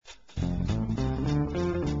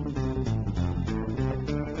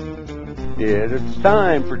It's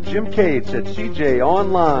time for Jim Cates at CJ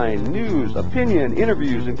Online. News, opinion,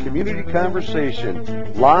 interviews, and community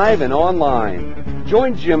conversation. Live and online.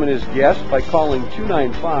 Join Jim and his guests by calling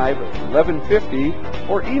 295-1150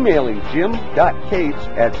 or emailing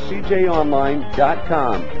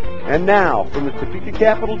jim.cates@cjonline.com. And now, from the Topeka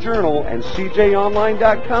Capital Journal and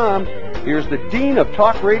cjonline.com, here's the Dean of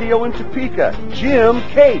Talk Radio in Topeka, Jim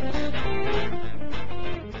Cates.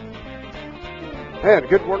 And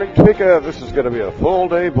good morning, Topeka. This is going to be a full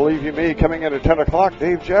day, believe you me. Coming in at 10 o'clock,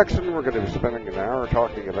 Dave Jackson. We're going to be spending an hour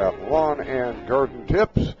talking about lawn and garden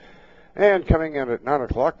tips. And coming in at 9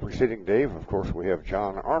 o'clock, preceding Dave, of course, we have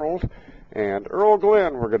John Arnold and Earl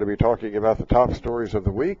Glenn. We're going to be talking about the top stories of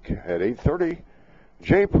the week. At 8:30,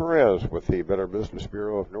 Jay Perez with the Better Business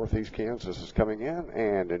Bureau of Northeast Kansas is coming in.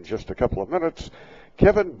 And in just a couple of minutes,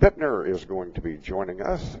 Kevin Bittner is going to be joining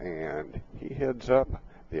us. And he heads up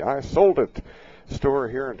the I Sold It store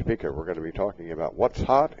here in Topeka. We're going to be talking about what's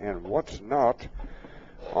hot and what's not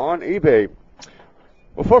on eBay.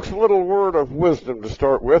 Well, folks, a little word of wisdom to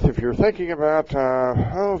start with. If you're thinking about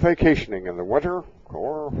vacationing in the winter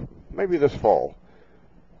or maybe this fall,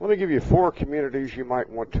 let me give you 4 communities you might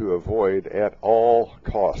want to avoid at all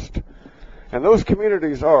cost. And those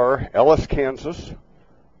communities are Ellis, Kansas,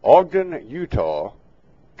 Ogden, Utah,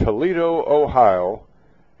 Toledo, Ohio,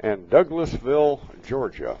 and Douglasville,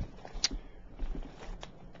 Georgia.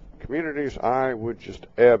 Communities I would just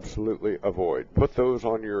absolutely avoid. Put those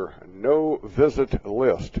on your no-visit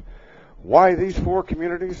list. Why these 4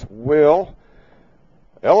 communities? Well,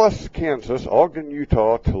 Ellis, Kansas, Ogden,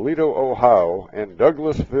 Utah, Toledo, Ohio, and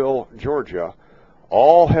Douglasville, Georgia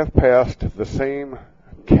all have passed the same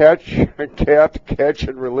catch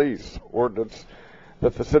and release ordinance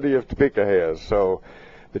that the city of Topeka has. So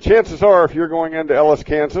the chances are, if you're going into Ellis,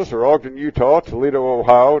 Kansas, or Ogden, Utah, Toledo,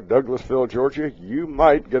 Ohio, Douglasville, Georgia, you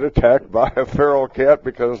might get attacked by a feral cat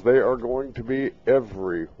because they are going to be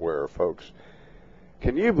everywhere, folks.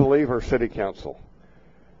 Can you believe our city council?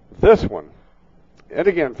 This one, and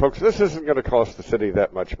again, folks, this isn't going to cost the city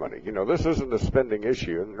that much money. You know, this isn't a spending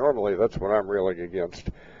issue, and normally that's what I'm railing against,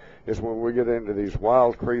 is when we get into these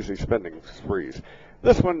wild, crazy spending sprees.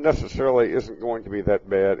 This one necessarily isn't going to be that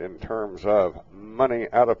bad in terms of money,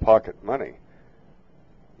 out-of-pocket money.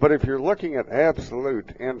 But if you're looking at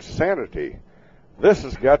absolute insanity, this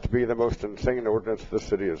has got to be the most insane ordinance the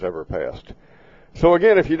city has ever passed. So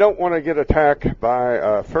again, if you don't want to get attacked by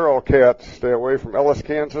a feral cat, stay away from Ellis,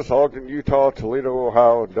 Kansas, Ogden, Utah, Toledo,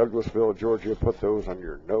 Ohio, Douglasville, Georgia. Put those on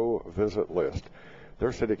your no-visit list.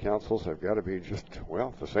 Their city councils have got to be just,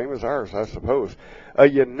 well, the same as ours, I suppose. A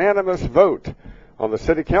unanimous vote on the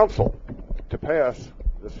city council to pass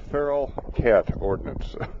this feral cat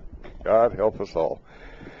ordinance. God help us all.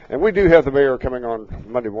 And we do have the mayor coming on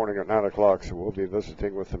Monday morning at 9 o'clock, so we'll be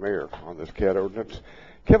visiting with the mayor on this cat ordinance.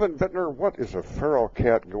 Kevin Bittner, what is a feral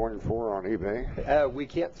cat going for on eBay? We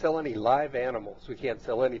can't sell any live animals. We can't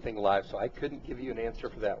sell anything live, so I couldn't give you an answer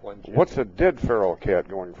for that one, Jim. What's a dead feral cat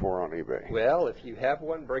going for on eBay? Well, if you have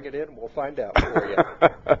one, bring it in and we'll find out for you.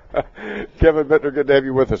 Kevin Bittner, good to have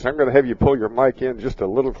you with us. I'm going to have you pull your mic in just a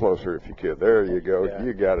little closer if you could. There you go. Yeah.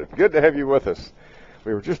 You got it. Good to have you with us.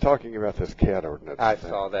 We were just talking about this cat ordinance. I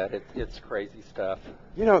saw that. It's crazy stuff.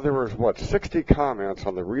 You know, there was, 60 comments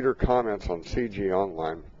on the reader comments on CG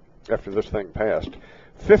Online after this thing passed,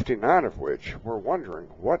 59 of which were wondering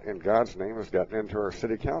what in God's name has gotten into our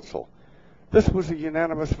city council. This was a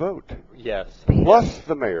unanimous vote. Yes. Plus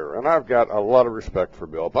the mayor. And I've got a lot of respect for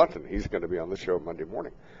Bill Bunton. He's going to be on the show Monday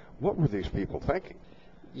morning. What were these people thinking?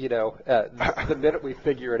 You know, the minute we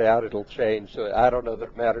figure it out, it'll change. So I don't know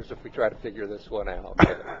that it matters if we try to figure this one out.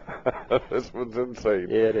 This one's insane.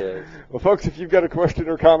 It is. Well, folks, if you've got a question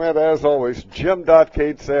or comment, as always,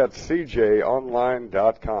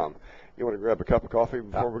 jim.cates@cjonline.com. You want to grab a cup of coffee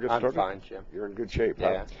before we get started? I'm fine, Jim. You're in good shape,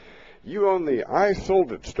 yeah. Huh? You own the I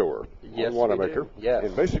Sold It store on Wanamaker. Yes.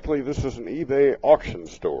 And basically, this is an eBay auction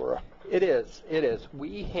store. It is.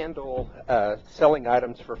 We handle selling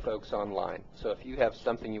items for folks online. So if you have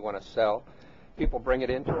something you want to sell, people bring it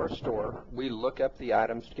into our store. We look up the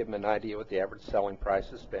items to give them an idea what the average selling price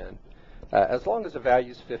has been. As long as the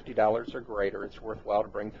value is $50 or greater, it's worthwhile to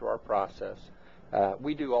bring through our process.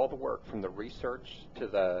 We do all the work from the research to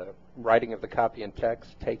the writing of the copy and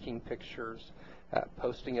text, taking pictures,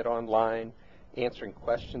 posting it online, answering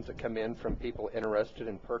questions that come in from people interested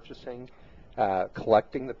in purchasing,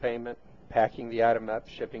 collecting the payment, packing the item up,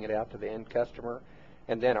 shipping it out to the end customer,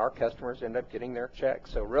 and then our customers end up getting their check.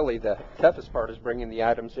 So really the toughest part is bringing the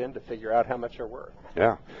items in to figure out how much they're worth.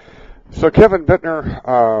 Yeah. So Kevin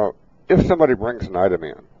Bittner, if somebody brings an item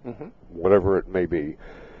in, whatever it may be,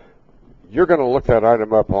 you're going to look that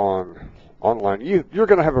item up on online, you're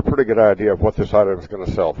going to have a pretty good idea of what this item is going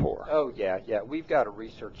to sell for. Oh, yeah. We've got a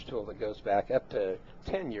research tool that goes back up to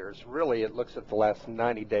 10 years. Really, it looks at the last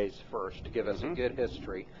 90 days first to give us a good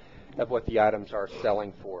history of what the items are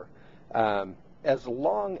selling for. As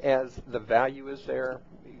long as the value is there,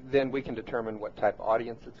 then we can determine what type of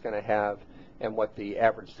audience it's going to have and what the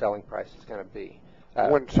average selling price is going to be.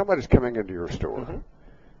 When somebody's coming into your store,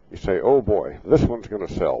 you say, oh boy, this one's going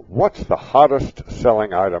to sell. What's the hottest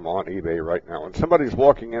selling item on eBay right now? And somebody's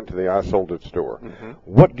walking into the I Sold It store.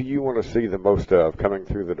 What do you want to see the most of coming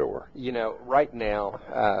through the door? You know, right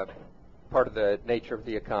now, part of the nature of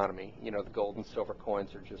the economy, you know, the gold and silver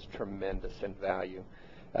coins are just tremendous in value.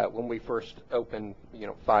 When we first opened,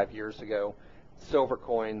 5 years ago, silver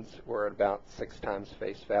coins were at about 6 times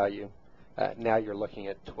face value. Now you're looking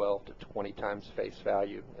at 12 to 20 times face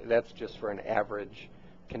value. That's just for an average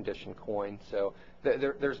condition coin. So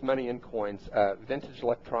there's money in coins. Vintage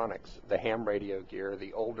electronics, the ham radio gear,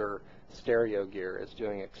 the older stereo gear is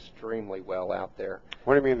doing extremely well out there.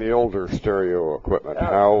 What do you mean the older stereo equipment?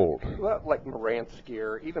 How old? Well, like Marantz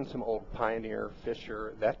gear, even some old Pioneer,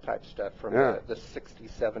 Fisher, that type of stuff from the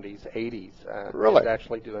 60s, 70s, 80s Really? is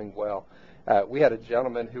actually doing well. We had a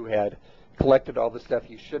gentleman who had collected all the stuff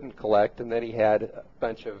you shouldn't collect, and then he had a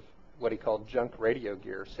bunch of what he called junk radio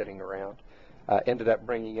gear sitting around. Ended up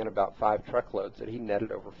bringing in about 5 truckloads that he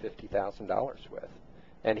netted over $50,000 with.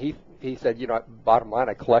 And he said, bottom line,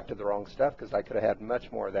 I collected the wrong stuff because I could have had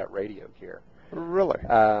much more of that radio gear. Really?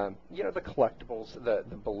 The collectibles, the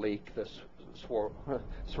Balik, the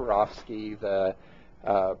Swarovski, the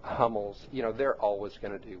Hummels, they're always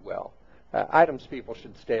going to do well. Items people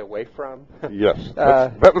should stay away from. Yes.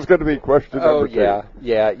 That was going to be question number 2.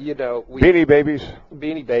 Yeah. Beanie Babies?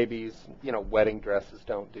 Beanie Babies, wedding dresses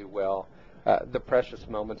don't do well. The Precious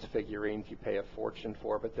Moments figurines you pay a fortune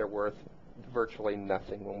for, but they're worth virtually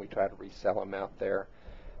nothing when we try to resell them out there.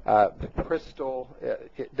 The crystal,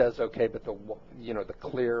 it does okay, but the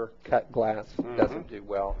clear cut glass doesn't do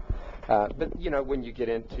well. But when you get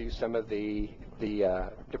into some of the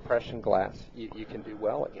depression glass, you can do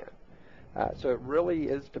well again. So it really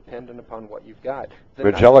is dependent upon what you've got.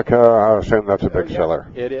 Angelica, I assume that's a big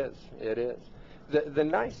seller. It is. The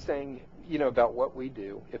nice thing, about what we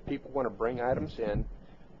do, if people want to bring items in,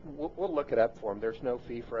 we'll look it up for them. There's no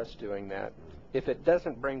fee for us doing that. If it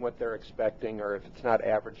doesn't bring what they're expecting, or if it's not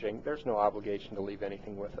averaging, there's no obligation to leave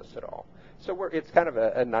anything with us at all. So it's kind of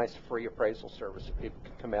a nice free appraisal service that people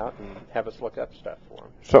can come out and have us look up stuff for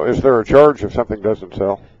them. So is there a charge if something doesn't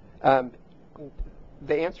sell?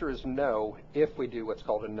 The answer is no if we do what's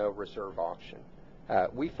called a no reserve auction.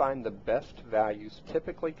 We find the best values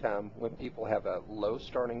typically come when people have a low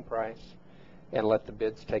starting price and let the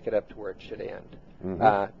bids take it up to where it should end.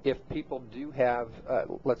 If people do have,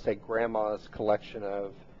 let's say, grandma's collection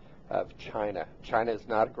of china. China is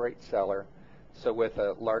not a great seller, so with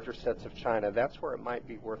larger sets of china, that's where it might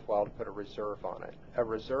be worthwhile to put a reserve on it. A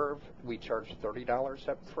reserve, we charge $30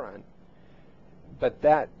 up front, but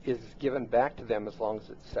that is given back to them as long as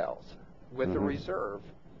it sells. With a reserve,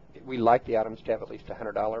 we like the items to have at least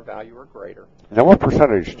 $100 value or greater. Now, what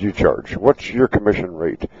percentage do you charge? What's your commission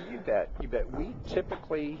rate? You bet. We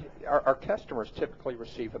typically, our customers typically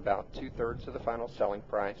receive about 2/3 of the final selling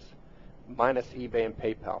price, minus eBay and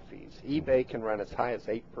PayPal fees. eBay can run as high as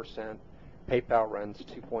 8%. PayPal runs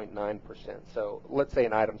 2.9%. So let's say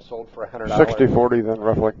an item sold for $100. 60-40 then,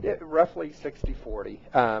 roughly? Yeah, roughly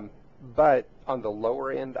 60-40. But on the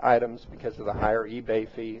lower end items, because of the higher eBay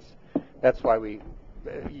fees, that's why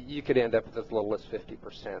you could end up with as little as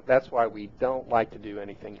 50%. That's why we don't like to do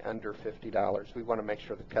anything under $50. We want to make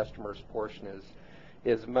sure the customer's portion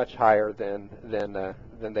is much higher than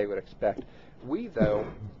they would expect. We, though,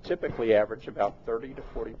 typically average about 30 to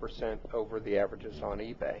 40% over the averages on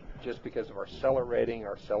eBay, just because of our seller rating,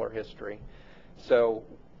 our seller history. So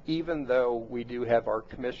even though we do have our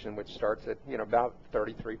commission, which starts at about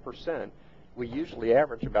 33%, we usually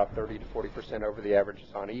average about 30 to 40% over the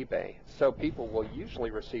averages on eBay. So people will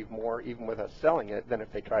usually receive more, even with us selling it, than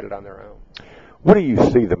if they tried it on their own. What do you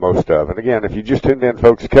see the most of? And again, if you just tuned in,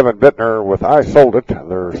 folks, Kevin Bittner with I Sold It.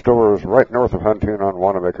 Their store is right north of Huntoon on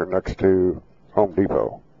Wanamaker, next to Home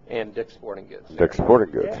Depot. And Dick's Sporting Goods. Dick's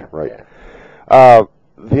Sporting Goods, yeah, right. Yeah.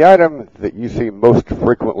 The item that you see most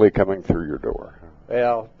frequently coming through your door?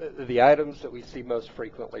 Well, the items that we see most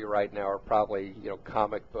frequently right now are probably,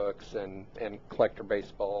 comic books and collector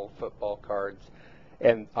baseball, football cards.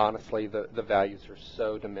 And honestly, the values are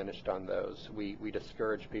so diminished on those. We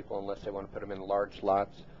discourage people unless they want to put them in large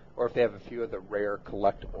lots, or if they have a few of the rare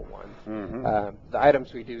collectible ones. The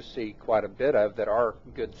items we do see quite a bit of that are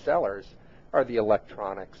good sellers are the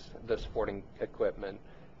electronics, the sporting equipment,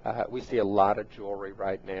 We see a lot of jewelry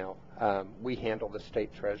right now. We handle the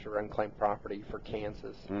state treasure unclaimed property for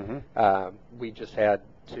Kansas. We just had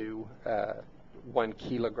 2 1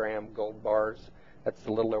 kilogram gold bars. That's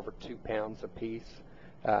a little over 2 pounds a piece.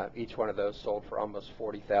 Each one of those sold for almost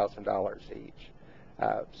 $40,000 each.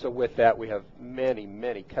 So with that, we have many,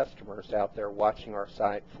 many customers out there watching our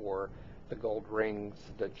site for the gold rings,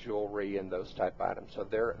 the jewelry, and those type items. So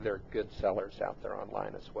they're good sellers out there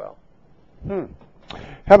online as well.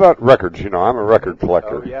 How about records? You know, I'm a record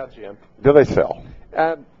collector. Oh, yeah, Jim. Do they sell?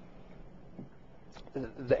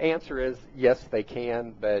 The answer is yes, they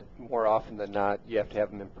can, but more often than not, you have to have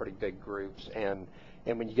them in pretty big groups. And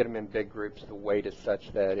when you get them in big groups, the weight is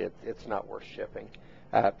such that it's not worth shipping.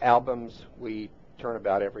 Albums, we turn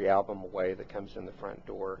about every album away that comes in the front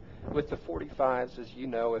door. With the 45s, as you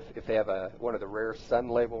know, if they have one of the rare Sun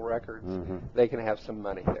label records, they can have some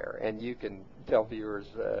money there. And you can tell viewers,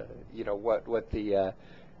 what the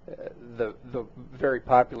very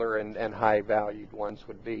popular and high valued ones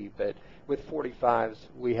would be. But with 45s,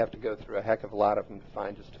 we have to go through a heck of a lot of them to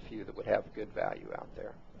find just a few that would have good value out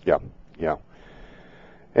there. Yeah.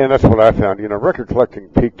 And that's what I found. You know, record collecting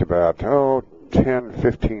peaked about, 10,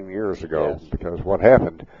 15 years ago, Yes. because what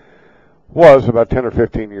happened was about 10 or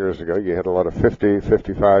 15 years ago, you had a lot of 50,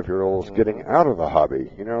 55-year-olds getting out of the hobby.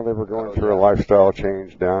 You know, they were going through a lifestyle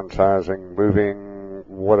change, downsizing, moving,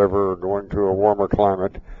 whatever, going to a warmer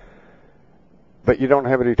climate. But you don't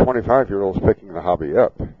have any 25-year-olds picking the hobby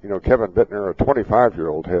up. You know, Kevin Bittner, a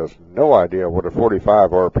 25-year-old, has no idea what a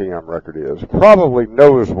 45 RPM record is, probably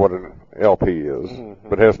knows what an LP is,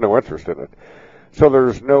 but has no interest in it. So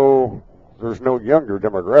there's no younger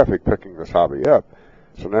demographic picking this hobby up.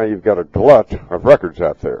 So now you've got a glut of records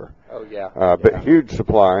out there. Oh, yeah. But huge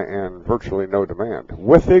supply and virtually no demand,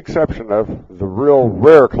 with the exception of the real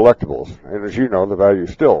rare collectibles. And as you know, the value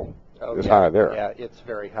still is high there. Yeah, it's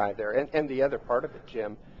very high there. And the other part of it,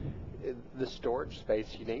 Jim, the storage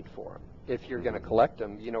space you need for them. If you're going to collect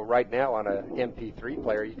them, you know, right now on an MP3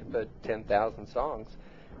 player, you can put 10,000 songs.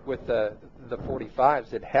 With the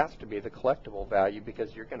 45s, it has to be the collectible value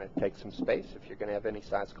because you're going to take some space if you're going to have any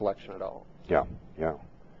size collection at all. Yeah.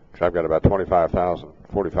 Because I've got about 25,000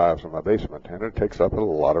 45s in my basement, and it takes up a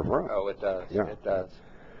lot of room. Oh, it does. Yeah. It does.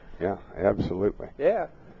 Yeah, absolutely. Yeah.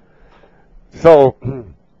 So,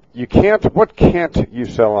 what can't you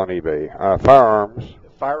sell on eBay? Firearms.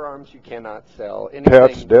 Firearms you cannot sell.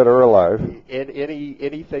 Pets, dead or alive.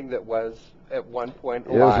 Anything that was at one point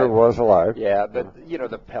alive. Is or was alive. Yeah, but you know,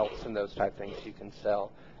 the pelts and those type things you can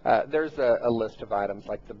sell. There's a list of items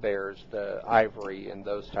like the bears, the ivory, and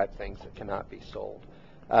those type things that cannot be sold.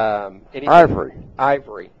 Ivory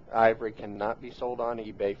cannot be sold on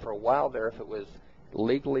eBay. For a while there, if it was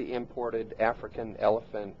legally imported African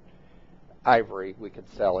elephant ivory, we could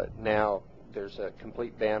sell it. Now there's a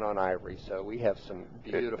complete ban on ivory, so we have some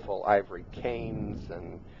beautiful ivory canes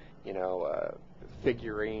and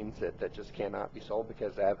figurines that just cannot be sold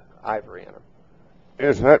because they have ivory in them.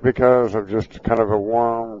 Is that because of just kind of a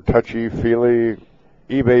warm, touchy-feely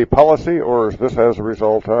eBay policy, or is this as a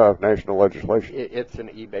result of national legislation? It's an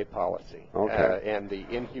eBay policy. Okay. And the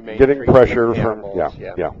inhumane getting treatment pressure of from animals,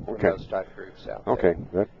 from from those type groups out there. Okay,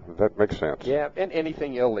 that makes sense. Yeah, and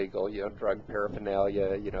anything illegal, drug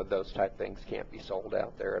paraphernalia, those type things can't be sold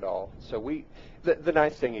out there at all. So the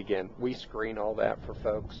nice thing again, we screen all that for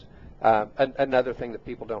folks. Another thing that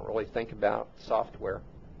people don't really think about, software.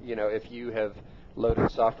 If you have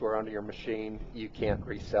loaded software onto your machine, you can't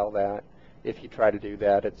resell that. If you try to do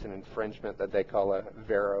that, it's an infringement that they call a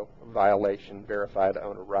VERO violation, verified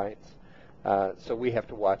owner rights. So we have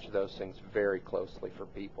to watch those things very closely for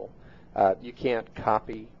people. You can't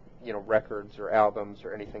copy, records or albums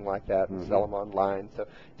or anything like that and sell them online. So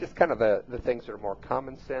just kind of the things that are more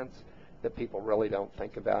common sense that people really don't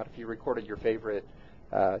think about. If you recorded your favorite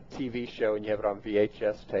TV show and you have it on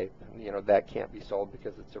VHS tape, that can't be sold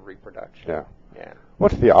because it's a reproduction. Yeah.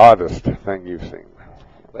 What's the oddest thing you've seen?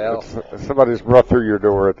 Well, somebody's brought through your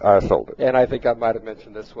door. I sold it. And I think I might have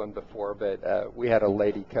mentioned this one before, but we had a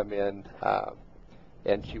lady come in,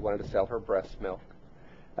 and she wanted to sell her breast milk.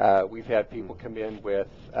 We've had people come in with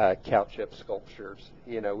cow chip sculptures.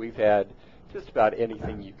 We've had just about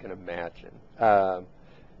anything you can imagine.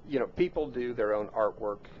 People do their own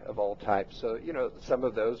artwork of all types. So, some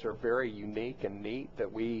of those are very unique and neat that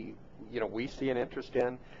we see an interest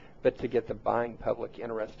in. But to get the buying public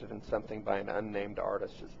interested in something by an unnamed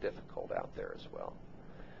artist is difficult out there as well.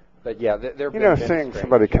 But yeah, they're seeing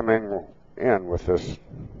somebody come in with this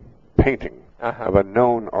painting of a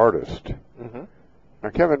known artist.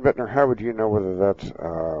 Now, Kevin Bittner, how would you know whether that's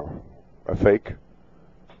a fake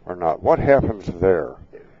or not? What happens there?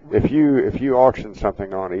 if you auction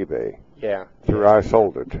something on eBay Yeah. through I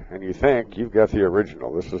Sold It, and you think you've got the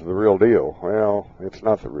original, this is the real deal. Well, it's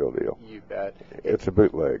not the real deal. You bet. It's a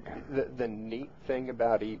bootleg. The neat thing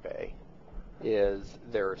about eBay is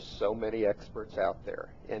there are so many experts out there,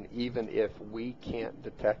 and even if we can't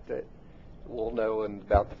detect it, we'll know in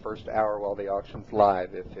about the first hour while the auction's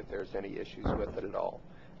live if there's any issues with it at all.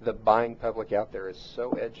 The buying public out there is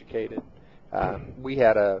so educated. We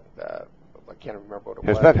had I can't remember what it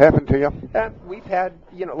was. Has that happened to you? We've had,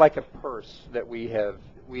 like a purse that we have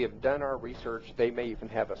done our research. They may even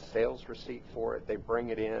have a sales receipt for it. They bring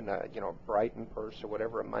it in, a Brighton purse or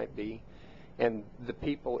whatever it might be. And the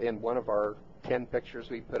people in one of our 10 pictures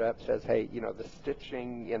we put up says, hey, the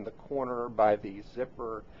stitching in the corner by the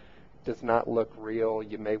zipper does not look real.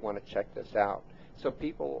 You may want to check this out. So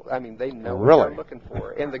people, they know what they're looking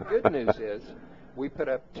for. And the good news is we put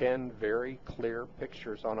up 10 very clear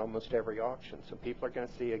pictures on almost every auction. So people are going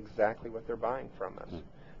to see exactly what they're buying from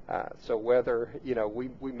us. So whether,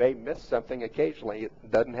 we may miss something occasionally.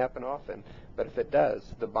 It doesn't happen often. But if it does,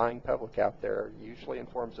 the buying public out there usually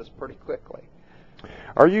informs us pretty quickly.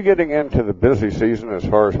 Are you getting into the busy season as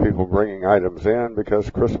far as people bringing items in?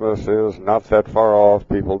 Because Christmas is not that far off.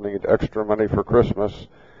 People need extra money for Christmas.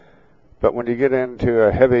 But when you get into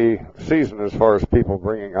a heavy season as far as people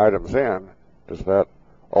bringing items in, does that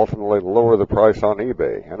ultimately lower the price on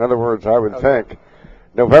eBay? In other words, I would think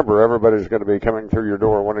November everybody's going to be coming through your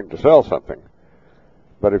door wanting to sell something.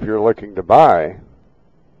 But if you're looking to buy,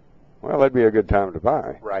 well, that'd be a good time to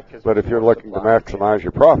buy. Right. But if you're looking to maximize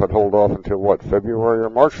your profit, hold off until, what, February or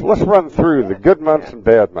March? Let's run through the good months and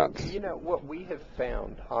bad months. What we have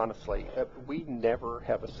found, honestly, we never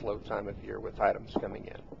have a slow time of year with items coming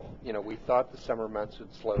in. We thought the summer months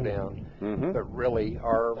would slow down, but really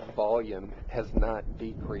our volume has not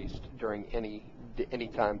decreased during any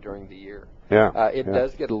time during the year. It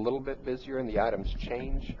does get a little bit busier, and the items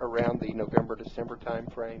change around the November-December time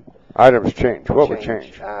frame. Items change. What would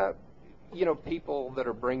change? People that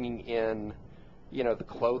are bringing in, the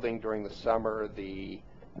clothing during the summer, the,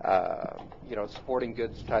 sporting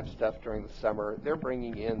goods type stuff during the summer, they're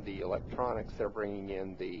bringing in the electronics, they're bringing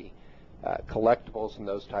in the collectibles and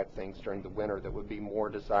those type things during the winter that would be more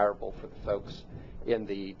desirable for the folks in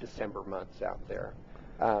the December months out there.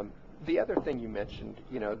 The other thing you mentioned,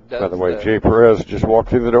 By the way, Jay Perez just walked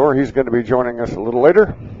through the door. He's going to be joining us a little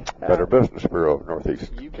later. Better Business Bureau of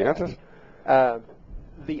Northeast Kansas.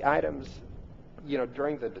 The items,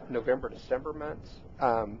 during the November-December months,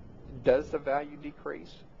 does the value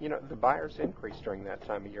decrease? The buyers increase during that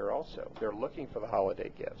time of year also. They're looking for the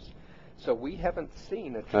holiday gifts. So we haven't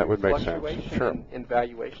seen a true fluctuation in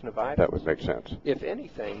valuation of items. That would make sense. If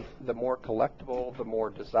anything, the more collectible, the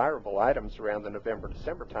more desirable items around the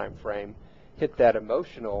November-December time frame hit that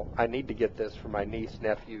emotional, I need to get this for my niece,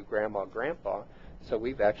 nephew, grandma, grandpa. So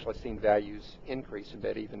we've actually seen values increase a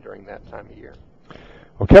bit even during that time of year.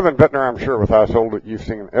 Well, Kevin Bittner, I'm sure with I Sold It, you've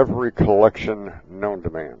seen every collection known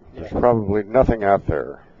to man. There's probably nothing out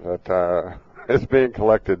there that is being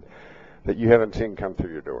collected that you haven't seen come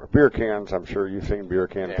through your door. Beer cans, I'm sure you've seen beer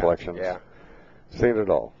can collections. Yeah. Seen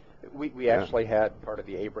it all. We actually had part of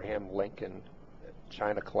the Abraham Lincoln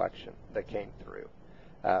China collection that came through.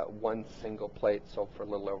 One single plate sold for a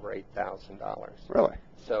little over $8,000. Really?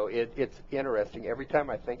 So it's interesting. Every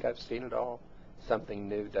time I think I've seen it all, something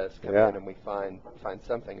new does come in, and we find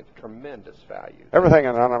something of tremendous value. Everything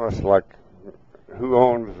anonymous, like who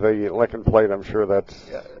owned the Lincoln plate, I'm sure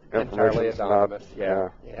that's entirely anonymous.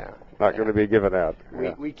 Not going to be given out.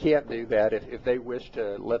 We can't do that. If they wish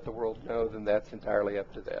to let the world know, then that's entirely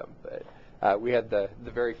up to them. But we had the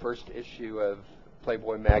very first issue of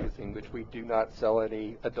Playboy magazine, which we do not sell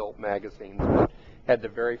any adult magazines, but had the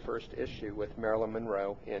very first issue with Marilyn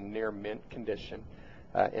Monroe in near mint condition.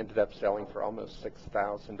 Ended up selling for almost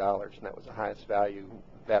 $6,000, and that was the highest value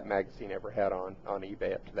that magazine ever had on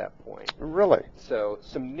eBay up to that point. Really? So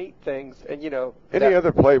some neat things, and Any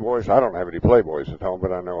other Playboys? I don't have any Playboys at home,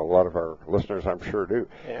 but I know a lot of our listeners, I'm sure, do.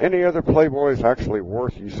 Yeah. Any other Playboys actually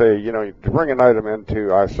worth? You say, to bring an item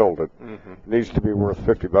into I Sold It, needs to be worth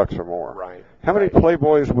 $50 or more. Right. How many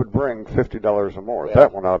Playboys would bring $50 or more? Well,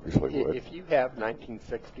 that one obviously would. If you have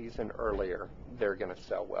 1960s and earlier, they're going to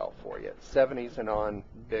sell well for you. 70s and on,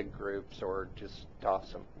 big groups, or just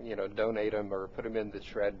toss them. Donate them or put them in the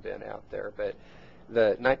shred bin out there. But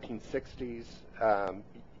the 1960s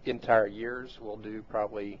entire years will do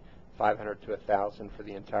probably $500 to $1,000 for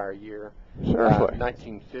the entire year. Seriously.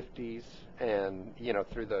 1950s and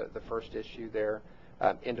through the first issue there,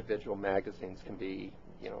 individual magazines can be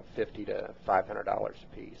 $50 to $500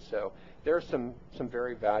 a piece. So there are some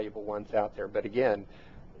very valuable ones out there. But again,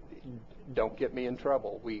 don't get me in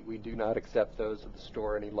trouble. We do not accept those at the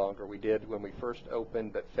store any longer. We did when we first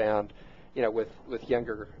opened, but found, with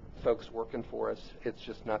younger folks working for us, it's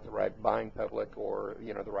just not the right buying public or,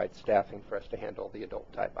 the right staffing for us to handle the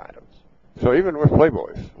adult type items. So even with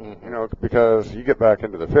Playboys, because you get back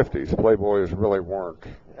into the 50s, Playboys really weren't.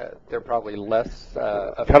 They're probably less.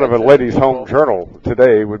 Kind of a ladies' home journal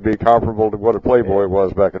today would be comparable to what a Playboy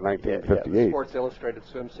was back in 1958. The Sports Illustrated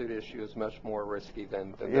swimsuit issue is much more risky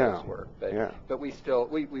than those were. But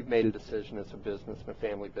we've made a decision as a business and a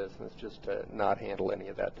family business just to not handle any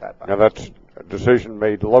of that type of. Now that's a decision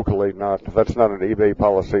made locally, that's not an eBay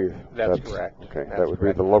policy. That's correct. Okay, that's that would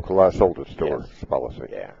correct. be the localized sold at stores policy.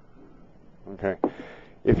 Yeah. Okay.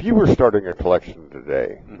 If you were starting a collection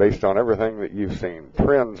today, based on everything that you've seen,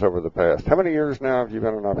 trends over the past, how many years now have you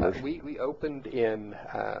been in operation? We opened in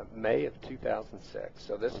May of 2006,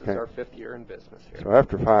 so this is our 5th year in business here. So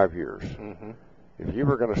after 5 years, if you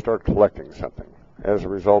were going to start collecting something as a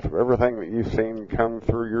result of everything that you've seen come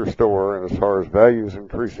through your store and as far as values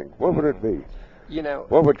increasing, what would it be?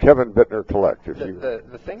 What would Kevin Bittner collect if you?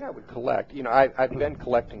 The thing I would collect, I've been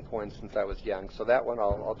collecting coins since I was young, so that one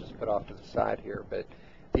I'll just put off to the side here. But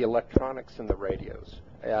the electronics and the radios,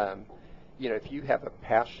 if you have a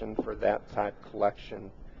passion for that type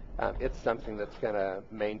collection, it's something that's going to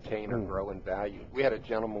maintain or grow in value. We had a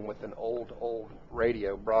gentleman with an old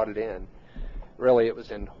radio, brought it in. Really, it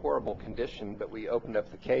was in horrible condition, but we opened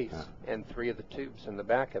up the case, and 3 of the tubes in the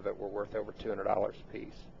back of it were worth over $200 a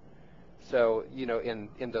piece. So,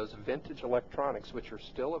 in those vintage electronics, which are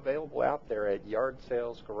still available out there at yard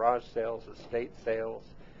sales, garage sales, estate sales,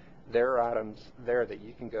 there are items there that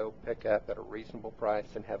you can go pick up at a reasonable price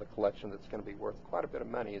and have a collection that's going to be worth quite a bit of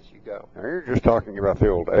money as you go. Now you're just talking about the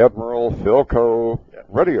old Admiral, Philco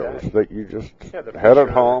radios that you just had at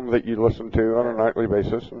home that you listened to on a nightly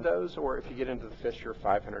basis. Those, or if you get into the Fisher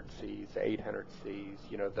 500Cs,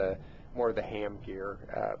 800Cs, the more of the ham gear,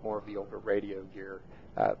 more of the older radio gear.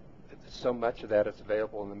 So much of that is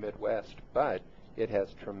available in the Midwest, but it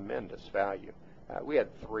has tremendous value. We had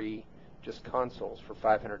 3 just consoles for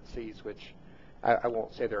 500Cs, which I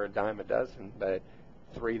won't say they're a dime a dozen, but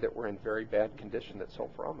 3 that were in very bad condition that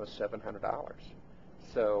sold for almost $700.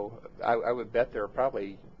 So I would bet there are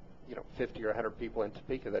probably 50 or 100 people in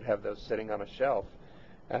Topeka that have those sitting on a shelf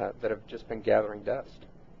that have just been gathering dust.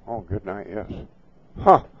 Oh, good night, yes.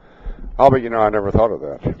 Huh. I never thought of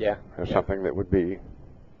that. Yeah. As something that would be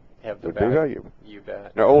value. You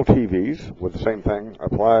bet. Now, old TVs, would the same thing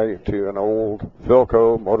apply to an old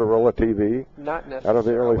Philco Motorola TV? Not necessarily. Out of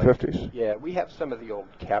the early 50s? Yeah, we have some of the old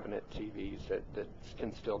cabinet TVs that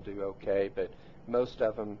can still do okay, but most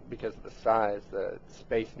of them, because of the size, the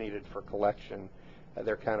space needed for collection,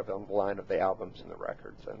 they're kind of on the line of the albums and the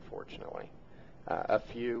records, unfortunately. A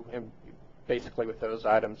few, and basically with those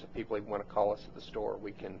items, if people even want to call us at the store,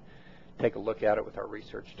 we can take a look at it with our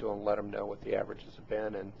research tool and let them know what the averages have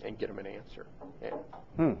been and get them an answer.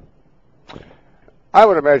 Yeah. I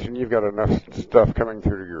would imagine you've got enough stuff coming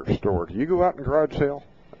through your store. Do you go out and garage sale?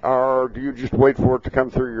 Or do you just wait for it to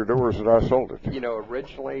come through your doors that I sold it?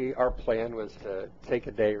 Originally our plan was to take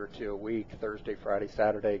a day or 2 a week, Thursday, Friday,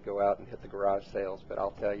 Saturday, go out and hit the garage sales. But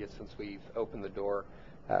I'll tell you, since we've opened the door,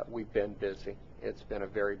 we've been busy. It's been a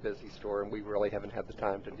very busy store, and we really haven't had the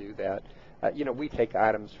time to do that. We take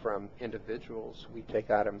items from individuals. We take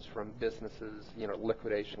items from businesses,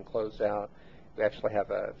 liquidation, closeout. We actually have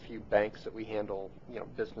a few banks that we handle,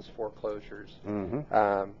 business foreclosures.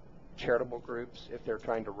 Charitable groups, if they're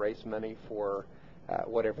trying to raise money for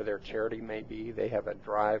whatever their charity may be, they have a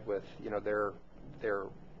drive with, their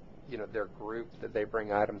group that they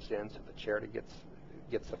bring items in so the charity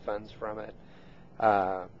gets the funds from it.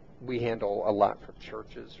 We handle a lot for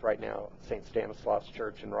churches. Right now, St. Stanislaus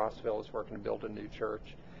Church in Rossville is working to build a new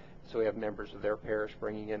church. So we have members of their parish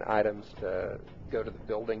bringing in items to go to the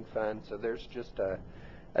building fund. So there's just a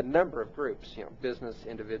number of groups, business,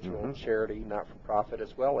 individual, charity, not-for-profit,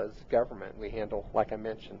 as well as government. We handle, like I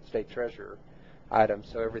mentioned, state treasurer items.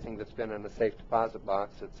 So everything that's been in a safe deposit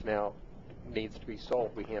box that's now needs to be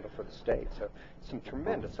sold, we handle for the state. So some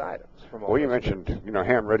tremendous items from all. Well, you mentioned,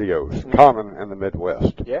 ham radios, common in the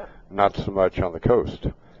Midwest. Yeah. Not so much on the coast.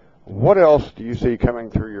 What else do you see coming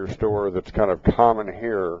through your store that's kind of common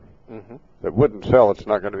here that wouldn't sell? It's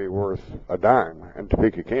not going to be worth a dime in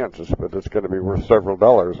Topeka, Kansas, but it's going to be worth several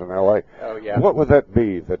dollars in L.A. Oh, yeah. What would that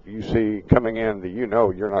be that you see coming in that you're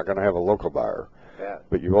not going to have a local buyer? Yeah.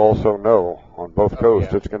 But you also know on both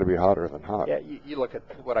coasts it's going to be hotter than hot. Yeah, you look at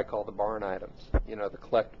what I call the barn items, the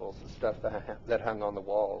collectibles, the stuff that hung on the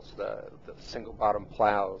walls, the single bottom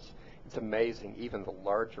plows. It's amazing. Even the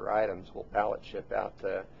larger items will pallet ship out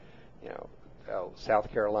to,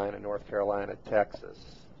 South Carolina, North Carolina, Texas,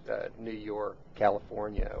 New York,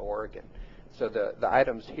 California, Oregon. So the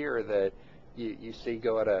items here that you see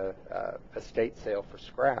go at a estate sale for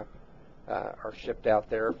scrap are shipped out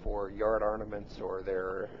there for yard ornaments or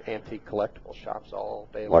their antique collectible shops all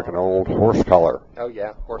day long. Like an old horse collar. Oh,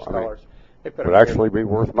 yeah, horse collars. It would actually be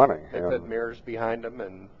worth money. They put mirrors behind them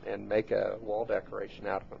and make a wall decoration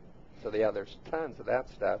out of them. So, yeah, there's tons of that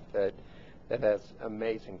stuff that has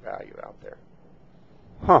amazing value out there.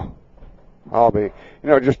 Huh.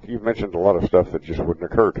 You've mentioned a lot of stuff that just wouldn't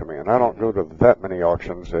occur to me, and I don't go to that many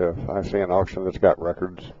auctions. If I see an auction that's got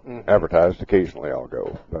records advertised, occasionally I'll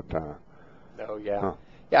go. But oh yeah,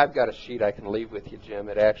 yeah. I've got a sheet I can leave with you, Jim.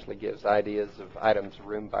 It actually gives ideas of items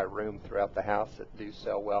room by room throughout the house that do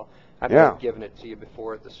sell well. I've never given it to you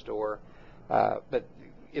before at the store, but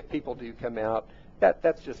if people do come out,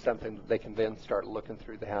 that's just something that they can then start looking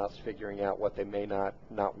through the house, figuring out what they may not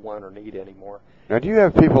want or need anymore. Now, do you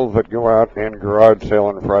have people that go out and garage sale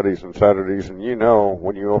on Fridays and Saturdays, and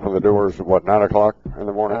when you open the doors at 9 o'clock in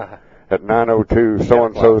the morning? At 9:02,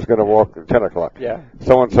 so-and-so is going to walk at 10 o'clock. Yeah.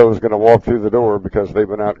 So-and-so is going to walk through the door because they've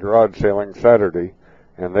been out garage sailing Saturday,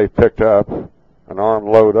 and they picked up an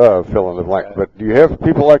armload of fill in the blank. But do you have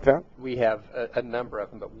people like that? We have a number of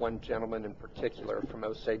them, but one gentleman in particular from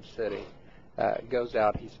Osage City goes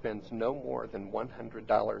out. He spends no more than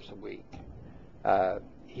 $100 a week.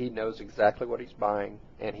 He knows exactly what he's buying,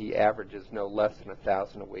 and he averages no less than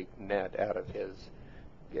 $1,000 a week net out of his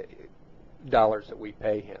dollars that we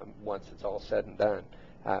pay him once it's all said and done.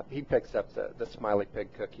 He picks up the Smiley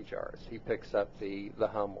Pig cookie jars. He picks up the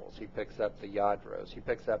Hummels. He picks up the Yadros. He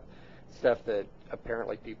picks up stuff that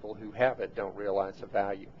apparently people who have it don't realize the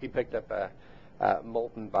value. He picked up a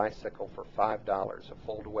Molten bicycle for $5, a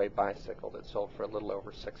fold-away bicycle that sold for a little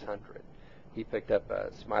over $600. He picked up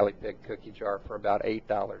a Smiley Pig cookie jar for about $8.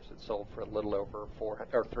 It sold for a little over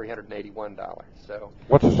 $381. So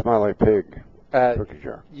what's a Smiley Pig cookie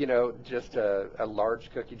jar? Just a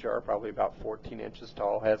large cookie jar, probably about 14 inches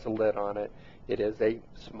tall, has a lid on it. It is a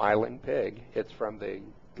smiling pig. It's from the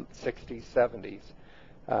 60s,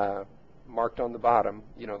 70s, marked on the bottom,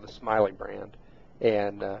 the Smiley brand.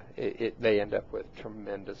 And they end up with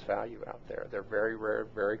tremendous value out there. They're very rare,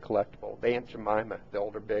 very collectible. The Aunt Jemima, the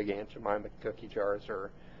older big Aunt Jemima cookie jars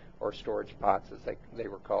or storage pots, as they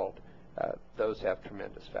were called, those have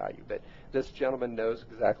tremendous value. But this gentleman knows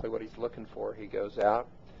exactly what he's looking for. He goes out.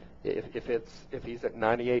 If he's at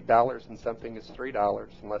 $98 and something is $3,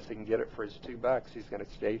 unless he can get it for his $2, he's going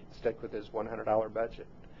to stick with his $100 budget.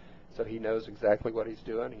 So he knows exactly what he's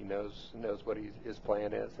doing. He knows what his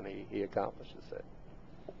plan is, and he accomplishes it.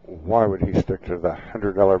 Why would he stick to the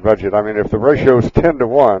 $100 budget? I mean, if the ratio is 10 to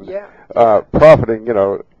 1, profiting,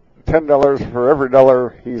 $10 for every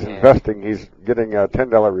dollar he's investing, he's getting a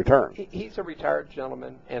 $10 return. He's a retired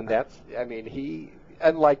gentleman, and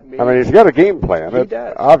unlike me. I mean, he's got a game plan. He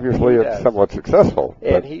does. Obviously, it's somewhat successful.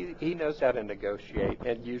 And he knows how to negotiate,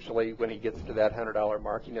 and usually when he gets to that $100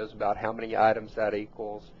 mark, he knows about how many items that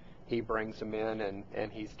equals. He brings them in,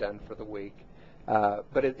 and he's done for the week.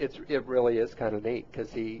 But it really is kind of neat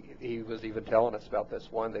because he was even telling us about this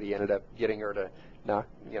one that he ended up getting her to knock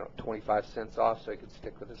 25 cents off so he could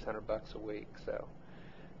stick with his $100 a week. So,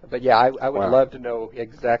 but yeah, I would love to know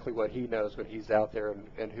exactly what he knows when he's out there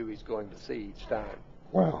and who he's going to see each time.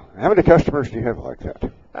 Wow, how many customers do you have like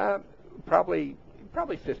that?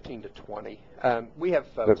 Probably 15 to 20. We have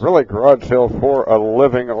folks that really garage sale for a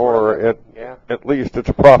living, or at least it's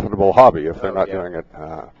a profitable hobby if they're not doing it.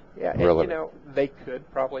 And they could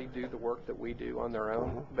probably do the work that we do on their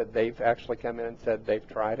own, but they've actually come in and said they've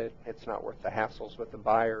tried it. It's not worth the hassles with the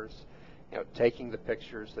buyers. Taking the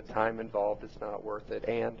pictures, the time involved, it's not worth it.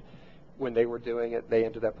 And when they were doing it, they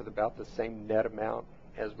ended up with about the same net amount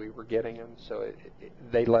as we were getting them, so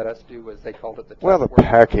they let us do, as they called it, the work.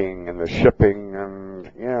 Packing and the shipping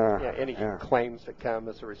and any claims that come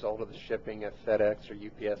as a result of the shipping, if FedEx or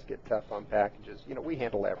UPS get tough on packages, we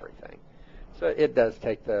handle everything. So it does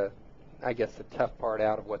take the tough part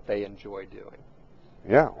out of what they enjoy doing.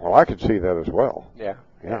 Yeah, well, I could see that as well. Yeah.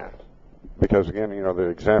 Because again, the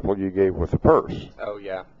example you gave with the purse. Oh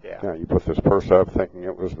yeah. You put this purse up thinking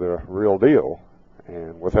it was the real deal.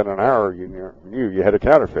 And within an hour, you knew you had a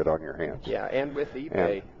counterfeit on your hands. Yeah, and with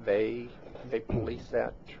eBay, they police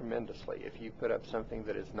that tremendously. If you put up something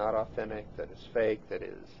that is not authentic, that is fake, that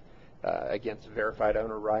is against verified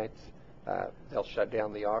owner rights, they'll shut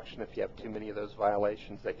down the auction. If you have too many of those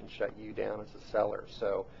violations, they can shut you down as a seller.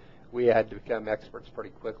 So we had to become experts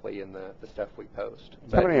pretty quickly in the stuff we post.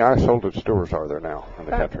 How many iSold stores are there now in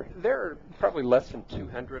the country? There are probably less than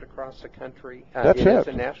 200 across the country. That's it is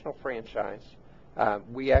a national franchise.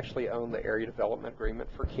 We actually own the area development agreement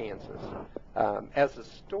for Kansas. As a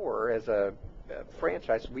store, as a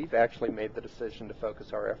franchise, we've actually made the decision to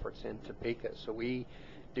focus our efforts in Topeka. So we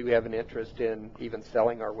do have an interest in even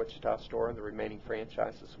selling our Wichita store and the remaining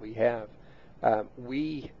franchises we have.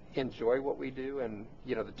 We enjoy what we do, and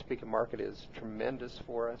the Topeka market is tremendous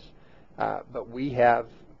for us. But we have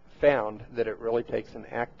found that it really takes an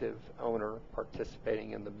active owner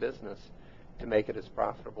participating in the business to make it as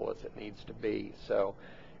profitable as it needs to be. So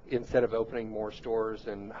instead of opening more stores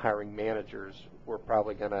and hiring managers, we're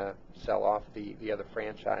probably going to sell off the other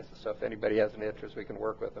franchises. So if anybody has an interest, we can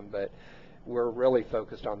work with them. But we're really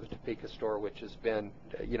focused on the Topeka store, which has been,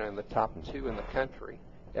 in the top 2 in the country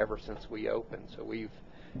ever since we opened. So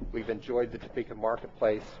we've enjoyed the Topeka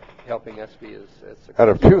marketplace, helping us be as successful. Out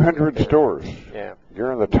of 200 stores, yeah,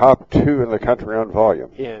 you're in the top 2 in the country on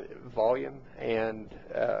volume. In volume and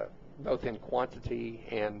both in quantity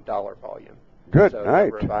and dollar volume. Good so night.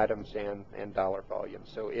 Number of items and dollar volume.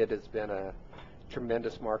 So it has been a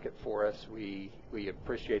tremendous market for us. We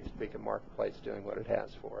appreciate the Topeka marketplace doing what it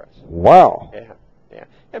has for us. Wow. Yeah.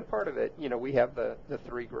 And part of it, we have the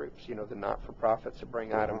 3 groups, the not-for-profits that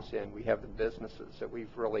bring items in. We have the businesses that we've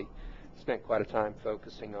really spent quite a time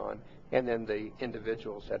focusing on. And then the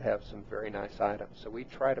individuals that have some very nice items. So we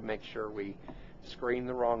try to make sure we screen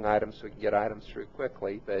the wrong items so we can get items through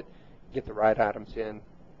quickly, but get the right items in,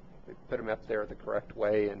 put them up there the correct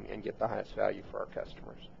way, and get the highest value for our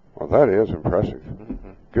customers. Well, that is impressive.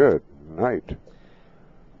 Mm-hmm. Good night.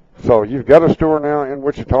 So you've got a store now in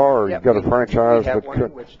Wichita, or you've got a franchise? We have one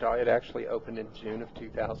in Wichita. It actually opened in June of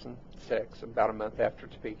 2006, about a month after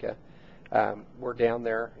Topeka. We're down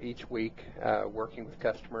there each week working with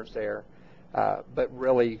customers there. But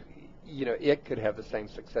really, it could have the same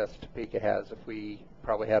success Topeka has if we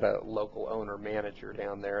probably had a local owner manager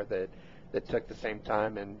down there that took the same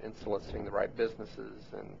time in soliciting the right businesses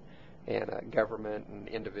and government and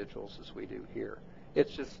individuals as we do here.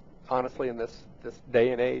 It's just, honestly, in this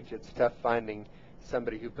day and age, it's tough finding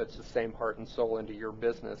somebody who puts the same heart and soul into your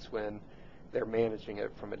business when they're managing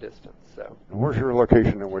it from a distance. So, where's your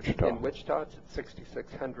location in Wichita? In Wichita, it's at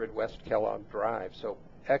 6600 West Kellogg Drive. So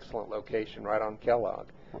excellent location right on Kellogg.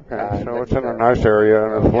 Okay, so it's in a nice area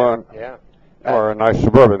and affluent. Yeah. Or a nice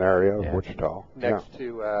suburban area of Wichita. Next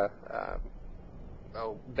to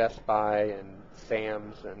Best Buy and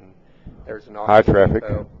Sam's, and there's an high traffic.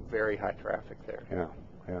 Very high traffic there.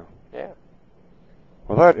 Yeah.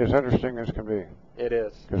 Well, that is interesting as can be. It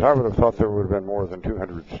is. Because I would have thought there would have been more than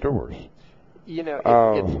 200 stores.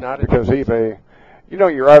 It's not because eBay.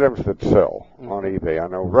 Your items that sell on eBay. I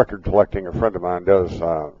know record collecting. A friend of mine does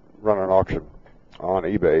run an auction on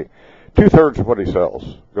eBay. 2/3 of what he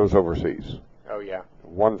sells goes overseas. Oh, yeah.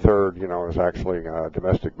 1/3, is actually a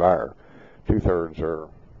domestic buyer. 2/3 are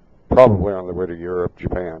probably on the way to Europe,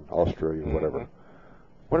 Japan, Australia, whatever.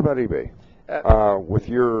 What about eBay?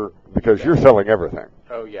 Because you're selling everything.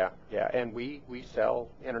 Oh, yeah. And we sell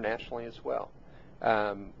internationally as well.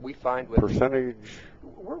 We find with percentage,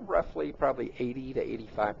 we're roughly probably 80 to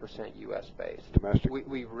 85% U.S. based. Domestic.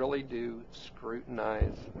 We really do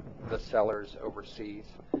scrutinize the sellers overseas.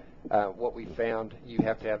 What we found, you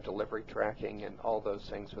have to have delivery tracking and all those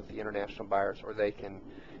things with the international buyers, or they can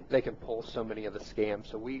pull so many of the scams.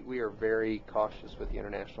 So we are very cautious with the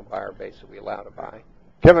international buyer base that we allow to buy.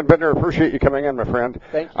 Kevin Bittner, appreciate you coming in, my friend.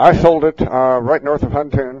 Thank you. I sold it right north of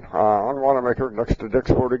Huntoon on Wanamaker, next to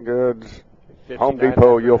Dick's Sporting Goods, Home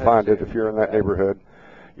Depot. You'll find it if you're in that neighborhood.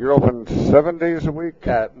 You're open 7 days a week?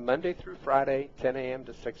 Monday through Friday, 10 a.m.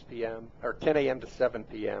 to 6 p.m., or 10 a.m. to 7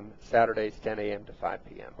 p.m., Saturdays, 10 a.m. to 5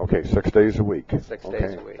 p.m. Okay, 6 days a week. 6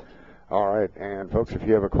 days a week. All right, and folks, if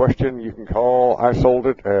you have a question, you can call I Sold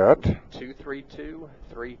It at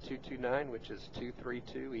 232-3229, which is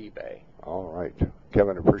 232-eBay. All right.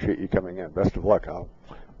 Kevin, appreciate you coming in. Best of luck. I'll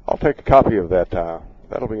take a copy of that.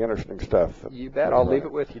 That'll be interesting stuff. You bet. I'll leave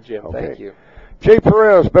it with you, Jim. Okay. Thank you. Jay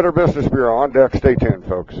Perez, Better Business Bureau, on deck. Stay tuned,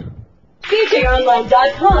 folks.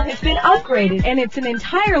 CJOnline.com has been upgraded, and it's an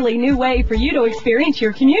entirely new way for you to experience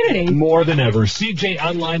your community. More than ever,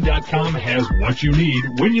 CJOnline.com has what you need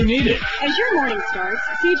when you need it. As your morning starts,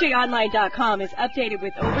 CJOnline.com is updated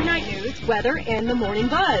with overnight news, weather, and the morning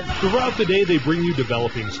buzz. Throughout the day, they bring you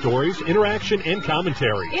developing stories, interaction, and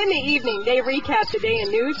commentary. In the evening, they recap the day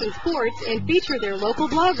in news and sports and feature their local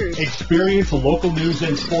bloggers. Experience the local news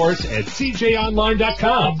and sports at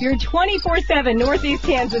CJOnline.com. Your 24/7 Northeast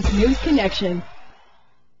Kansas news connection.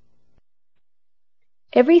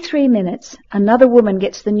 Every 3 minutes, another woman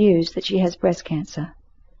gets the news that she has breast cancer.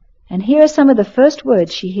 And here are some of the first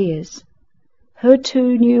words she hears.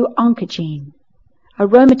 HER2 new oncogene,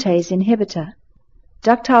 aromatase inhibitor,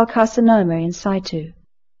 ductile carcinoma in situ.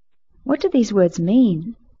 What do these words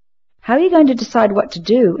mean? How are you going to decide what to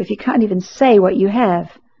do if you can't even say what you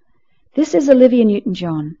have? This is Olivia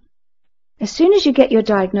Newton-John. As soon as you get your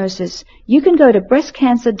diagnosis, you can go to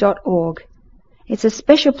breastcancer.org. It's a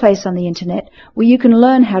special place on the internet where you can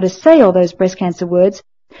learn how to say all those breast cancer words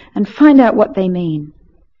and find out what they mean.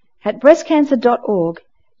 At breastcancer.org,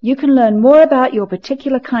 you can learn more about your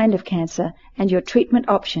particular kind of cancer and your treatment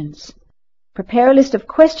options. Prepare a list of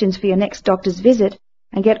questions for your next doctor's visit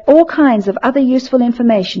and get all kinds of other useful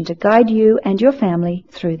information to guide you and your family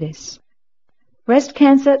through this.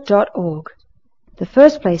 Breastcancer.org. The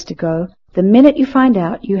first place to go the minute you find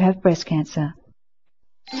out you have breast cancer.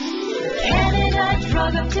 Canada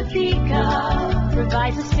Drug of Topeka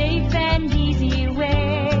provides a safe and easy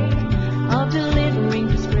way of delivering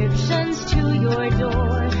prescriptions to your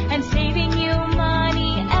door and saving you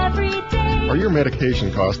money every day. Are your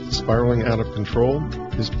medication costs spiraling out of control?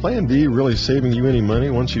 Is Plan B really saving you any money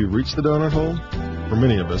once you reach the donut hole? For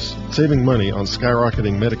many of us, saving money on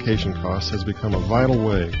skyrocketing medication costs has become a vital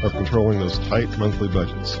way of controlling those tight monthly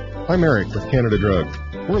budgets. I'm Eric with Canada Drug.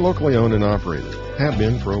 We're locally owned and operated, have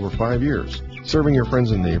been for over 5 years, serving your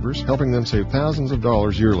friends and neighbors, helping them save thousands of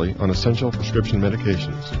dollars yearly on essential prescription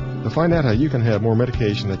medications. To find out how you can have more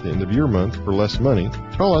medication at the end of your month for less money,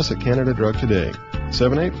 call us at Canada Drug today,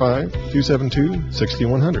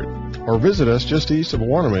 785-272-6100, or visit us just east of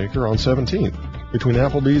Wanamaker on 17th, between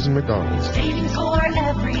Applebee's and McDonald's. Savings for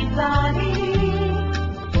everybody.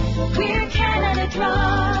 We're Canada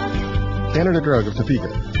Drug. Canada Drug of Topeka,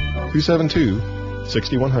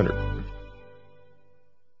 272-6100.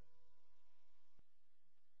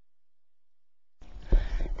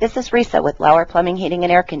 This is Risa with Lauer Plumbing, Heating,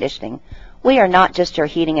 and Air Conditioning. We are not just your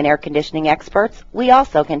heating and air conditioning experts. We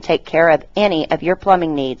also can take care of any of your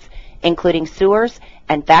plumbing needs, including sewers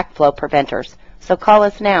and backflow preventers. So call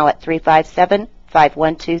us now at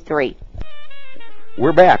 357-5123.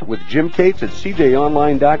 We're back with Jim Cates at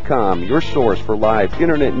CJOnline.com, your source for live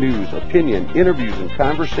internet news, opinion, interviews, and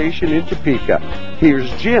conversation in Topeka. Here's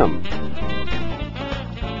Jim.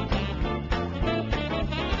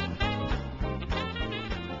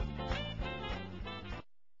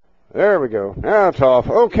 There we go. Now it's off.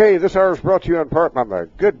 Okay, this hour is brought to you in part by my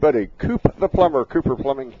good buddy Coop the Plumber, Cooper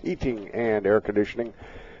Plumbing, Heating, and Air Conditioning.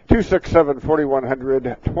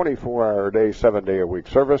 267-4100, 24-hour-a-day, 7-day-a-week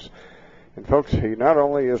service. And folks, he not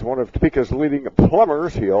only is one of Topeka's leading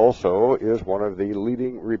plumbers, he also is one of the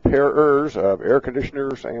leading repairers of air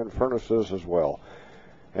conditioners and furnaces as well.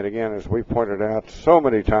 And again, as we pointed out so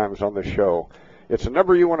many times on the show, it's a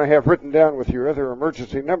number you want to have written down with your other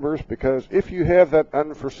emergency numbers, because if you have that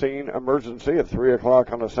unforeseen emergency at 3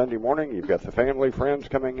 o'clock on a Sunday morning, you've got the family, friends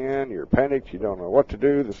coming in, you're panicked, you don't know what to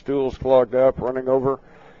do, the stool's clogged up, running over,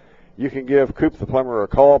 you can give Coop the Plumber a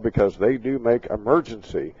call, because they do make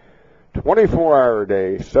emergency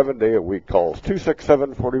 24-hour-a-day, 7-day-a-week calls.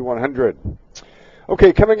 267-4100.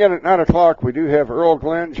 Okay, coming in at 9 o'clock, we do have Earl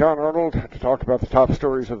Glenn, John Arnold, to talk about the top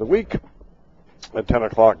stories of the week. At 10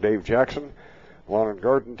 o'clock, Dave Jackson, lawn and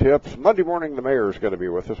garden tips. Monday morning, the mayor is going to be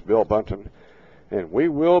with us, Bill Bunton, and we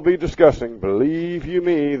will be discussing, believe you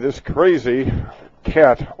me, this crazy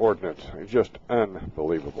cat ordinance. It's just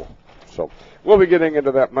unbelievable. So we'll be getting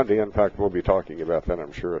into that Monday. In fact, we'll be talking about that,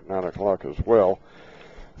 I'm sure, at 9 o'clock as well.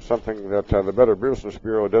 Something that the Better Business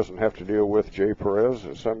Bureau doesn't have to deal with, Jay Perez,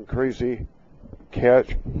 is some crazy cat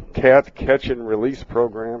catch and release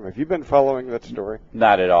program. Have you been following that story?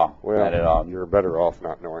 Not at all. Well, not at all. You're better off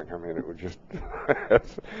not knowing. I mean, it would just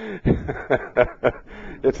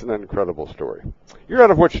it's an incredible story. You're out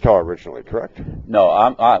of Wichita originally, correct? No,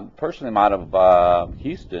 I'm personally out of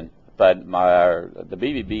Houston, but the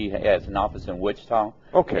BBB has an office in Wichita.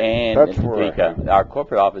 Okay, and that's in Topeka. where Our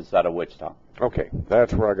corporate office is out of Wichita. Okay,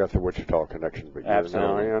 that's where I got the Wichita connection. But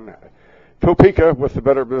Absolutely. you're now in Topeka with the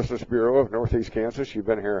Better Business Bureau of Northeast Kansas. You've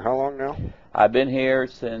been here how long now? I've been here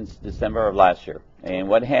since December of last year. And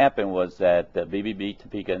what happened was that the BBB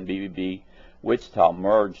Topeka and BBB Wichita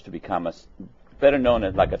merged to become better known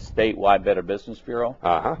as like a statewide Better Business Bureau.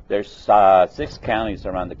 Uh-huh. There's 6 counties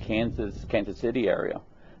around the Kansas City area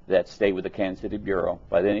that stay with the Kansas City Bureau.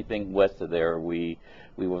 But anything west of there, we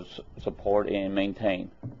will support and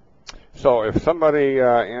maintain. So if somebody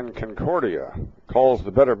in Concordia calls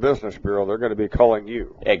the Better Business Bureau, they're going to be calling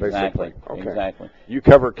you. Exactly. Basically. Okay. Exactly. You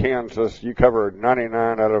cover Kansas. You cover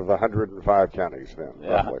 99 out of the 105 counties then,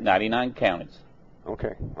 roughly. 99 counties.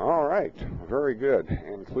 Okay. All right. Very good.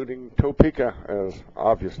 Including Topeka as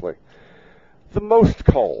obviously. The most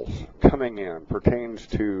calls coming in pertains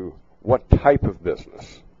to what type of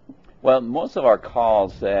business? Well, most of our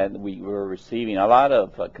calls that we were receiving, a lot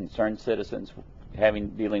of concerned citizens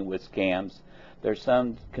dealing with scams. There's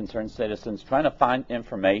some concerned citizens trying to find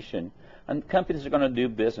information on companies they're going to do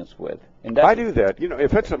business with. And I do that. You know,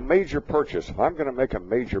 if it's a major purchase, if I'm going to make a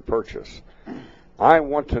major purchase, I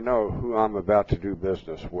want to know who I'm about to do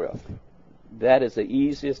business with. That is the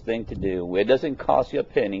easiest thing to do. It doesn't cost you a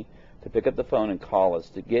penny to pick up the phone and call us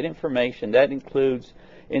to get information. That includes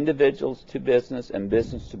individuals to business and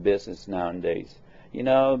business to business nowadays. You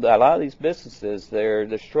know, a lot of these businesses,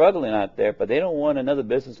 they're struggling out there, but they don't want another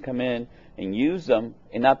business to come in and use them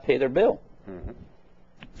and not pay their bill. Mm-hmm.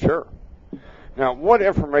 Sure. Now, what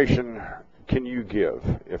information can you give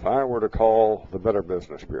if I were to call the Better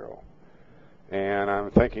Business Bureau and I'm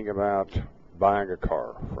thinking about buying a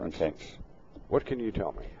car, for instance? Okay. What can you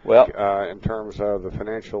tell me? Well, in terms of the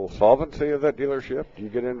financial solvency of that dealership, do you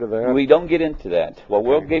get into that? We don't get into that. Well,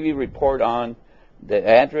 we'll give you a report on the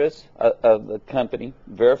address of the company,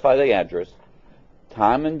 verify the address,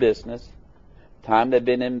 time in business, time they've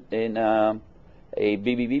been in a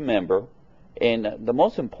BBB member, and the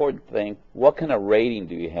most important thing, what kind of rating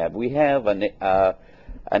do you have? We have an A+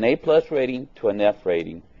 rating to an F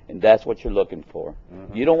rating, and that's what you're looking for.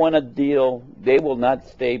 Mm-hmm. You don't want to deal, they will not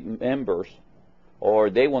stay members, or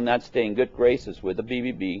they will not stay in good graces with the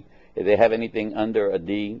BBB if they have anything under a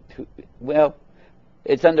D. Well,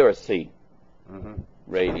 it's under a C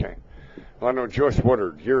rating. Okay. Well, I know Joyce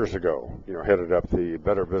Woodard years ago, headed up the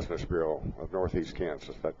Better Business Bureau of Northeast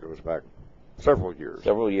Kansas. That goes back several years.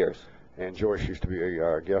 And Joyce used to be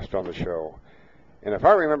a guest on the show. And if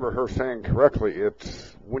I remember her saying correctly,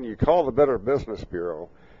 it's when you call the Better Business Bureau,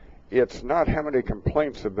 it's not how many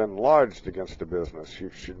complaints have been lodged against a business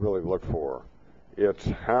you should really look for. It's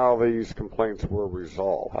how these complaints were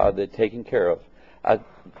resolved. How they're taken care of.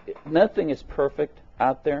 Nothing is perfect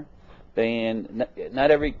out there. And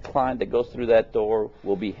not every client that goes through that door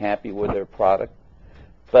will be happy with their product.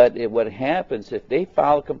 But what happens, if they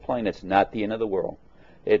file a complaint, it's not the end of the world.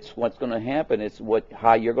 It's what's going to happen. It's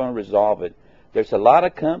how you're going to resolve it. There's a lot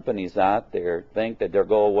of companies out there think that they'll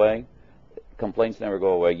go away. Complaints never go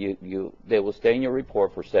away. They will stay in your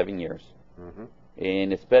report for 7 years. Mm-hmm.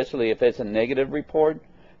 And especially if it's a negative report,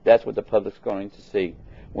 that's what the public's going to see.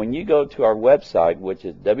 When you go to our website, which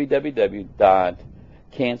is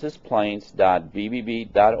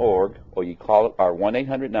www.kansasplains.bbb.org, or you call our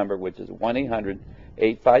 1-800 number, which is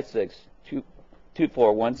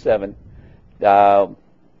 1-800-856-2417,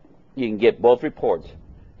 you can get both reports.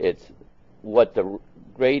 It's what kind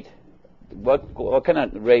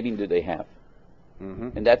of rating do they have? Mm-hmm.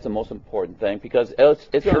 And that's the most important thing, because it's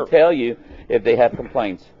going to tell you if they have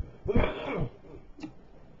complaints.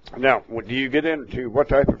 Now, do you get into what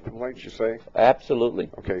type of complaints you say?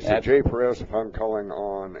 Absolutely. Okay, so Jay Perez, if I'm calling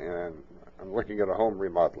on and I'm looking at a home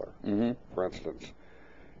remodeler, for instance,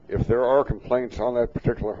 if there are complaints on that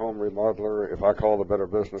particular home remodeler, if I call the Better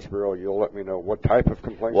Business Bureau, you'll let me know what type of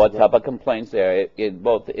complaints? What type of complaints there?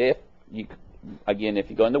 Again,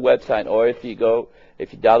 if you go on the website, or if you dial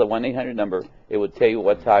the 1-800 number, it would tell you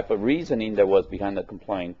what type of reasoning there was behind the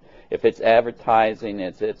complaint. If it's advertising,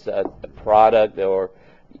 it's a product, or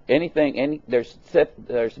anything. There's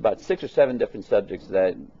about 6 or 7 different subjects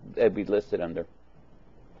that we listed under.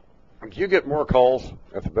 Do you get more calls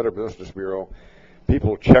at the Better Business Bureau?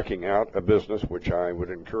 People checking out a business, which I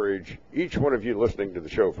would encourage each one of you listening to the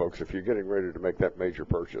show, folks, if you're getting ready to make that major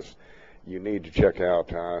purchase, you need to check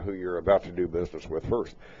out who you're about to do business with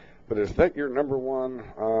first. But is that your number one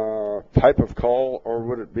type of call, or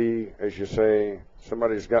would it be, as you say,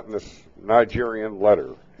 somebody's gotten this Nigerian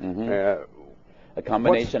letter? Mm-hmm. A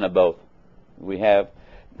combination of both.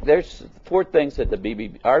 There's 4 things that the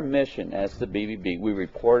BBB, our mission as the BBB, we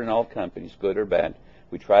report on all companies, good or bad.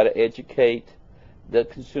 We try to educate the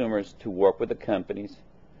consumers to work with the companies,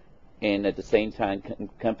 and at the same time,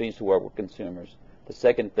 companies to work with consumers. The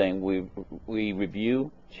second thing, we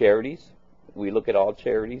review charities. We look at all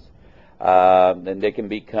charities, and they can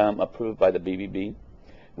become approved by the BBB.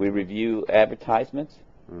 We review advertisements.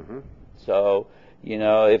 Mm-hmm. So,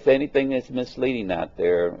 if anything is misleading out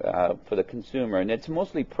there for the consumer, and it's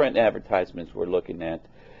mostly print advertisements we're looking at.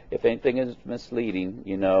 If anything is misleading,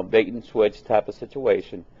 bait and switch type of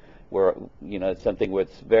situation, where it's something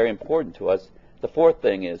that's very important to us. The fourth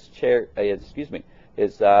thing is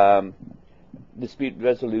dispute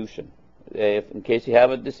resolution. In case you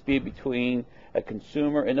have a dispute between a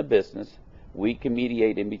consumer and a business, we can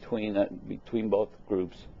mediate in between both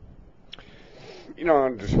groups.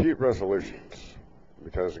 On dispute resolutions,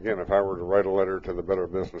 because again, if I were to write a letter to the Better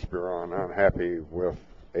Business Bureau and I'm unhappy with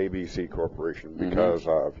ABC Corporation because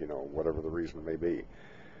of whatever the reason may be,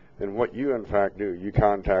 then what you in fact do, you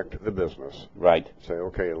contact the business. Right. Say,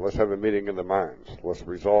 okay, let's have a meeting in the mines. Let's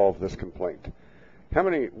resolve this complaint.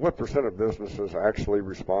 What percent of businesses actually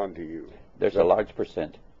respond to you? There's a large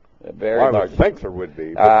percent. A very Well, I large. would think there would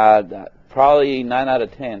be. Probably 9 out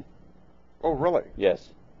of 10. Oh, really? Yes.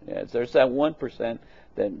 Yes. There's that 1%,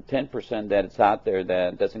 that 10% that it's out there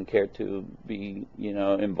that doesn't care to be,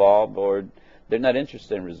 involved, or they're not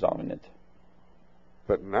interested in resolving it.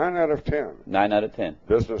 But 9 out of 10. 9 out of 10.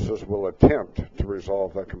 Businesses will attempt to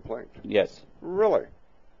resolve that complaint. Yes. Really?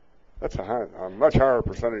 That's a much higher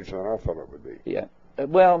percentage than I thought it would be. Yeah.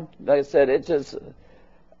 Well, like I said, it just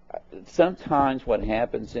sometimes what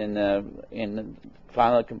happens in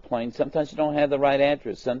filing a complaint, sometimes you don't have the right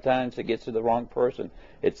address. Sometimes it gets to the wrong person.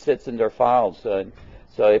 It sits in their files. So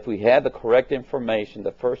if we have the correct information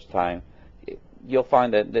the first time, you'll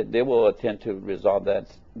find that they will attempt to resolve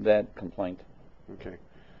that complaint. Okay.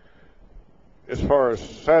 As far as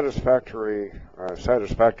satisfactorily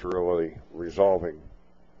resolving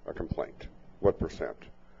a complaint, what percent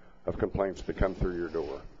of complaints that come through your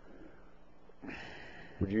door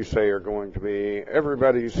would you say are going to be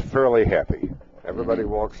everybody's fairly happy? Everybody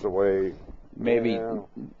walks away. Maybe,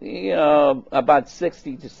 about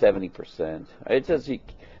 60 to 70%. It's just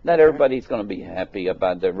not everybody's going to be happy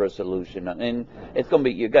about the resolution, and it's going to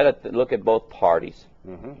be. You got to look at both parties,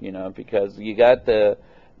 because you got the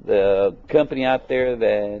company out there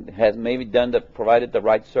that has maybe provided the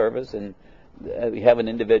right service, and we have an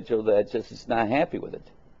individual that just is not happy with it.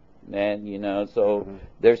 And, so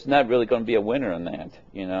there's not really going to be a winner in that,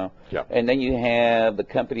 Yeah. And then you have the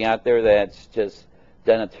company out there that's just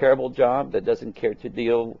done a terrible job, that doesn't care to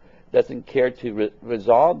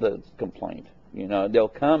resolve the complaint. They'll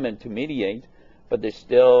come in to mediate, but they're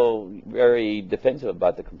still very defensive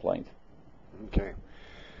about the complaint. Okay.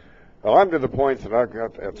 Well, I'm to the point that I've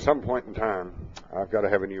got, at some point in time, I've got to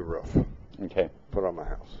have a new roof put on my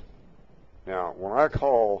house. Now, when I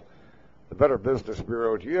call the Better Business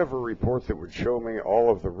Bureau, do you have a report that would show me all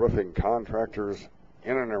of the roofing contractors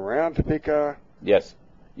in and around Topeka? Yes.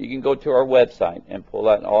 You can go to our website and pull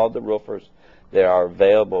out all the roofers that are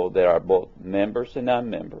available that are both members and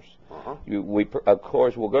non-members. Of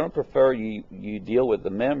course, we're going to prefer you deal with the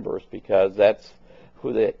members, because that's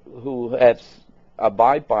who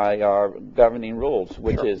abide by our governing rules,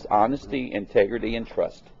 which is honesty, integrity, and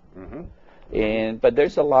trust. But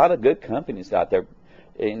there's a lot of good companies out there.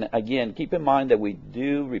 And again, keep in mind that we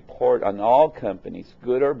do report on all companies,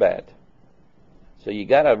 good or bad. So you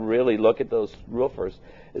got to really look at those roofers,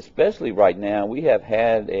 especially right now. We have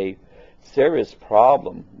had a serious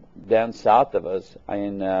problem down south of us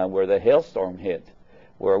where the hailstorm hit,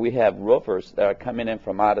 where we have roofers that are coming in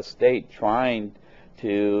from out of state trying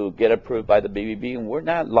to get approved by the BBB, and we're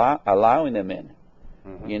not allowing them in.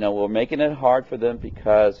 We're making it hard for them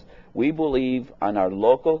because we believe on our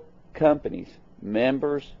local companies,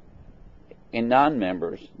 members and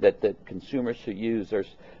non-members, that the consumers should use.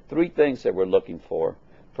 There's 3 things that we're looking for.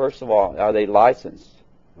 First of all, are they licensed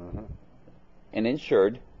and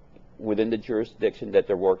insured within the jurisdiction that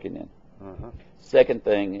they're working in? Second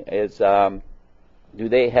thing is, do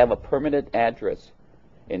they have a permanent address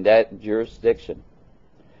in that jurisdiction?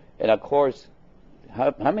 And of course,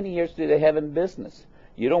 how many years do they have in business?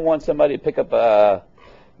 You don't want somebody to pick up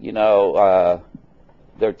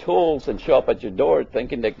their tools and show up at your door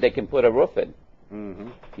thinking that they can put a roof in.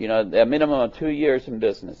 A minimum of 2 years in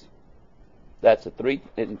business. That's the 3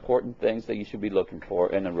 important things that you should be looking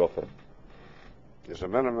for in a roofer. It's a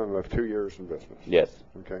minimum of 2 years in business. Yes.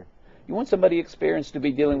 Okay. You want somebody experienced to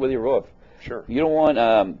be dealing with your roof. Sure. You don't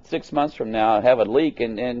want 6 months from now have a leak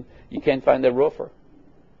and you can't find the roofer.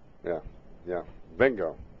 Yeah.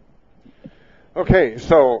 Bingo. Okay,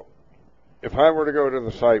 so if I were to go to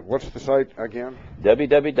the site, what's the site again?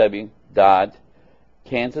 www.kansasplains.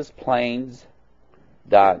 Kansas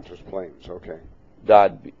Plains, okay.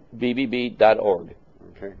 .bbb.org.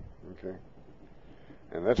 Okay.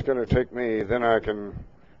 And that's going to take me, then I can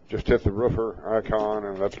just hit the roofer icon,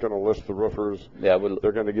 and that's going to list the roofers. Yeah,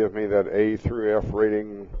 they're going to give me that A through F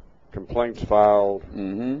rating, complaints filed,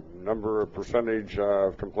 number of percentage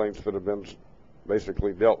of complaints that have been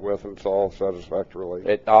basically dealt with and solved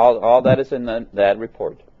satisfactorily. All that is in that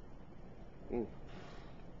report.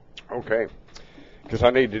 Okay. Because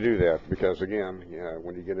I need to do that, because again,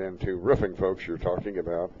 when you get into roofing, folks, you're talking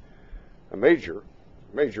about a major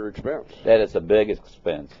expense. That is a big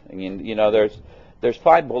expense. I mean, there's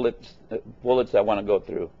 5 bullets I want to go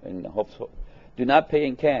through, and hopefully, do not pay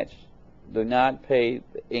in cash. Do not pay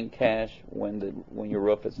in cash when your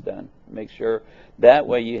roof is done. Make sure that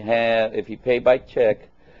way if you pay by check,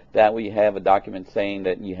 that way you have a document saying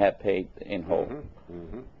that you have paid in whole.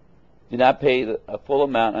 Do not pay a full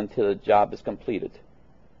amount until the job is completed.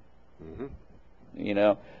 You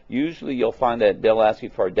know, usually you'll find that they'll ask you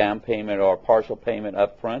for a down payment or a partial payment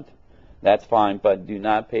up front. That's fine, but do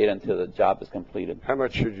not pay it until the job is completed. How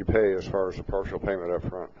much should you pay as far as a partial payment up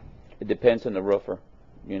front? It depends on the roofer,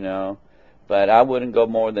 you know, but I wouldn't go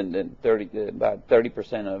more than about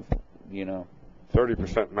 30% of, you know.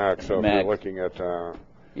 30% max. So max. If you're looking at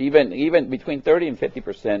even between 30 and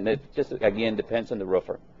 50%. It just again depends on the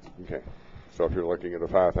roofer. Okay, so if you're looking at a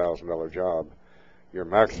 $5,000 job, your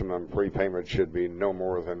maximum prepayment should be no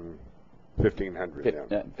more than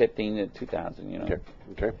 $1,500. 15 to 2,000. You know.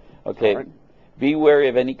 Okay. Okay. Right. Be wary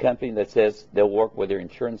of any company that says they'll work with their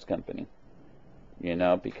insurance company. You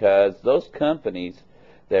know, because those companies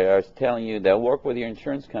that are telling you they'll work with your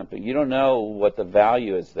insurance company, you don't know what the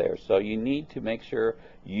value is there. So you need to make sure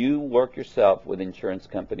you work yourself with the insurance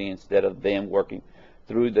company instead of them working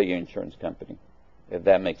through the insurance company, if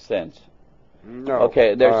that makes sense. No.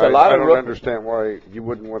 Okay, there's a lot I of don't understand why you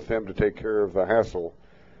wouldn't want them to take care of the hassle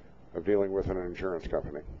of dealing with an insurance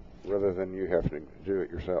company rather than you having to do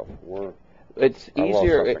it yourself. It's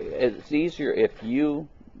easier if you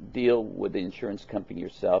deal with the insurance company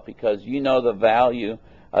yourself because you know the value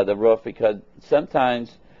of the roof, because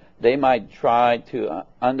sometimes they might try to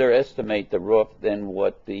underestimate the roof than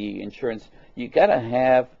what the insurance. You got to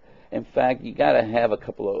have, in fact, you got to have a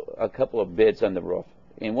couple of bids on the roof.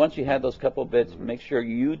 And once you have those couple of bids, make sure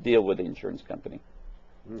you deal with the insurance company.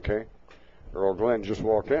 Okay. Earl Glenn just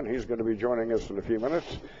walked in. He's going to be joining us in a few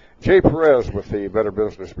minutes. Jay Perez with the Better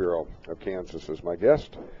Business Bureau of Kansas is my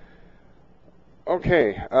guest.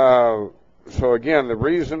 Okay. So again, the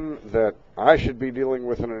reason that I should be dealing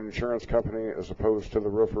with an insurance company as opposed to the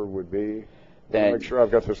roofer would be to make sure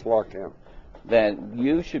I've got this locked in. That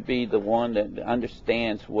you should be the one that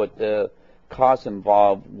understands what the costs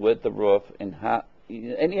involved with the roof and how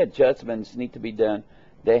any adjustments need to be done.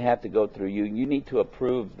 They have to go through you. You need to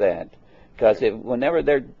approve that, because whenever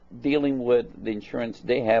they're dealing with the insurance,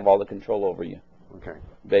 they have all the control over you. Okay.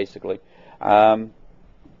 Basically.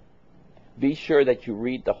 Be sure that you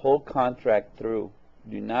read the whole contract through.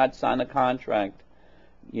 Do not sign a contract.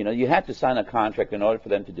 You know, you have to sign a contract in order for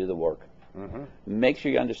them to do the work. Mm-hmm. Make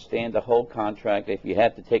sure you understand the whole contract. If you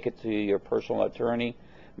have to take it to your personal attorney,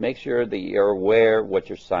 make sure that you're aware what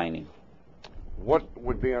you're signing. What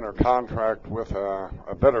would be in a contract with a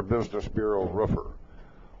Better Business Bureau roofer,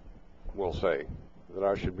 we'll say, that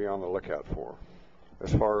I should be on the lookout for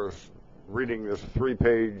as far as reading this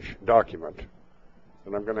 3-page document?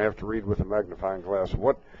 And I'm going to have to read with a magnifying glass.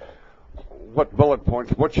 What bullet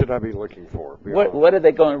points, what should I be looking for? What are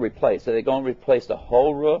they going to replace? Are they going to replace the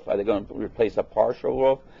whole roof? Are they going to replace a partial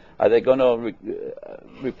roof? Are they going to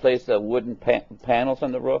replace the wooden panels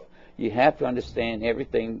on the roof? You have to understand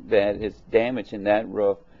everything that is damaged in that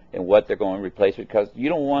roof and what they're going to replace, because you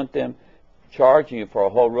don't want them charging you for a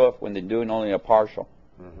whole roof when they're doing only a partial.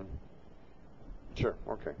 Mm-hmm. Sure,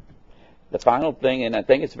 okay. The final thing, and I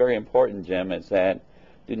think it's very important, Jim, is that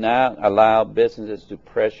do not allow businesses to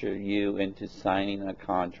pressure you into signing a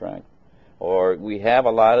contract. Or we have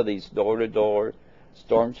a lot of these door-to-door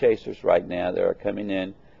storm chasers right now that are coming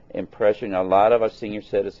in and pressuring a lot of our senior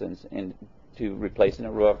citizens into replacing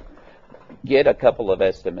a roof. Get a couple of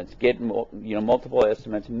estimates. Get multiple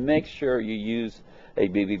estimates. Make sure you use a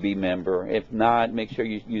BBB member. If not, make sure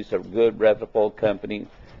you use a good, reputable company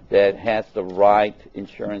that has the right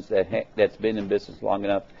insurance, that's been in business long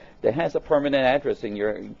enough, that has a permanent address in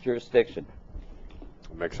your jurisdiction.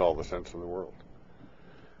 It makes all the sense in the world.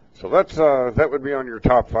 So that would be on your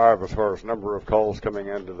top 5 as far as number of calls coming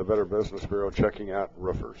into the Better Business Bureau checking out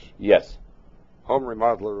roofers. Yes. Home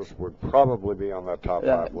remodelers would probably be on that top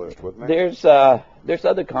 5 list, wouldn't they? There's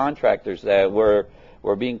other contractors that we're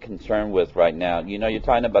being concerned with right now. You know, you're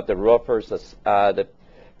talking about the roofers, the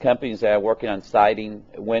companies that are working on siding,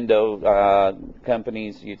 window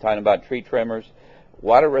companies. You're talking about tree trimmers,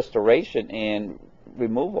 water restoration and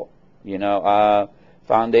removal. You know,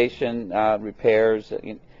 foundation repairs,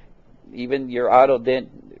 even your auto dent,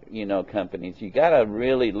 companies. You got to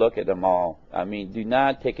really look at them all. I mean, do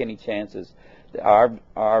not take any chances.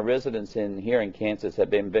 Our residents here in Kansas have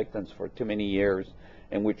been victims for too many years,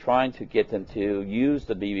 and we're trying to get them to use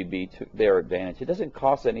the BBB to their advantage. It doesn't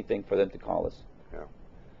cost anything for them to call us. Yeah.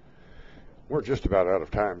 We're just about out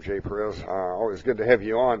of time, Jay Perez. Always good to have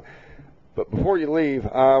you on. But before you leave,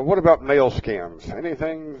 what about mail scams?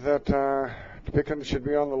 Anything that Pickens should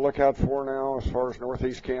be on the lookout for now as far as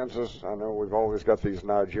northeast Kansas? I know we've always got these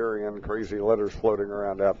Nigerian crazy letters floating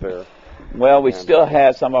around out there. Well, we still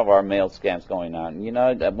have some of our mail scams going on. You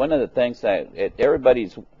know, one of the things that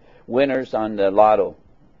everybody's winners on the lotto.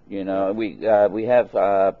 You know, we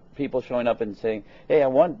have people showing up and saying, "Hey, I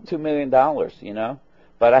won $2 million." You know,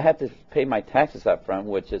 but I have to pay my taxes up front,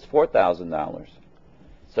 which is $4,000.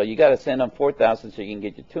 So you got to send them $4,000 so you can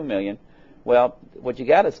get your $2 million. Well, what you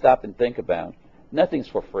got to stop and think about, nothing's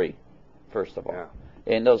for free, first of all. Yeah.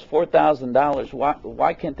 And those $4,000,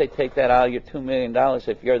 why can't they take that out of your $2 million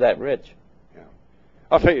if you're that rich? Yeah.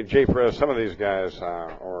 I'll tell you, Jay Perez, some of these guys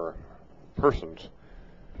or persons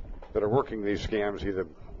that are working these scams either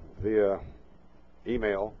via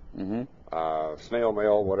email, snail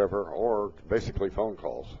mail, whatever, or basically phone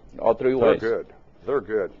calls. All three ways. They're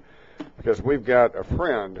good. Because we've got a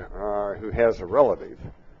friend who has a relative,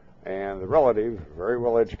 and the relative, very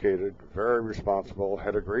well educated, very responsible,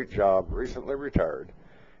 had a great job, recently retired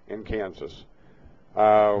in Kansas,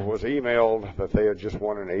 was emailed that they had just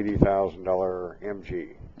won an $80,000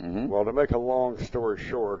 MG. Well, to make a long story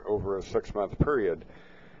short, over a 6-month period,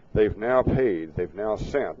 they've now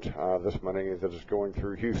sent this money that is going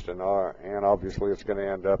through Houston, and obviously it's going to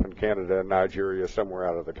end up in Canada and Nigeria, somewhere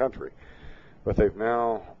out of the country. But they've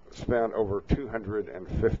now spent over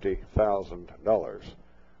 $250,000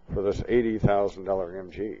 for this $80,000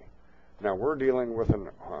 MG. Now, we're dealing with an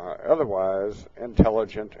otherwise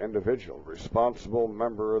intelligent individual, responsible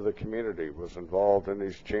member of the community, was involved in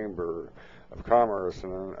his chamber of commerce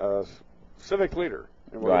and a civic leader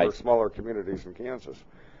in one of our smaller communities in Kansas.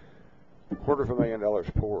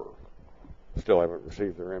 $250,000 poorer. Still haven't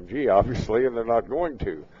received their MG, obviously, and they're not going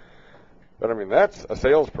to. But, I mean, that's a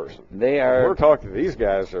salesperson. We're talking, these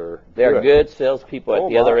guys are They're good salespeople at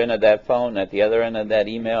the other end of that phone, at the other end of that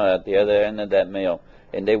email, at the other end of that mail.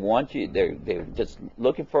 And they want you, they're just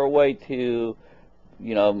looking for a way to,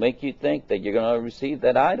 make you think that you're going to receive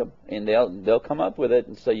that item. And they'll come up with it.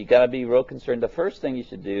 And so you got to be real concerned. The first thing you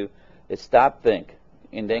should do is stop, think,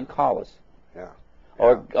 and then call us. Yeah.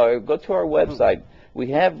 Or go to our website. We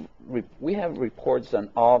have reports on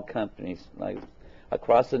all companies, like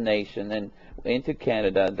across the nation and into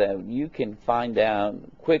Canada, that you can find out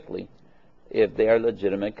quickly if they are a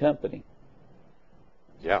legitimate company.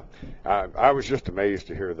 Yeah. I was just amazed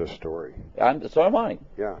to hear this story. So am I.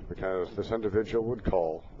 Yeah, because this individual would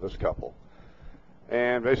call this couple.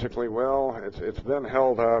 And basically, it's been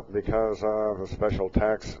held up because of a special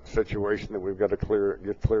tax situation that we've got to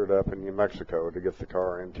get cleared up in New Mexico to get the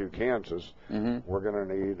car into Kansas. We're going to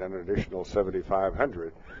need an additional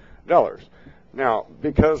 $7,500. Now,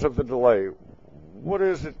 because of the delay, what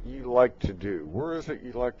is it you like to do? Where is it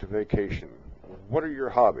you like to vacation? What are your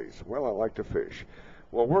hobbies? Well, I like to fish.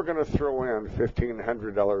 Well, we're going to throw in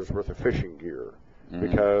 $1,500 worth of fishing gear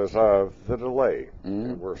because of the delay.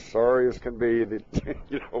 And we're sorry as can be that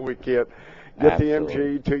we can't get the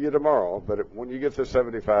MG to you tomorrow, but when you get the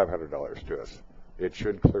 $7,500 to us, it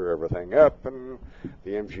should clear everything up, and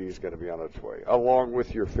the MG is going to be on its way, along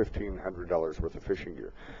with your $1,500 worth of fishing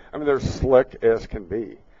gear. I mean, they're slick as can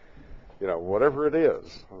be. Whatever it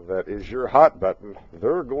is that is your hot button,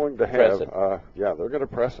 they're going to have, they're going to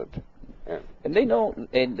press it. And they know,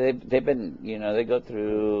 and they've been, they go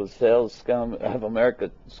through Sales Scum of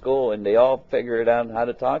America school, and they all figure it out how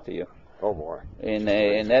to talk to you. Oh boy!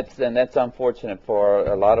 And that's unfortunate for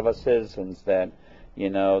a lot of us citizens that,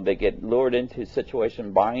 they get lured into a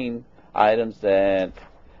situation buying items that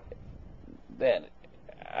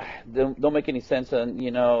don't make any sense on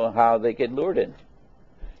how they get lured in.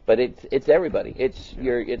 But it's everybody. It's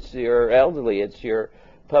your elderly. It's your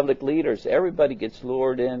public leaders. Everybody gets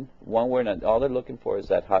lured in one way or another. All they're looking for is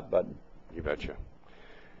that hot button. You betcha.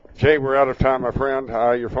 Jay, we're out of time, my friend.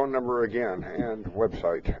 Your phone number again and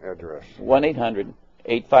website address.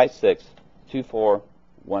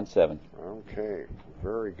 1-800-856-2417. Okay,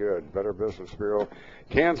 very good. Better Business Bureau.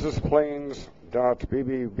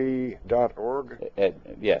 KansasPlains.bbb.org?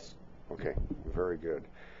 Yes. Okay, very good.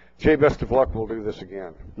 Jay, best of luck. We'll do this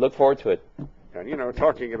again. Look forward to it. And,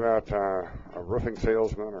 talking about a roofing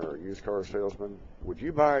salesman or a used car salesman, would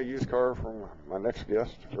you buy a used car from my next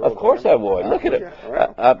guest? Of course I would. Look at it.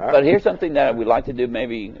 But here's something that we'd like to do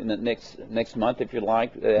maybe in the next month, if you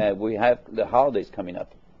like. We have the holidays coming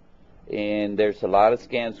up. And there's a lot of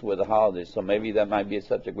scams with the holidays, so maybe that might be a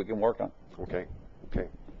subject we can work on. Okay.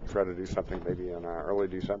 Try to do something maybe in early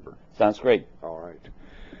December. Sounds great. All right.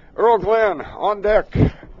 Earl Glenn on deck.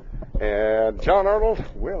 And John Arnold,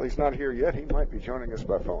 well, he's not here yet. He might be joining us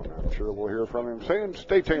by phone. I'm sure we'll hear from him soon.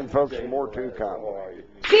 Stay tuned, folks, for more to come.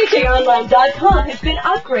 CJOnline.com has been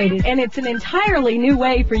upgraded, and it's an entirely new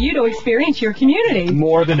way for you to experience your community.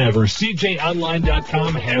 More than ever,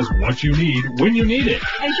 CJOnline.com has what you need when you need it.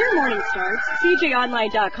 As your morning starts,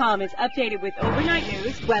 CJOnline.com is updated with overnight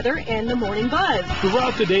news, weather, and the morning buzz.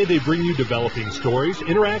 Throughout the day, they bring you developing stories,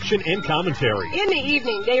 interaction, and commentary. In the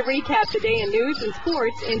evening, they recap the day in news and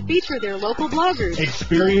sports and feature their local bloggers.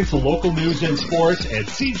 Experience the local news and sports at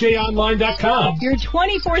CJOnline.com. Your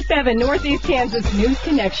 24/7 Northeast Kansas news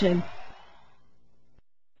connection.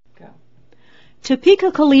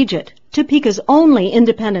 Topeka Collegiate, Topeka's only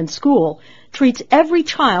independent school, treats every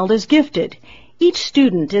child as gifted. Each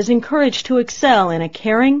student is encouraged to excel in a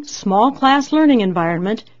caring, small-class learning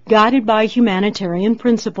environment guided by humanitarian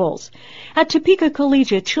principles. At Topeka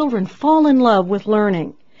Collegiate, children fall in love with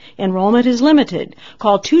learning. Enrollment is limited.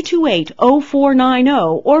 Call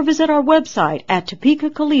 228-0490 or visit our website at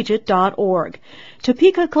topekacollegiate.org.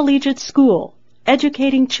 Topeka Collegiate School,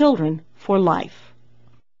 educating children for life.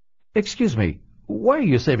 Excuse me, why are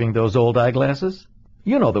you saving those old eyeglasses?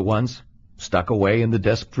 You know the ones, stuck away in the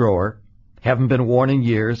desk drawer, haven't been worn in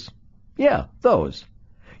years. Yeah, those.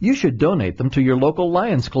 You should donate them to your local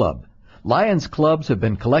Lions Club. Lions Clubs have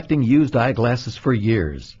been collecting used eyeglasses for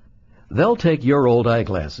years. They'll take your old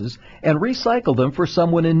eyeglasses and recycle them for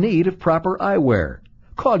someone in need of proper eyewear.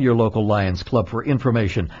 Call your local Lions Club for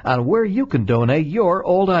information on where you can donate your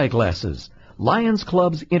old eyeglasses. Lions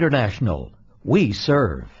Clubs International. We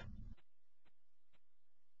serve.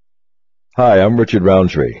 Hi, I'm Richard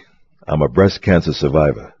Roundtree. I'm a breast cancer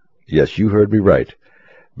survivor. Yes, you heard me right.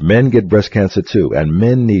 Men get breast cancer too, and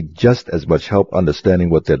men need just as much help understanding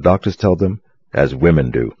what their doctors tell them as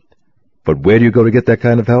women do. But where do you go to get that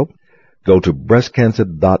kind of help? Go to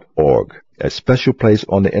breastcancer.org, a special place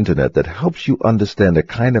on the internet that helps you understand the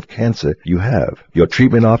kind of cancer you have, your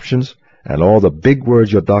treatment options, and all the big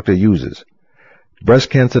words your doctor uses.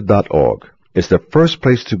 Breastcancer.org is the first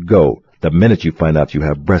place to go the minute you find out you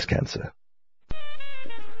have breast cancer.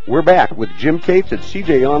 We're back with Jim Cates at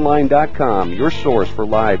CJOnline.com, your source for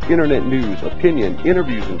live internet news, opinion,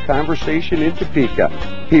 interviews, and conversation in Topeka.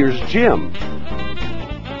 Here's Jim.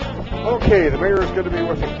 Okay, the mayor is going to be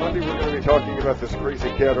with us Monday. We're going to be talking about this crazy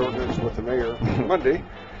cat ordinance with the mayor Monday.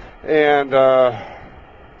 And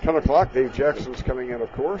 10 o'clock, Dave Jackson's coming in,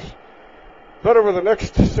 of course. But over the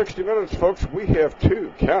next 60 minutes, folks, we have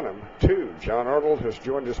two. Count them, two. John Arnold has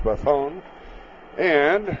joined us by phone.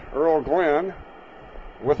 And Earl Glenn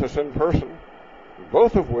with us in person.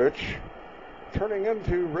 Both of which turning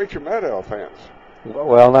into Rachel Maddow fans.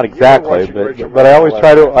 Well, not exactly, but I always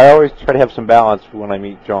try to have some balance when I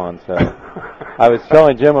meet John. So I was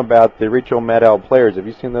telling Jim about the Rachel Maddow players. Have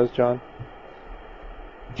you seen those, John?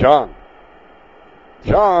 John.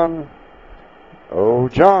 Oh,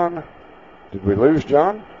 John. Did we lose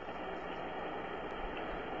John?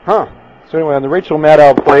 Huh. So anyway, on the Rachel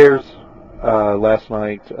Maddow players last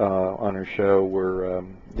night on her show were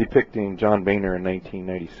depicting John Boehner in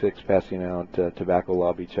 1996 passing out tobacco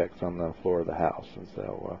lobby checks on the floor of the House, and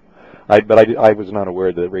so I was not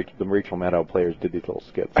aware that the Rachel Maddow players did these little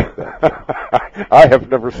skits like that. I have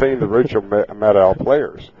never seen the Rachel Maddow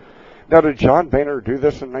players. Now, did John Boehner do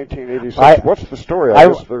this in 1986? What's the story?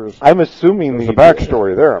 I'm assuming there's a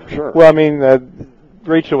backstory there, I'm sure. Well, I mean,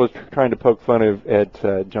 Rachel was trying to poke fun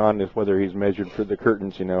at John as whether he's measured for the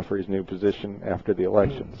curtains, for his new position after the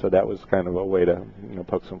election. So that was kind of a way to,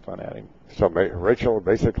 poke some fun at him. So Rachel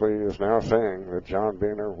basically is now saying that John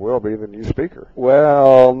Boehner will be the new speaker.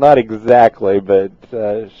 Well, not exactly, but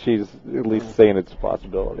she's at least saying it's a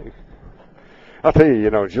possibility. I'll tell you,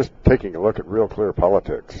 just taking a look at Real Clear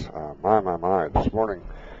Politics, my, this morning,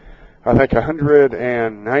 I think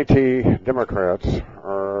 190 Democrats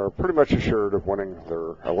are pretty much assured of winning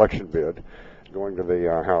their election bid, going to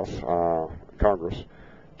the House, Congress.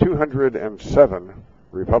 207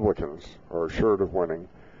 Republicans are assured of winning.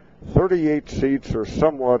 38 seats are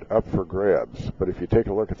somewhat up for grabs, but if you take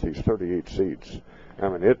a look at these 38 seats,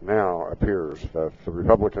 it now appears that the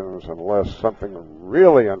Republicans, unless something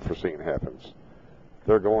really unforeseen happens,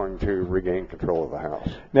 they're going to regain control of the House.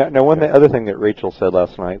 Now, other thing that Rachel said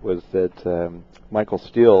last night was that Michael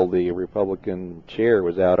Steele, the Republican chair,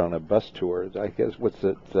 was out on a bus tour. I guess,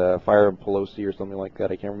 Fire Pelosi or something like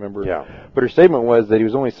that? I can't remember. Yeah. But her statement was that he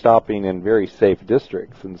was only stopping in very safe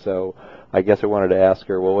districts, and so I guess I wanted to ask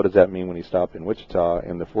her, well, what does that mean when he stopped in Wichita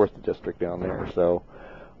in the 4th district down there? So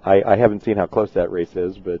I haven't seen how close that race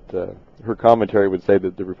is, but her commentary would say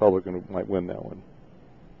that the Republican might win that one.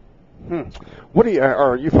 What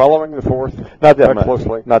are you following the 4th? Not that much.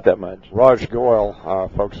 Closely? Not that much. Raj Goyal,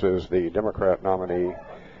 folks, is the Democrat nominee,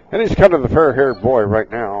 and he's kind of the fair-haired boy right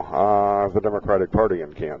now of the Democratic Party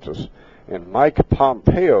in Kansas. And Mike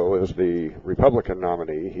Pompeo is the Republican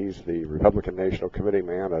nominee. He's the Republican National Committee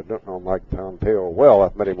man. I don't know Mike Pompeo well.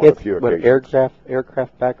 I've met him on a few occasions.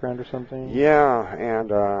 Aircraft background or something? Yeah, and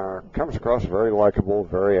comes across very likable,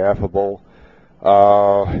 very affable.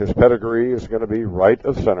 His pedigree is going to be right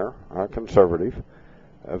of center, conservative.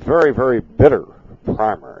 A very, very bitter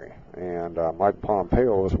primary. And Mike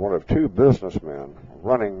Pompeo is one of two businessmen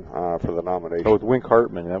running for the nomination. Oh, with Wink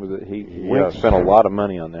Hartman. Wink spent a lot of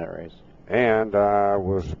money on that race. And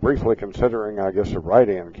was briefly considering, I guess, a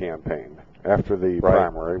write-in campaign after the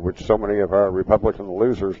primary, which so many of our Republican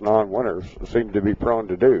losers, non-winners, seem to be prone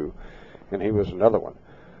to do. And he was another one.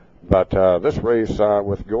 But this race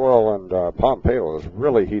with Goyle and Pompeo is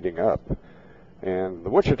really heating up. And the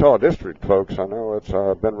Wichita District, folks, I know it's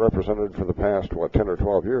been represented for the past, 10 or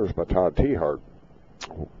 12 years by Todd Tiehart.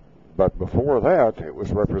 But before that, it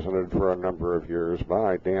was represented for a number of years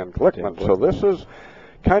by Dan Glickman. So this is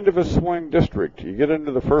kind of a swing district. You get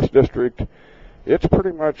into the first district, it's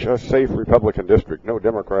pretty much a safe Republican district. No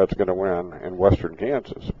Democrat's going to win in western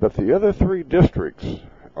Kansas. But the other three districts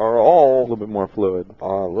are all a little bit more fluid.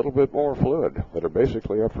 That are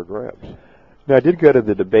basically up for grabs. Now, I did go to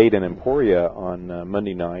the debate in Emporia on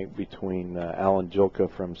Monday night between Alan Jilka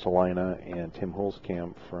from Salina and Tim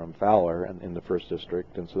Hulskamp from Fowler in the first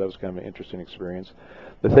district, and so that was kind of an interesting experience.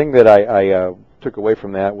 The thing that I took away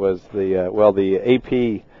from that was the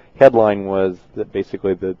AP headline was that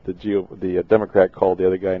basically the Democrat called the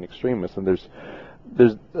other guy an extremist, and there's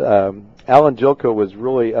Alan Jilka was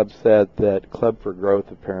really upset that Club for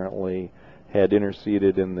Growth apparently had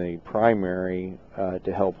interceded in the primary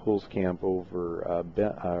to help Hulskamp over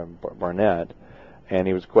Barnett, and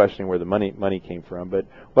he was questioning where the money came from. But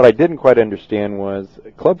what I didn't quite understand was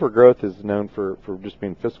Club for Growth is known for just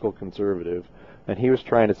being fiscal conservative, and he was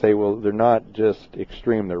trying to say, well, they're not just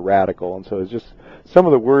extreme, they're radical, and so it's just some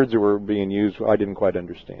of the words that were being used I didn't quite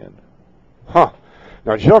understand. Huh.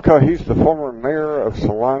 Now, Jilka, he's the former mayor of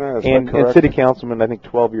Salina, is that correct? And city councilman, I think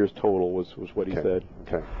 12 years total was what he said.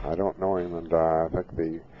 Okay, I don't know him, and I think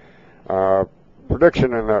the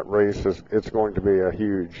prediction in that race is it's going to be a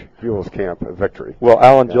huge Hulskamp victory. Well,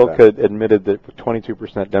 Alan Jilka admitted that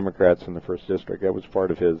 22% Democrats in the first district, that was part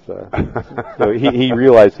of his, so he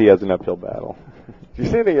realized he has an uphill battle. Do you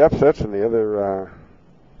see any upsets in the other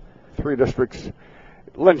three districts?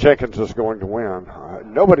 Lynn Jenkins is going to win.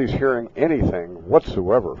 Nobody's hearing anything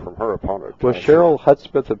whatsoever from her opponent. Well, Cheryl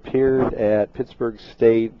Hudspeth appeared at Pittsburgh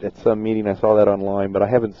State at some meeting. I saw that online, but I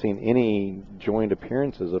haven't seen any joint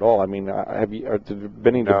appearances at all. I mean, have there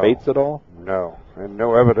been any debates at all? No, and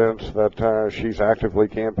no evidence that she's actively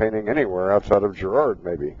campaigning anywhere outside of Girard,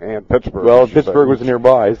 maybe, and Pittsburgh. Well, Pittsburgh was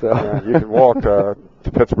nearby, so yeah, you can walk to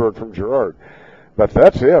Pittsburgh from Girard. But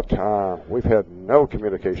that's it. We've had no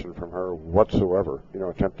communication from her whatsoever,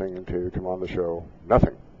 attempting to come on the show.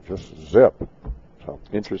 Nothing. Just zip. So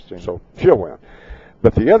interesting. So she'll win.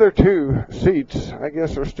 But the other two seats, I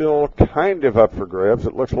guess, are still kind of up for grabs.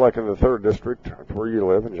 It looks like in the 3rd district, where you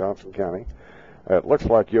live in Johnson County, it looks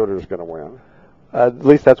like Yoder's going to win. At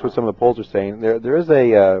least that's what some of the polls are saying. There is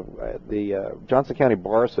the Johnson County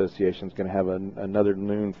Bar Association is going to have another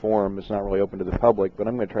noon forum. It's not really open to the public, but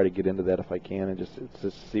I'm going to try to get into that if I can and just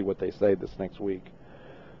see what they say this next week.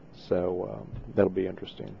 So that'll be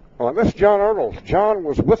interesting. Well, and this is John Arnold. John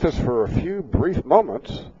was with us for a few brief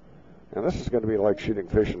moments, and this is going to be like shooting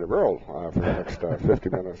fish in a barrel for the next 50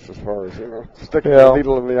 minutes as far as, sticking the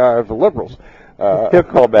needle in the eye of the liberals. He'll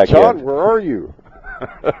call back John, in. where are you?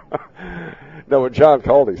 No, when John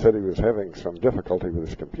called, he said he was having some difficulty with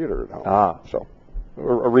his computer at home. So, a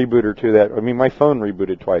rebooter to that. I mean, my phone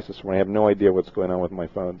rebooted twice this morning. I have no idea what's going on with my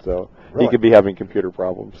phone, so really? He could be having computer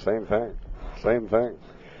problems. Same thing.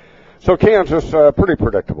 So Kansas, pretty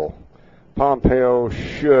predictable. Pompeo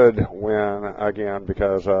should win again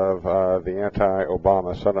because of the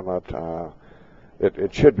anti-Obama sentiment.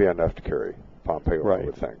 It should be enough to carry Pompeo, I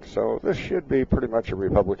would think. So this should be pretty much a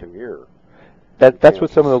Republican year. That's what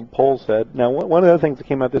some of the polls said. Now, one of the other things that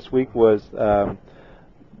came out this week was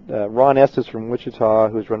Ron Estes from Wichita,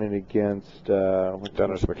 who's running against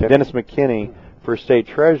Dennis McKinney for state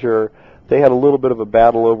treasurer. They had a little bit of a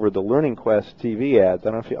battle over the Learning Quest TV ads. I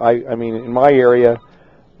don't know if I mean, in my area,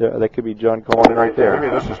 that could be John calling right there.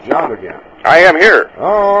 Maybe this is John again. I am here. Oh,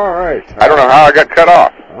 all right. I don't know how I got cut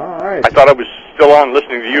off. All right. I thought I was still on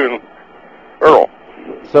listening to you and Earl.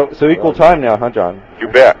 So equal time now, huh, John? You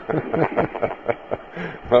bet.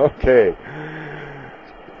 Okay.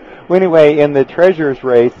 Well, anyway, in the treasurer's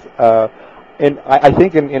race, and I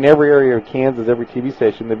think in every area of Kansas, every TV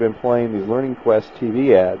station, they've been playing these Learning Quest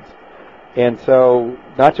TV ads. And so,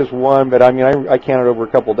 not just one, but I mean, I counted over a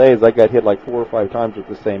couple of days, I got hit like 4 or 5 times with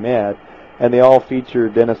the same ad. and they all feature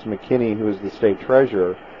Dennis McKinney, who is the state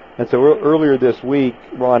treasurer. And so earlier this week,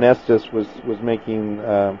 Ron Estes was making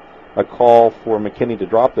a call for McKinney to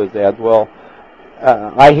drop those ads. Well,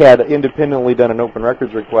 I had independently done an open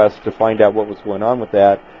records request to find out what was going on with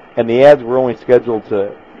that, and the ads were only scheduled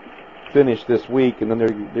to finish this week, and then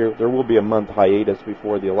there will be a month hiatus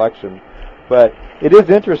before the election. But it is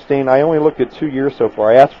interesting. I only looked at 2 years so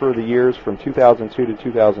far. I asked for the years from 2002 to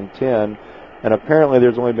 2010, and apparently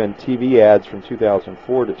there's only been TV ads from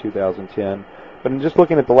 2004 to 2010. But in just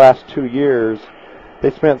looking at the last 2 years,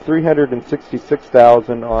 they spent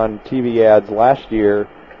 $366,000 on TV ads last year,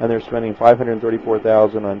 and they're spending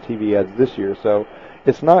 $534,000 on TV ads this year. So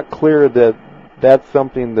it's not clear that that's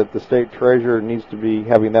something that the state treasurer needs to be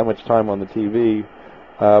having that much time on the TV.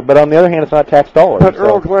 But on the other hand, it's not tax dollars. But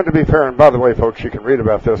Earl, Glenn, to be fair, and by the way, folks, you can read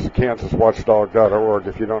about this at kansaswatchdog.org.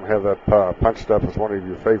 If you don't have that punched up as one of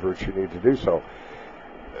your favorites, you need to do so.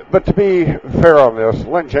 But to be fair on this,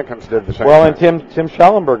 Lynn Jenkins did the same Well, thing. and Tim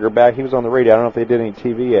Schallenberger back, he was on the radio. I don't know if they did any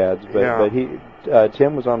TV ads, but, Yeah. but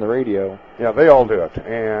Tim was on the radio. Yeah, they all do it.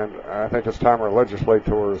 And I think it's time our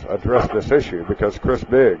legislators address this issue, because Chris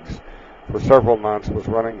Biggs, for several months, was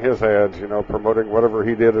running his ads, promoting whatever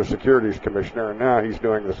he did as securities commissioner, and now he's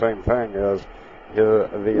doing the same thing as the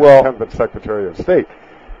incumbent Secretary of State.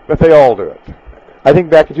 But they all do it. I think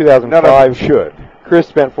back in 2005, None of them should. Chris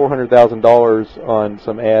spent $400,000 on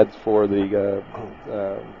some ads for the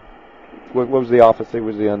what was the office he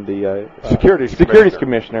was in? The Securities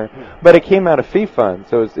Commissioner. But it came out of fee funds,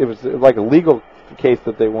 so it was like a legal case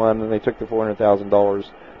that they won, and they took the $400,000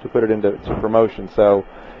 to put it into promotion. So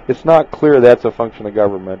it's not clear that's a function of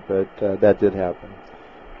government, but that did happen.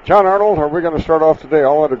 John Arnold, are we going to start off today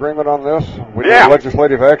all in agreement on this? We Yeah. need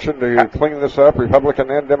legislative action to clean this up, Republican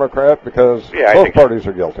and Democrat, because I both think parties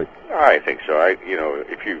are guilty. I think so.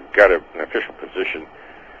 If you've got an official position,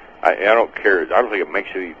 I don't care. I don't think it makes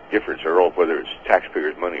any difference, Earl, whether it's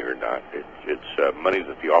taxpayers' money or not. It's money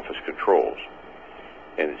that the office controls,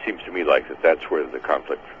 and it seems to me like that's where the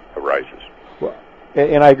conflict arises. Well,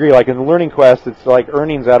 and I agree. Like in the Learning Quest, it's like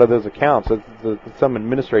earnings out of those accounts. It's some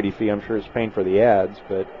administrative fee, I'm sure, is paying for the ads,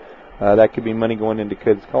 but that could be money going into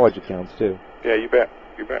kids' college accounts too. Yeah, you bet.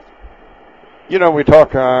 You bet. We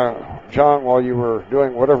talk, John, while you were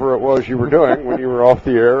doing whatever it was you were doing when you were off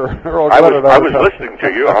the air. I was listening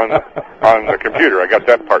to you on the computer. I got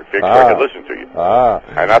that part fixed, so I could listen to you.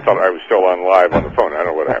 And I thought I was still on live on the phone. I don't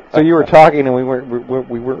know what happened. So you were talking and we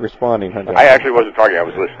weren't responding, huh, John? I actually wasn't talking. I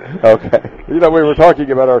was listening. Okay. We were talking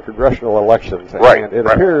about our congressional elections, and Right, it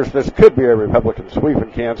right. appears this could be a Republican sweep in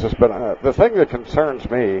Kansas, but the thing that concerns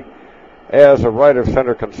me as a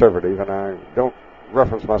right-of-center conservative, and I don't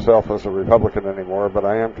reference myself as a Republican anymore, but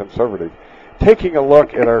I am conservative, taking a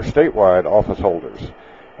look at our statewide office holders.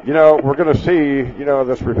 We're going to see,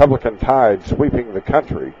 this Republican tide sweeping the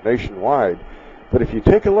country nationwide, but if you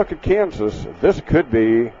take a look at Kansas, this could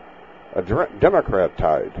be a Democrat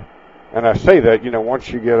tide. And I say that, once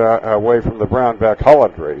you get away from the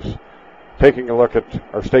Brownback-Holland race, taking a look at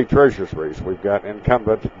our state treasurer's race, we've got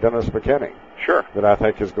incumbent Dennis McKinney. Sure. That I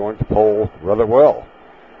think is going to poll rather well.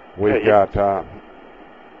 We've got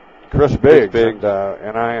Chris Biggs, and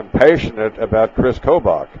I am passionate about Chris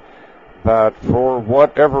Kobach. But for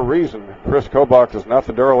whatever reason, Chris Kobach is not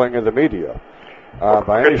the darling of the media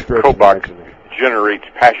by any stretch of the imagination. Generates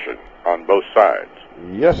passion on both sides.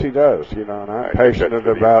 Yes, he does. And I'm passionate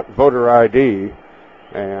about voter ID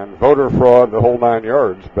and voter fraud, the whole 9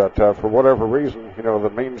 yards. But for whatever reason, the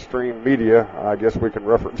mainstream media, I guess we can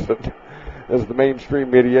reference it as the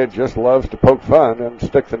mainstream media, just loves to poke fun and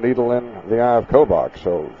stick the needle in the eye of Kobach.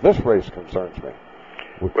 So this race concerns me.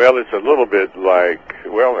 Well, it's a little bit like,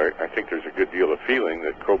 I think there's a good deal of feeling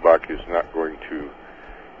that Kobach is not going to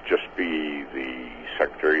just be the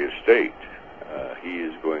Secretary of State. He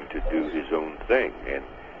is going to do his own thing, and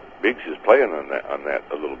Biggs is playing on that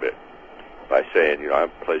a little bit by saying,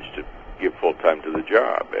 I've pledged to give full time to the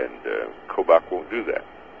job, and Kobach won't do that.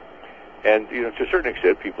 And to a certain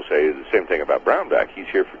extent, people say the same thing about Brownback. He's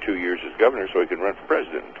here for 2 years as governor, so he can run for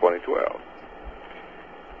president in 2012.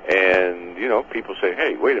 And people say,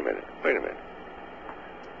 hey, wait a minute.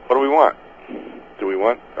 What do we want? Do we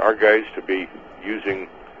want our guys to be using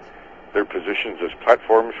their positions as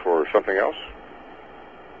platforms for something else?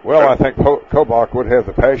 Well, I think Kobach would have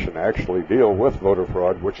the passion to actually deal with voter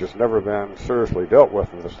fraud, which has never been seriously dealt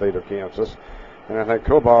with in the state of Kansas. And I think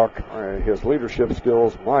Kobach, his leadership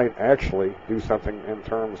skills might actually do something in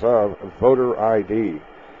terms of voter ID.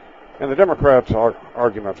 And the Democrats'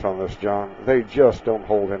 arguments on this, John, they just don't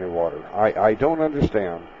hold any water. I don't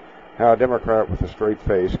understand how a Democrat with a straight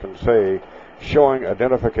face can say showing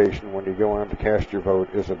identification when you go in to cast your vote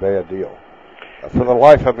is a bad deal. For the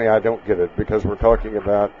life of me, I don't get it, because we're talking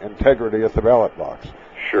about integrity at the ballot box.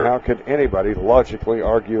 Sure. How could anybody logically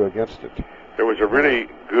argue against it? There was a really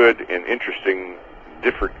good and interesting,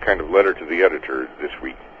 different kind of letter to the editor this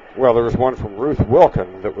week. Well, there was one from Ruth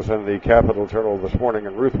Wilkin that was in the Capital Journal this morning,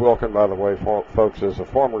 and Ruth Wilkin, by the way, folks, is a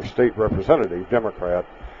former state representative, Democrat,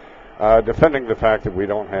 defending the fact that we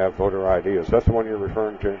don't have voter ID. Is that the one you're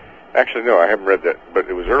referring to? Actually, no, I haven't read that, but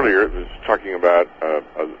it was earlier. It was talking about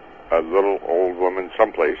a little old woman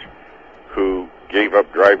someplace who gave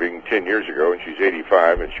up driving 10 years ago, and she's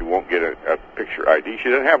 85, and she won't get a picture ID. She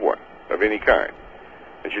doesn't have one of any kind.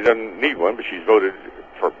 And she doesn't need one, but she's voted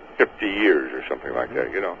for 50 years or something like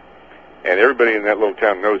that, you know. And everybody in that little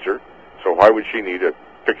town knows her, so why would she need a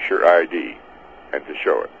picture ID and to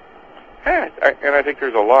show it? And I think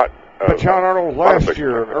there's a lot of... But John Arnold, last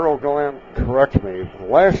year, and Earl Glenn, correct me,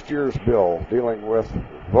 last year's bill dealing with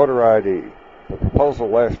voter ID, the proposal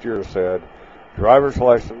last year said driver's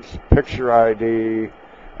license, picture ID,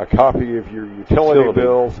 a copy of your utility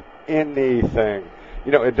bills, anything.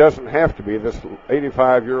 You know, it doesn't have to be. This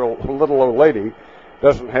 85-year-old little old lady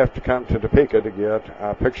doesn't have to come to Topeka to get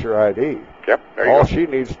a picture ID. Yep, there you All go. she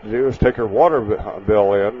needs to do is take her water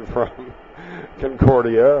bill in from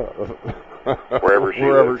Concordia,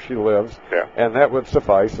 wherever she lives, yeah. And that would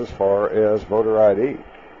suffice as far as voter ID.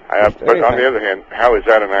 But on the other hand, how is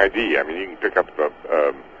that an ID? I mean, you can pick up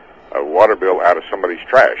a water bill out of somebody's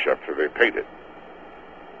trash after they paid it.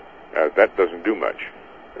 That doesn't do much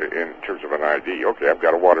in terms of an ID. Okay, I've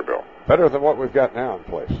got a water bill. Better than what we've got now in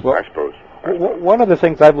place. Well, I suppose. One of the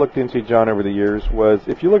things I've looked into, John, over the years was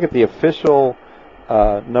if you look at the official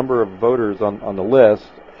number of voters on the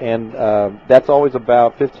list, and that's always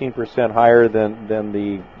about 15% higher than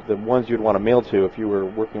the ones you'd want to mail to if you were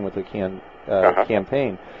working with a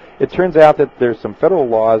campaign. It turns out that there's some federal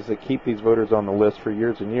laws that keep these voters on the list for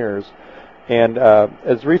years and years. And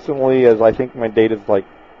as recently as I think my data is like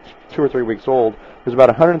 2 or 3 weeks old, there's about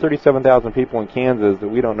 137,000 people in Kansas that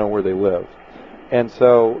we don't know where they live. And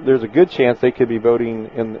so there's a good chance they could be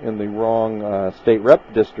voting in the wrong state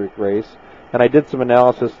rep district race. And I did some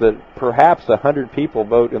analysis that perhaps 100 people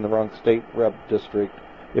vote in the wrong state rep district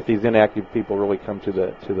if these inactive people really come to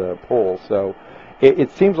the polls. So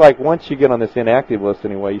it seems like once you get on this inactive list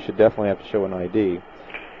anyway, you should definitely have to show an ID.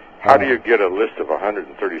 How do you get a list of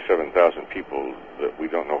 137,000 people that we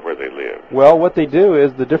don't know where they live? Well, what they do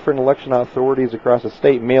is the different election authorities across the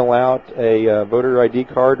state mail out a voter ID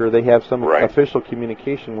card, or they have some official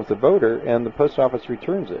communication with the voter, and the post office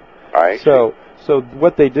returns it. So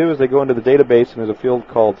what they do is they go into the database, and there's a field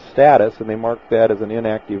called status, and they mark that as an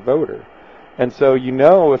inactive voter. And so you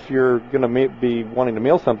know if you're going to be wanting to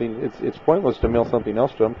mail something, it's pointless to mail something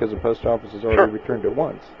else to them because the post office has already returned it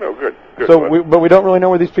once. Oh, good. But we don't really know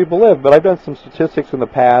where these people live. But I've done some statistics in the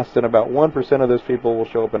past, and about 1% of those people will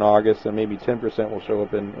show up in August, and maybe 10% will show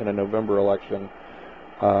up in a November election.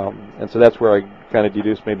 And so that's where I kind of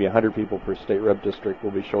deduce maybe 100 people per state rep district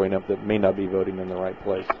will be showing up that may not be voting in the right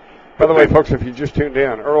place. By the way, folks, if you just tuned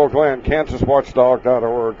in, Earl Glenn,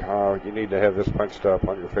 KansasWatchdog.org. You need to have this punched up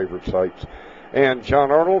on your favorite sites. And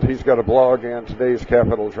John Arnold, he's got a blog in today's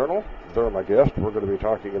Capital Journal. They're my guest. We're going to be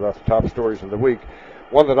talking about the top stories of the week.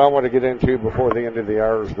 One that I want to get into before the end of the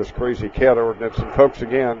hour is this crazy cat ordinance. And folks,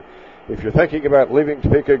 again, if you're thinking about leaving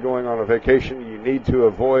Topeka, going on a vacation, you need to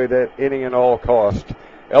avoid at any and all cost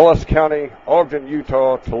Ellis County, Ogden,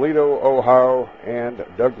 Utah, Toledo, Ohio, and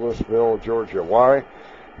Douglasville, Georgia. Why?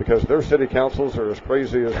 Because their city councils are as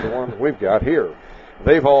crazy as the one we've got here.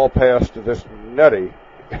 They've all passed this nutty,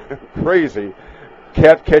 crazy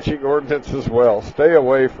cat-catching ordinance as well. Stay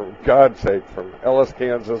away, from God's sake, from Ellis,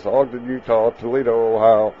 Kansas, Ogden, Utah, Toledo,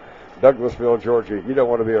 Ohio, Douglasville, Georgia. You don't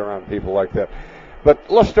want to be around people like that. But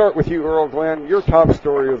let's start with you, Earl Glenn. Your top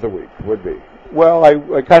story of the week would be? Well, I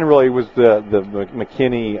kind of really was the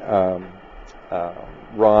McKinney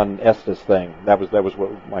Ron Estes thing. That was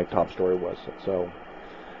what my top story was. So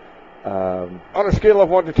on a scale of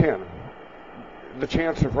 1 to 10, the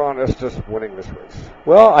chance of Ron Estes winning this race?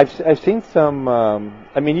 Well, I've seen some.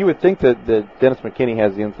 I mean, you would think that Dennis McKinney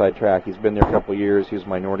has the inside track. He's been there a couple of years. He was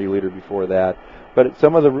minority leader before that. But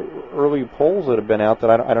some of the early polls that have been out that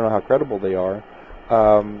I don't know how credible they are,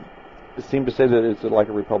 seem to say that it's like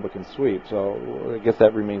a Republican sweep. So I guess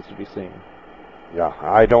that remains to be seen. Yeah,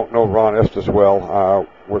 I don't know Ron Estes well.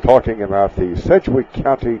 We're talking about the Sedgwick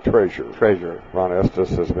County treasurer. Ron Estes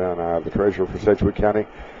has been the treasurer for Sedgwick County.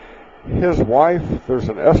 His wife, there's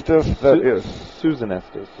an Estes that is Susan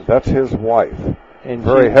Estes. That's his wife. And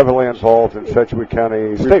very heavily involved in Sedgwick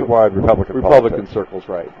County statewide Republican politics. Circles,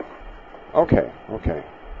 right? Okay.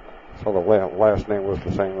 So the last name was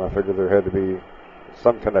the same. I figured there had to be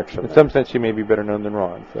some connection. In some sense, she may be better known than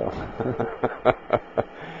Ron. So,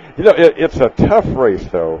 you know, it's a tough race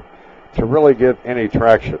though to really get any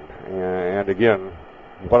traction. And again,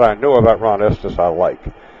 what I know about Ron Estes, I like.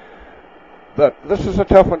 But this is a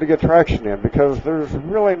tough one to get traction in because there's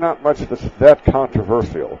really not much that's that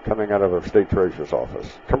controversial coming out of our state treasurer's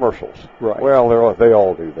office. Commercials. Right. Well, they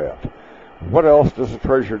all do that. What else does the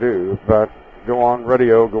treasurer do but go on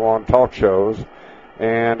radio, go on talk shows,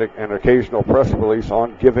 and an occasional press release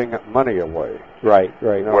on giving money away? Right.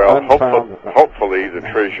 You know, well, hopefully the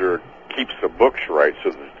treasurer keeps the books right so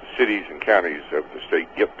that the cities and counties of the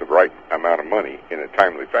state get the right amount of money in a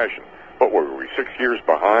timely fashion. What were we, 6 years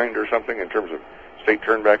behind or something in terms of state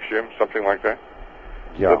turnbacks, Jim? Something like that?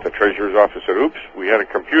 Yeah. That the treasurer's office said, oops, we had a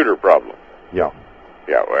computer problem. Yeah.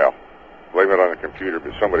 Yeah, well, blame it on the computer,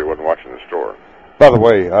 but somebody wasn't watching the store. By the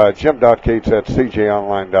way,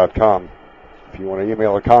 jim.cates@cjonline.com. If you want to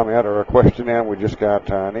email a comment or a question in, we just got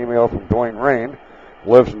an email from Dwayne Rain,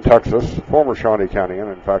 lives in Texas, former Shawnee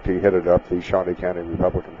Countyan. In fact, he headed up the Shawnee County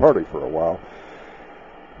Republican Party for a while.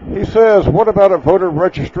 He says, what about a voter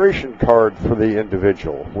registration card for the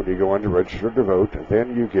individual? When you go in to register to vote,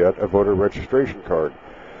 then you get a voter registration card,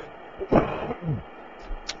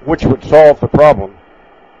 which would solve the problem,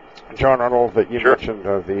 John Arnold, that you mentioned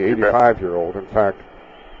of the 85-year-old. In fact,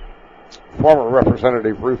 former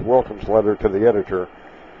Representative Ruth Wilkins' letter to the editor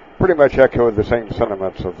pretty much echoed the same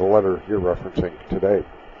sentiments of the letter you're referencing today.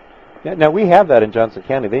 Yeah, now, we have that in Johnson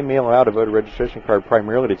County. They mail out a voter registration card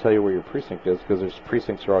primarily to tell you where your precinct is because there's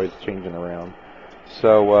precincts are always changing around.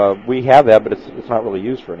 So we have that, but it's not really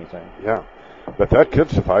used for anything. Yeah, but that could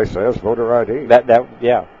suffice as voter ID.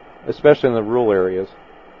 Yeah, especially in the rural areas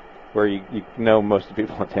where you know most of the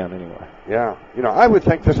people in town anyway. Yeah, you know, I would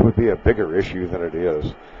think this would be a bigger issue than it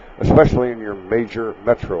is, especially in your major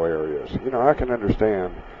metro areas. You know, I can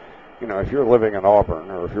understand. You know, if you're living in Auburn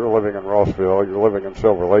or if you're living in Rossville, you're living in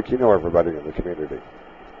Silver Lake, you know everybody in the community.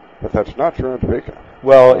 But that's not true in Topeka.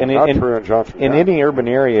 Well, not true in Johnson in County. any urban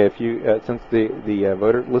area, if you since the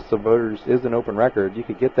voter list of voters is an open record, you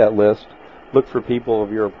could get that list, look for people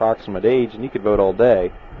of your approximate age, and you could vote all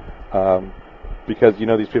day, because you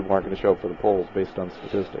know these people aren't going to show up for the polls based on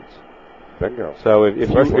statistics. Bingo. So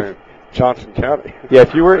if Johnson County. Yeah,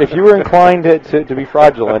 if you were inclined to be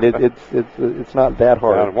fraudulent, it's not that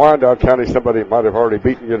hard. Now, in Wyandotte County, somebody might have already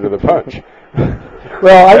beaten you to the punch.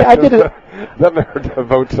 Well, I did it. Been there to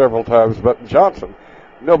vote several times, but in Johnson,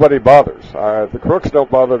 nobody bothers. The crooks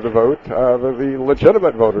don't bother to vote. The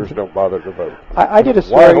legitimate voters don't bother to vote. I did a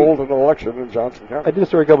story. Why hold an election in Johnson County? I did a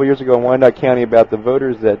story a couple years ago in Wyandotte County about the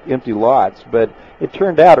voters that empty lots, but it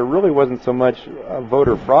turned out it really wasn't so much a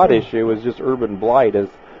voter fraud issue; it was just urban blight as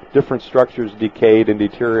different structures decayed and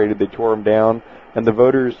deteriorated. They tore them down, and the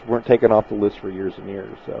voters weren't taken off the list for years and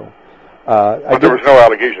years. So, but there was no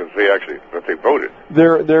allegations that they voted.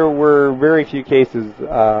 There were very few cases.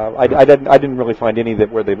 I didn't really find any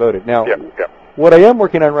where they voted. Now, what I am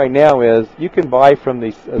working on right now is you can buy from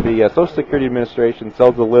the Social Security Administration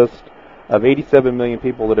sells a list of 87 million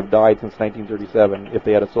people that have died since 1937 if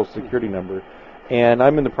they had a Social Security number. And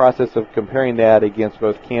I'm in the process of comparing that against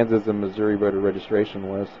both Kansas and Missouri voter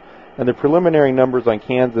registration lists. And the preliminary numbers on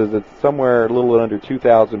Kansas, it's somewhere a little under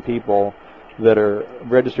 2,000 people that are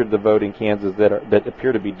registered to vote in Kansas that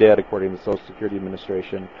appear to be dead according to the Social Security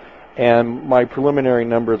Administration. And my preliminary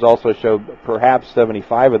numbers also show perhaps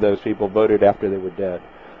 75 of those people voted after they were dead.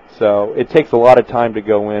 So it takes a lot of time to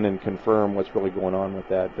go in and confirm what's really going on with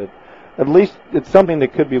that. But at least it's something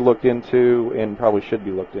that could be looked into and probably should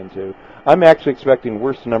be looked into. I'm actually expecting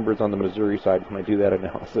worse numbers on the Missouri side when I do that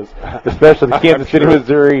analysis, especially Kansas City,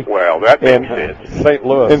 Missouri, and St.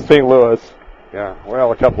 Louis. And St. Louis. Yeah,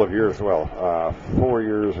 well, a couple of years, 4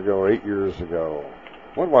 years ago, 8 years ago.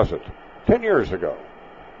 When was it? 10 years ago.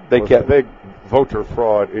 They kept a big voter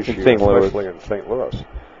fraud issue, especially in St. Louis.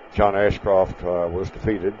 John Ashcroft was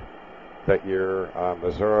defeated that year.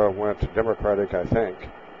 Missouri went Democratic, I think.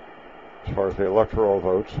 As far as the electoral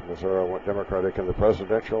votes, Missouri went Democratic in the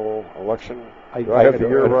presidential election. I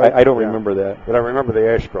don't remember that. But I remember the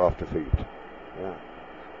Ashcroft defeat. Yeah.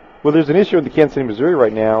 Well, there's an issue in the Kansas City, Missouri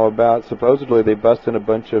right now about supposedly they busted a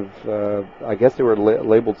bunch of, I guess they were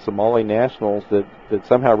labeled Somali nationals that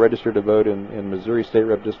somehow registered to vote in Missouri State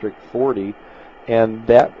Rep District 40. And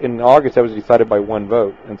that, in August, that was decided by one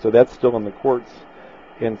vote. And so that's still in the courts.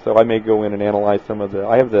 And so I may go in and analyze some of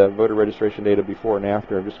I have the voter registration data before and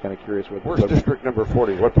after. I'm just kind of curious what. Where's District Number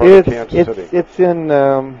 40? What part of Kansas City? It's in.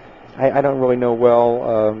 I don't really know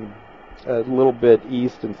well. A little bit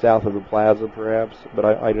east and south of the plaza, perhaps. But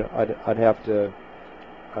I'd have to.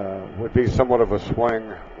 Would be somewhat of a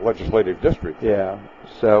swing legislative district. Yeah.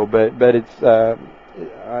 So, but it's.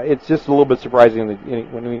 it's just a little bit surprising that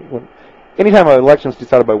anytime an election is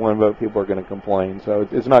decided by one vote, people are going to complain. So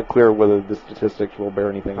it's not clear whether the statistics will bear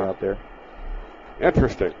anything out there.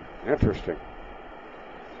 Interesting.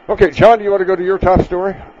 Okay, John, do you want to go to your top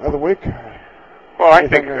story of the week? Well, I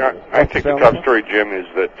think the top story, Jim, is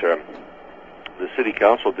that the city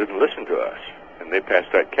council didn't listen to us, and they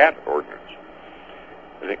passed that cat ordinance.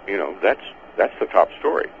 I think that's the top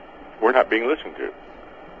story. We're not being listened to.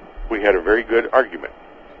 We had a very good argument.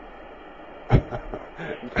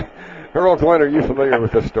 Harold Glenn, are you familiar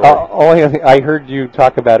with this story? I heard you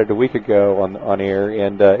talk about it a week ago on air,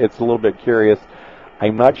 and it's a little bit curious.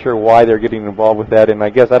 I'm not sure why they're getting involved with that, and I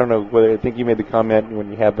guess I don't know whether I think you made the comment when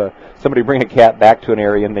you have somebody bring a cat back to an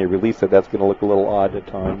area and they release it, that's going to look a little odd at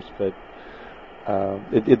times, but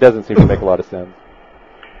it doesn't seem to make a lot of sense.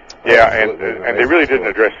 Yeah, and they really didn't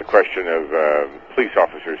address the question of police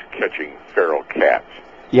officers catching feral cats.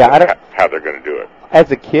 Yeah, I don't. How they're going to do it. As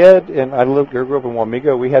a kid, and I grew up in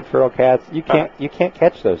Wamego, we had feral cats. You can't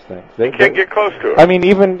catch those things. You can't get close to them. I mean,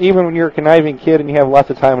 even when you're a conniving kid and you have lots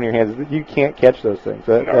of time on your hands, you can't catch those things.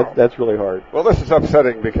 That's really hard. Well, this is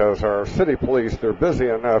upsetting because our city police, they're busy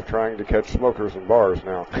enough trying to catch smokers in bars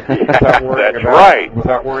now.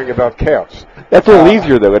 Without worrying about cats. That's a little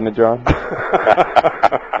easier, though, isn't it, John?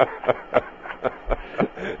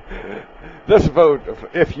 This vote,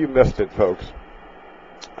 if you missed it, folks,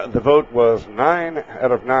 the vote was 9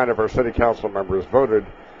 out of 9 of our city council members voted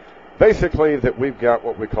basically that we've got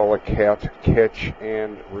what we call a cat catch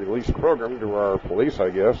and release program to our police, I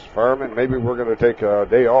guess. Firemen, maybe we're going to take a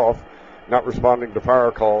day off, not responding to fire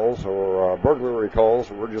calls or burglary calls,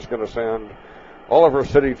 and we're just going to send all of our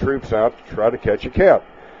city troops out to try to catch a cat.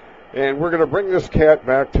 And we're going to bring this cat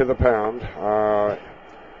back to the pound,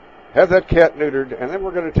 have that cat neutered, and then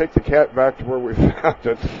we're going to take the cat back to where we found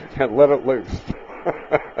it and let it loose.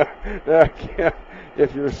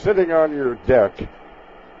 If you're sitting on your deck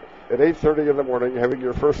at 8:30 in the morning having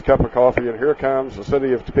your first cup of coffee, and here comes the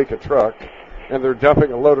city of Topeka truck, and they're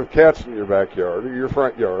dumping a load of cats in your backyard or your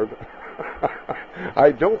front yard,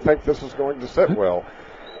 I don't think this is going to sit well.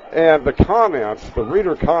 And the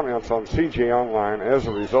reader comments on CJ Online as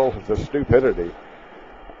a result of this stupidity,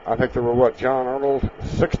 I think there were, John Arnold,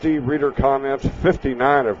 60 reader comments,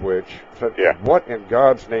 59 of which said, what in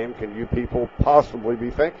God's name can you people possibly be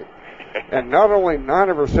thinking? And not only 9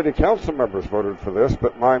 of our city council members voted for this,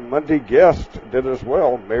 but my Monday guest did as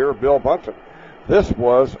well, Mayor Bill Bunton. This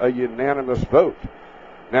was a unanimous vote.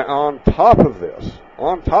 Now, on top of this,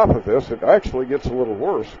 it actually gets a little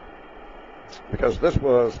worse, because this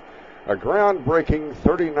was a groundbreaking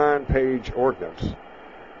 39-page ordinance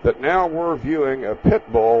that now we're viewing a pit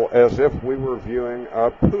bull as if we were viewing a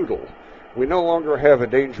poodle. We no longer have a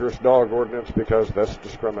dangerous dog ordinance because that's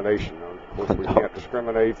discrimination. Of course, we can't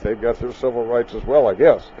discriminate. They've got their civil rights as well, I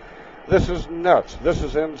guess. This is nuts. This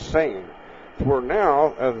is insane. We're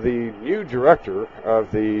now the new director of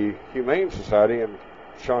the Humane Society in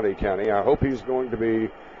Shawnee County. I hope he's going to be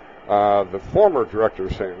the former director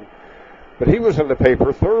soon. But he was in the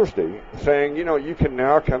paper Thursday saying, you can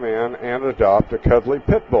now come in and adopt a cuddly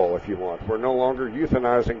pit bull if you want. We're no longer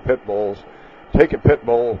euthanizing pit bulls. Take a pit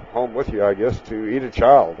bull home with you, I guess, to eat a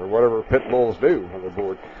child or whatever pit bulls do when they're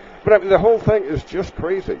bored. But I mean, the whole thing is just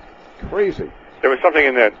crazy. Crazy. There was something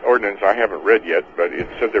in that ordinance I haven't read yet, but it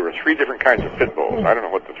said there were 3 different kinds of pit bulls. I don't know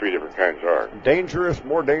what the 3 different kinds are. Dangerous,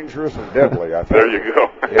 more dangerous, and deadly, I think. There you go.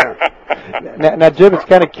 Yeah. Now, Jim, it's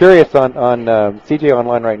kind of curious on CJ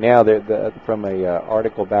Online right now, from a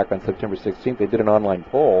article back on September 16th, they did an online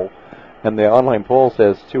poll, and the online poll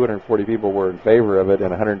says 240 people were in favor of it and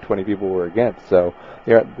 120 people were against. So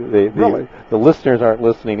the listeners aren't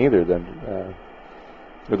listening either, then,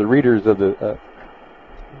 or the readers of the...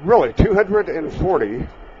 Really, 240.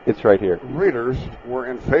 It's right here. Readers were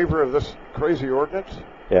in favor of this crazy ordinance?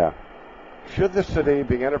 Yeah. Should the city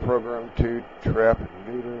begin a program to trap,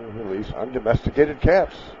 neuter, release undomesticated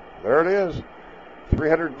cats? There it is.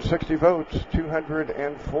 360 votes,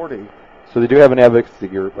 240. So they do have an advocacy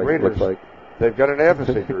group, like it looks like. They've got an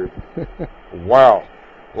advocacy group. Wow.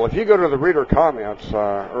 Well, if you go to the reader comments,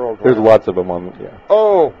 Earl Glenn, there's lots of them on. Yeah.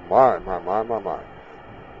 Oh my.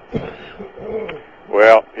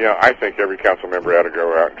 Well, I think every council member ought to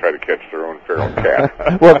go out and try to catch their own feral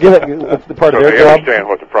cat. Well, it's the part of their job. So they understand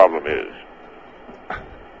what the problem is.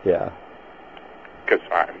 Yeah. Because,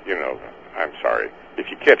 I'm sorry. If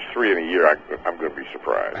you catch 3 in a year, I'm going to be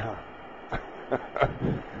surprised.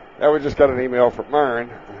 Now we just got an email from Myron.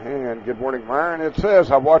 And good morning, Myron. It says,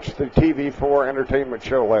 I watched the TV4 entertainment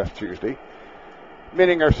show last Tuesday,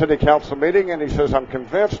 meaning our city council meeting, and he says, I'm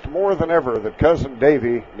convinced more than ever that Cousin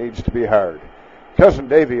Davy needs to be hired. Cousin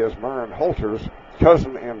Davy is Myron Holter's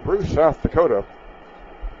cousin in Bruce, South Dakota.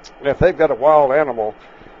 And if they've got a wild animal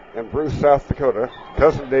in Bruce, South Dakota,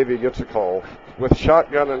 Cousin Davy gets a call with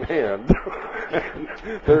shotgun in hand. And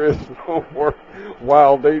there is no more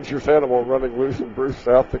wild, dangerous animal running loose in Bruce,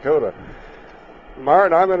 South Dakota.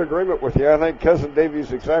 Myron, I'm in agreement with you. I think Cousin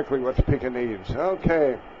Davy's exactly what Topeka needs.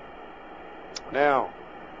 Okay. Now,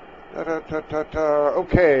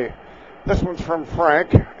 okay. This one's from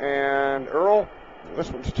Frank. And Earl,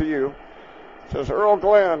 this one's to you. It says, Earl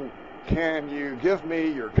Glenn, can you give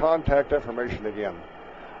me your contact information again?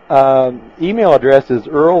 Email address is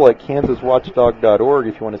earl@kansaswatchdog.org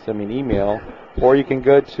if you want to send me an email. Or you can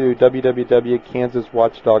go to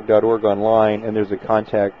www.kansaswatchdog.org online, and there's a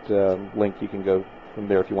contact link. You can go from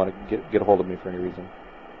there if you want to get a hold of me for any reason.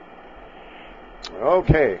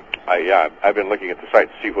 Okay. I've been looking at the site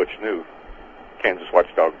to see what's new,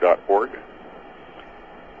 kansaswatchdog.org.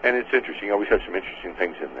 And it's interesting. You always have some interesting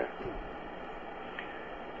things in there.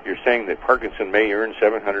 You're saying that Parkinson may earn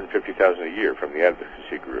 $750,000 a year from the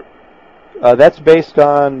advocacy group. That's based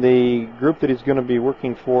on the group that he's going to be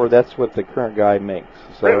working for. That's what the current guy makes.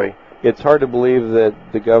 So really? It's hard to believe that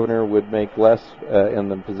the governor would make less in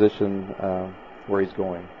the position where he's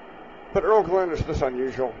going. But Earl Glenn, is this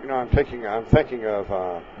unusual? You know, I'm thinking of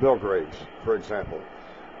Bill Graves, for example.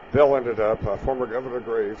 Bill ended up, former Governor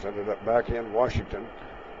Graves ended up back in Washington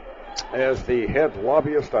as the head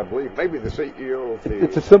lobbyist, I believe, maybe the CEO of the...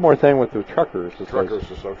 It's a similar thing with the Truckers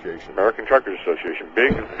Association. American Truckers Association.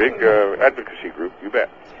 Big advocacy group, you bet.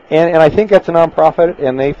 And I think that's a nonprofit,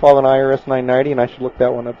 and they follow an IRS 990, and I should look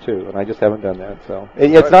that one up too, and I just haven't done that. So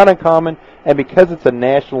it's not uncommon, and because it's a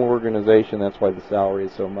national organization, that's why the salary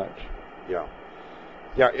is so much. Yeah.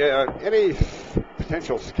 Any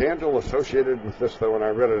potential scandal associated with this, though, and I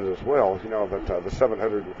read it as well, you know, that the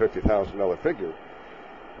 $750,000 figure.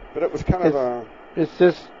 But it was kind of a... It's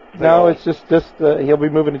just he'll be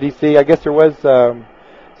moving to D.C. I guess there was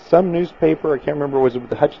some newspaper, I can't remember, was it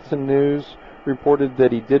the Hutchinson News, reported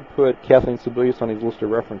that he did put Kathleen Sebelius on his list of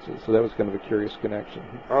references, so that was kind of a curious connection.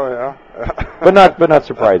 Oh, yeah? but not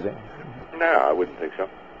surprising. No, I wouldn't think so.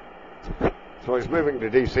 So he's moving to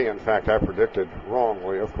D.C. In fact, I predicted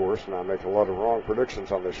wrongly, of course, and I make a lot of wrong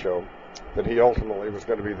predictions on this show, that he ultimately was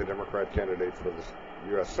going to be the Democrat candidate for the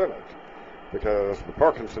U.S. Senate, because the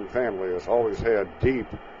Parkinson family has always had deep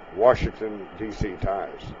Washington, D.C.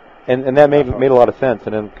 ties. And that made a lot of sense,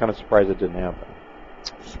 and I'm kind of surprised it didn't happen.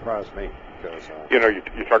 Surprised me. Because, you know, you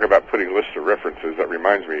talk about putting lists of references. That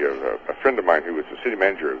reminds me of a friend of mine who was the city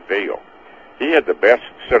manager of Vail. He had the best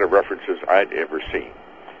set of references I'd ever seen.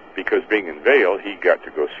 Because being in Vail, he got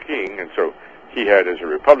to go skiing, and so he had, as a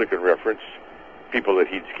Republican reference, people that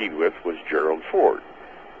he'd skied with was Gerald Ford.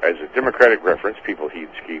 As a Democratic reference, people he'd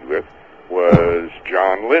skied with was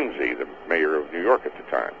John Lindsay, the mayor of New York at the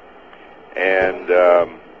time. And,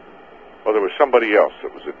 there was somebody else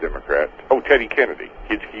that was a Democrat. Oh, Teddy Kennedy.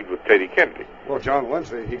 He'd skied with Teddy Kennedy. Well, John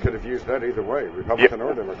Lindsay, he could have used that either way, Republican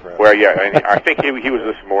or Democrat. Well, yeah, and I think he was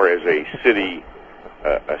listed more as a city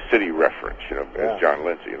reference, you know, as John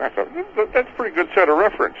Lindsay. And I thought, that's a pretty good set of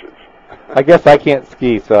references. I guess I can't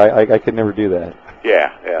ski, so I could never do that.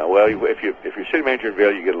 Yeah. Well, if you're city manager in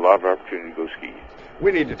Vail, you get a lot of opportunity to go ski.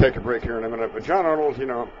 We need to take a break here in a minute. But John Arnold, you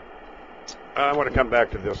know, I want to come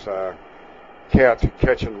back to this cat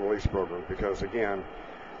catch and release program because, again,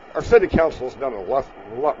 our city council has done a lot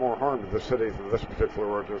more harm to the city than this particular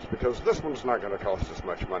ordinance because this one's not going to cost us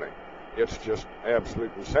much money. It's just absolute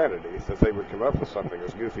insanity that they would come up with something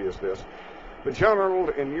as goofy as this. But John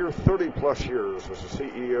Arnold, in your 30-plus years as a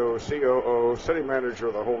CEO, COO, city manager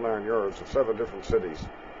of the whole 9 yards of 7 different cities,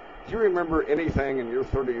 do you remember anything in your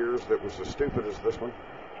 30 years that was as stupid as this one?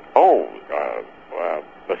 Oh,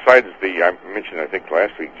 besides I mentioned, I think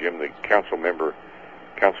last week, Jim, the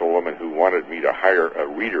councilwoman who wanted me to hire a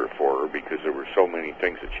reader for her because there were so many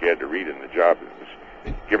things that she had to read in the job that was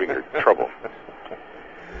giving her trouble.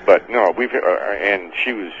 But no, and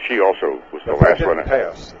she also was the last one. It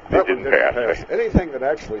didn't pass. Anything that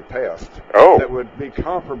actually passed that would be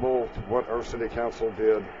comparable to what our city council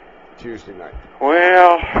did Tuesday night.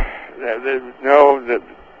 Well,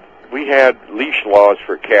 we had leash laws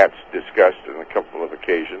for cats discussed on a couple of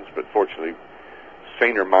occasions, but fortunately,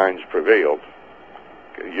 saner minds prevailed.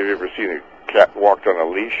 You ever seen a cat walked on a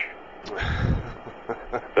leash?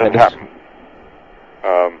 Doesn't happen.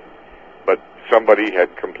 But somebody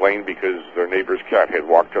had complained because their neighbor's cat had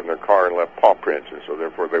walked on their car and left paw prints, and so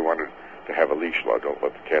therefore they wanted to have a leash law. Don't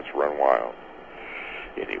let the cats run wild.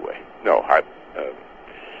 Anyway, no,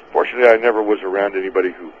 fortunately I never was around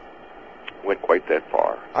anybody who went quite that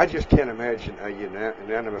far. I just can't imagine a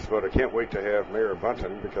unanimous vote. I can't wait to have Mayor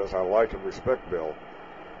Bunton because I like and respect Bill.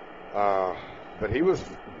 But he was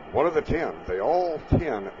one of the 10. They all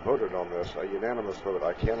 10 voted on this, a unanimous vote.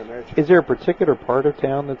 I can't imagine. Is there a particular part of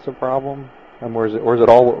town that's a problem? Or is it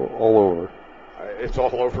all over? It's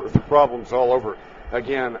all over. The problem's all over.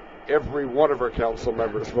 Again, every one of our council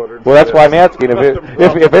members voted. Well, that's why I'm asking.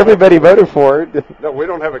 If everybody voted for it. No, we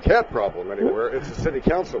don't have a cat problem anywhere. It's a city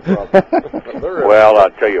council problem. Well,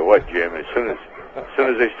 I'll tell you what, Jim. As soon as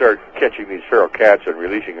they start catching these feral cats and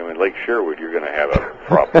releasing them in Lake Sherwood, you're going to have a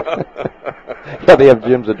problem. Yeah, they have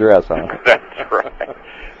Jim's address, huh? That's right.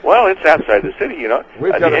 Well, it's outside the city, you know.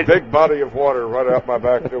 We've got a big body of water right out my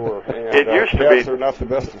back door, and it used to cats be, are not the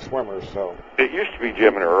best of swimmers. So it used to be,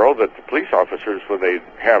 Jim and Earl, that the police officers, when they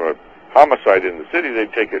have a homicide in the city,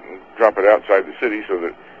 they'd take it and drop it outside the city so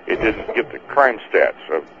that it didn't get the crime stats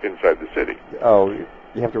of inside the city. Oh, you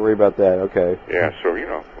have to worry about that. Okay. Yeah, so you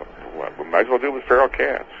know, we might as well do it with feral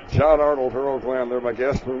cats. John Arnold, Earl Glenn, they're my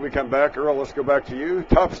guests. When we come back, Earl, let's go back to you.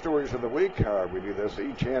 Top stories of the week. We do this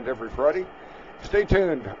each and every Friday. Stay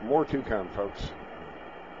tuned. More to come, folks.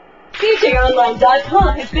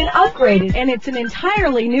 CJOnline.com has been upgraded, and it's an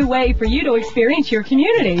entirely new way for you to experience your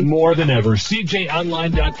community. More than ever,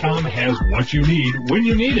 CJOnline.com has what you need when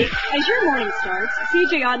you need it. As your morning starts,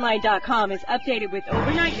 CJOnline.com is updated with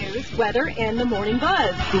overnight news, weather, and the morning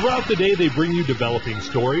buzz. Throughout the day, they bring you developing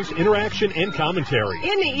stories, interaction, and commentary.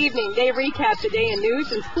 In the evening, they recap the day in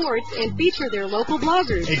news and sports and feature their local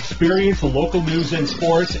bloggers. Experience the local news and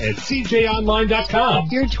sports at CJOnline.com.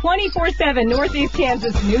 Your 24/7 Northeast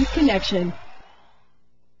Kansas news connection.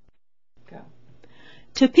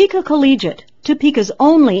 Topeka Collegiate, Topeka's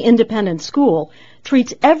only independent school,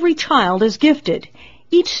 treats every child as gifted.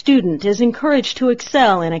 Each student is encouraged to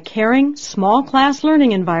excel in a caring, small-class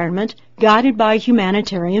learning environment guided by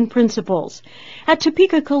humanitarian principles. At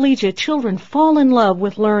Topeka Collegiate, children fall in love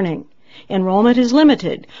with learning. Enrollment is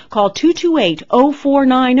limited. Call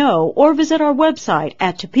 228-0490 or visit our website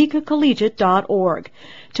at topekacollegiate.org.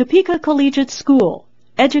 Topeka Collegiate School,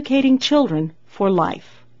 educating children for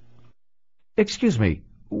life. Excuse me,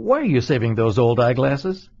 why are you saving those old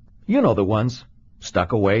eyeglasses? You know the ones,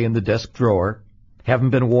 stuck away in the desk drawer,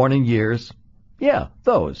 haven't been worn in years. Yeah,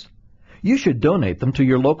 those. You should donate them to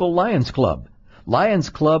your local Lions Club. Lions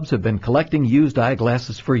Clubs have been collecting used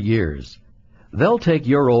eyeglasses for years. They'll take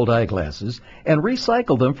your old eyeglasses and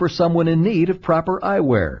recycle them for someone in need of proper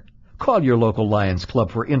eyewear. Call your local Lions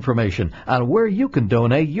Club for information on where you can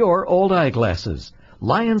donate your old eyeglasses.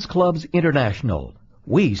 Lions Clubs International.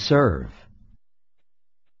 We serve.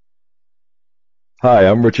 Hi,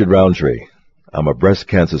 I'm Richard Roundtree. I'm a breast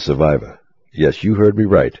cancer survivor. Yes, you heard me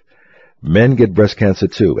right. Men get breast cancer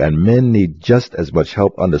too, and men need just as much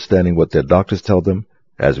help understanding what their doctors tell them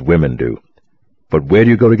as women do. But where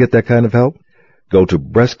do you go to get that kind of help? Go to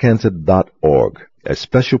breastcancer.org, a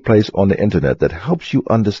special place on the internet that helps you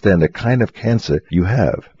understand the kind of cancer you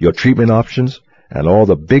have, your treatment options, and all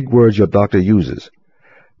the big words your doctor uses.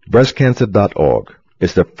 Breastcancer.org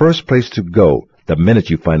is the first place to go the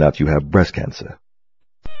minute you find out you have breast cancer.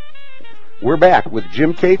 We're back with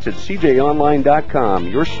Jim Cates at CJOnline.com,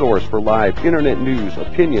 your source for live internet news,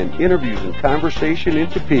 opinion, interviews, and conversation in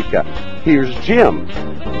Topeka. Here's Jim.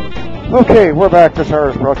 Okay, we're back. This hour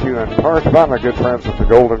is brought to you in part by my good friends at the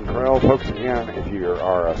Golden Corral. Folks, again, if you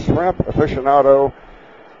are a shrimp aficionado,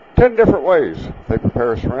 10 different ways they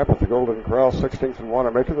prepare shrimp at the Golden Corral, 16th and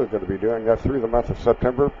Wanamaker. They're going to be doing that through the month of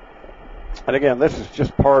September. And again, this is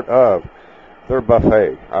just part of their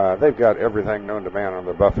buffet. They've got everything known to man on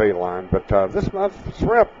their buffet line, but this month,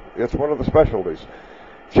 shrimp, it's one of the specialties.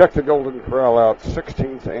 Check the Golden Corral out,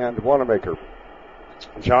 16th and Wanamaker.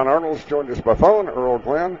 John Arnold's joined us by phone, Earl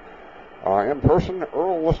Glenn in person.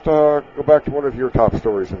 Earl, let's go back to one of your top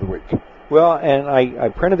stories of the week. Well, and I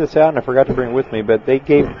printed this out and I forgot to bring it with me, but they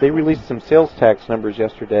released some sales tax numbers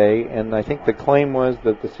yesterday, and I think the claim was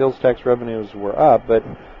that the sales tax revenues were up, but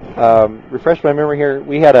refresh my memory here,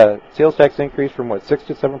 we had a sales tax increase from 6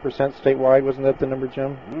 to 7% statewide, wasn't that the number,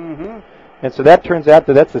 Jim? Mm-hmm. And so that turns out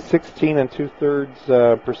that's a 16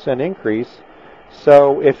 2/3% increase.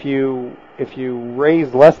 So if you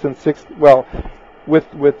raise less than just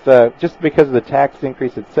because of the tax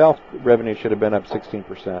increase itself, revenue should have been up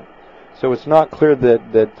 16%. So it's not clear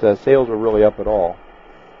that sales were really up at all.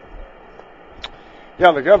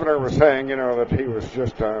 Yeah, the governor was saying, that he was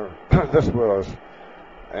just, this was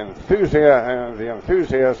the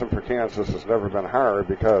enthusiasm for Kansas has never been higher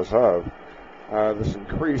because of this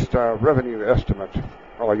increased revenue estimate.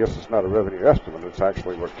 Well, I guess it's not a revenue estimate. It's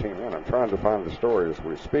actually what came in. I'm trying to find the story as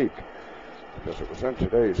we speak because it was in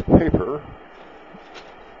today's paper.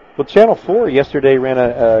 Well, Channel 4 yesterday ran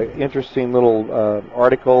a interesting little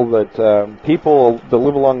article that people that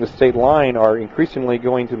live along the state line are increasingly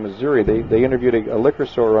going to Missouri. They interviewed a liquor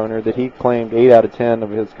store owner that he claimed 8 out of 10 of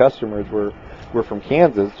his customers were from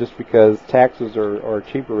Kansas just because taxes are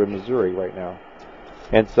cheaper in Missouri right now.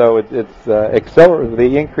 And so it's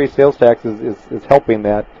the increased sales taxes is helping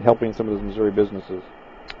some of those Missouri businesses.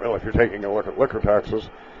 Well, if you're taking a look at liquor taxes,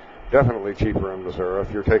 definitely cheaper in Missouri.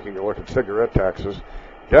 If you're taking a look at cigarette taxes,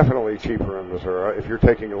 definitely cheaper in Missouri. If you're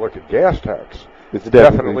taking a look at gas tax, it's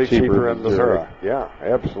definitely cheaper in Missouri. Yeah,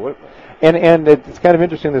 absolutely. And it's kind of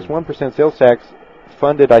interesting, this 1% sales tax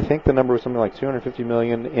funded, I think the number was something like $250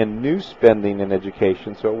 million in new spending in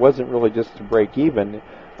education, so it wasn't really just to break even.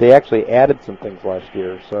 They actually added some things last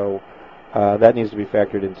year, so that needs to be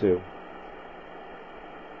factored in too.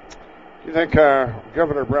 Do you think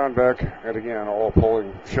Governor Brownback, and again, all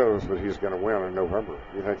polling shows that he's going to win in November,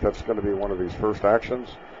 do you think that's going to be one of these first actions?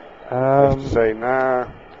 Just to say, nah,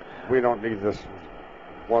 we don't need this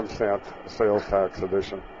 1 cent sales tax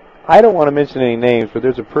addition? I don't want to mention any names, but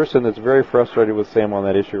there's a person that's very frustrated with Sam on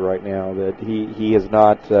that issue right now, that he has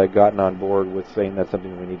not gotten on board with saying that's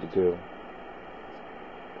something we need to do.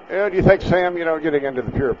 And do you think Sam, getting into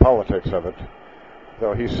the pure politics of it,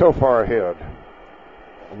 though he's so far ahead,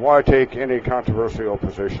 why take any controversial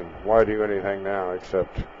position? Why do anything now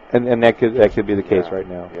except... And that could be the case right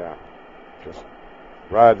now. Yeah. Just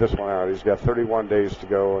ride this one out. He's got 31 days to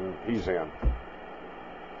go, and he's in.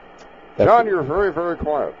 John, you're very, very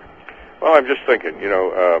quiet. Well, I'm just thinking,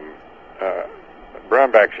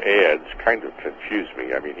 Brownback's ads kind of confuse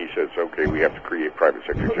me. I mean, he says, okay, we have to create private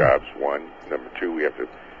sector jobs, 1. Number 2, we have to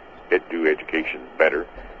do education better.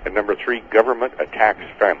 And number 3, government attacks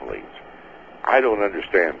families. I don't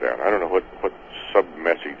understand that. I don't know what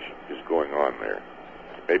sub-message is going on there.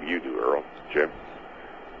 Maybe you do, Earl, Jim.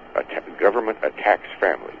 Government attacks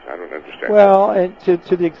families. I don't understand. Well,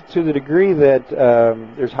 to the degree that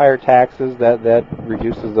there's higher taxes, that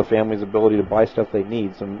reduces the family's ability to buy stuff they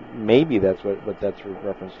need. So maybe that's what that's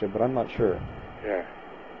reference to, but I'm not sure. Yeah.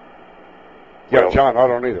 Yeah, well, John, I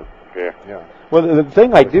don't either. Yeah. Well, the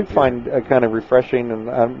thing I did find kind of refreshing,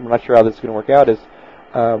 and I'm not sure how this is going to work out, is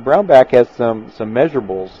Brownback has some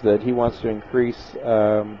measurables that he wants to increase.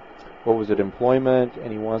 Employment,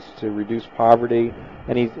 and he wants to reduce poverty,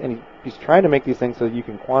 and he's trying to make these things so that you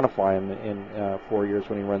can quantify them in 4 years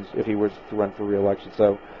if he was to run for re-election.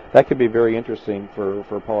 So that could be very interesting for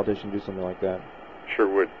a politician to do something like that. Sure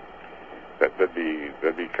would. That'd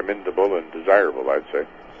be commendable and desirable, I'd say.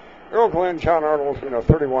 Earl Glenn, John Arnold,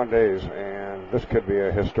 31 days, and this could be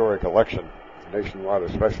a historic election, nationwide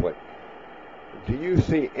especially. Do you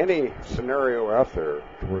see any scenario out there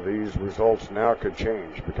where these results now could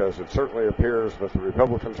change? Because it certainly appears that the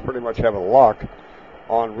Republicans pretty much have a lock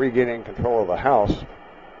on regaining control of the House.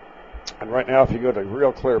 And right now, if you go to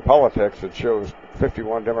Real Clear Politics, it shows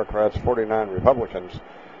 51 Democrats, 49 Republicans,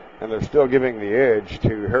 and they're still giving the edge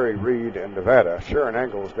to Harry Reid in Nevada. Sharon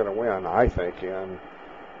Angle is going to win, I think, in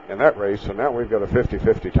that race, and now we've got a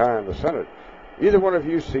 50-50 tie in the Senate. Either one of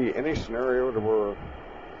you see any scenario to where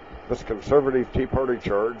this conservative Tea Party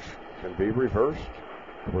charge can be reversed,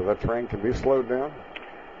 where that train can be slowed down?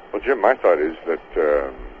 Well, Jim, my thought is that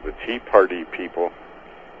the Tea Party people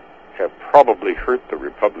have probably hurt the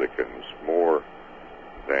Republicans more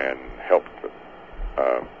than helped them.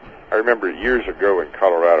 I remember years ago in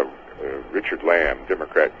Colorado, Richard Lamb,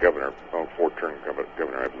 Democrat governor, four-term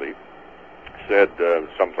governor, I believe, said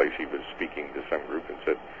someplace he was speaking to some group and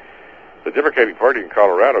said, the Democratic Party in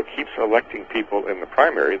Colorado keeps electing people in the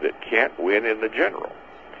primary that can't win in the general.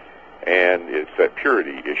 And it's that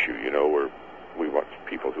purity issue, where we want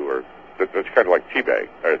people who are, that's kind of like Tea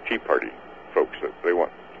Party folks, that they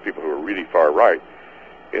want people who are really far right.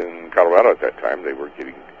 In Colorado at that time, they were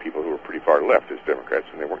getting people who were pretty far left as Democrats,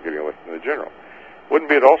 and they weren't getting elected in the general.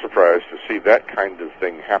 Wouldn't be at all surprised to see that kind of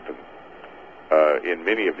thing happen in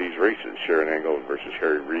many of these races. Sharon Angle versus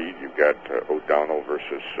Harry Reid. You've got O'Donnell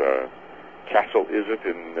versus Castle, is it,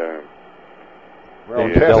 in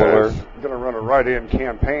Delaware? Going to run a write-in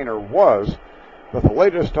campaign, or was, but the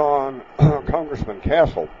latest on Congressman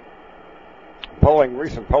Castle,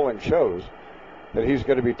 recent polling shows that he's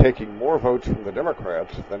going to be taking more votes from the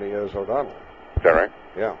Democrats than he is O'Donnell. Is that right?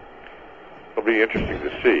 Yeah. It'll be interesting to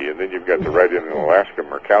see. And then you've got the write-in in Alaska,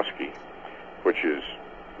 Murkowski, which is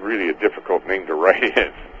really a difficult name to write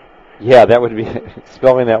in. Yeah, that would be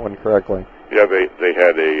spelling that one correctly. Yeah, they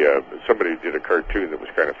had somebody did a cartoon that was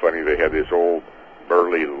kind of funny. They had this old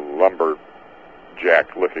burly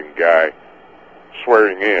lumberjack-looking guy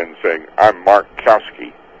swearing in, saying, "I'm Mark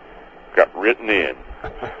Kowski," got written in.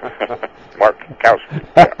 Mark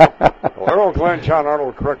Kowski. Well, Earl Glenn, John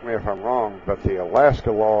Arnold, correct me if I'm wrong, but the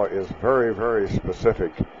Alaska law is very, very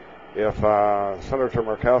specific. If Senator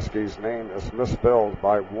Murkowski's name is misspelled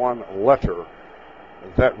by one letter,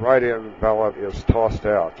 that write-in ballot is tossed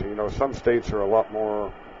out. You know, some states are a lot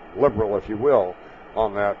more liberal, if you will,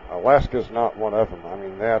 on that. Alaska's not one of them. I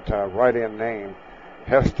mean, that write-in name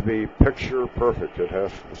has to be picture perfect.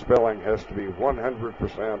 The spelling has to be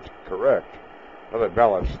 100% correct, or that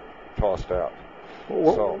ballot's tossed out.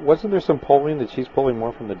 So, wasn't there some polling that she's polling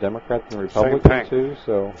more from the Democrat than the Republican too?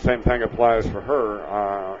 So same thing applies for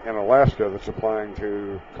her in Alaska. That's applying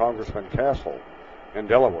to Congressman Castle in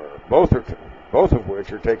Delaware. Both of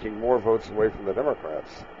which are taking more votes away from the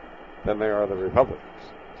Democrats than they are the Republicans.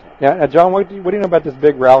 Now, John, what do you know about this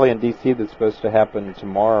big rally in D.C. that's supposed to happen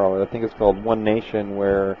tomorrow? I think it's called One Nation,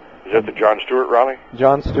 where... Is that the Jon Stewart rally?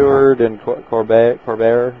 Jon Stewart and Colbert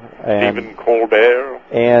and Stephen Colbert.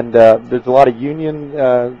 And there's a lot of union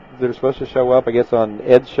that are supposed to show up. I guess on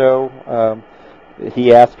Ed's show,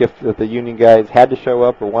 he asked if the union guys had to show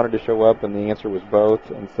up or wanted to show up, and the answer was both.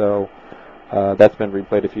 And so that's been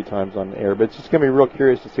replayed a few times on the air. But it's just going to be real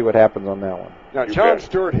curious to see what happens on that one. Now, Jon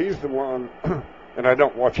Stewart, he's the one, and I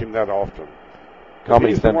don't watch him that often.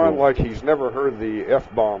 Comedy He's Central. the one like he's never heard the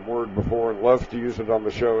F-bomb word before and loves to use it on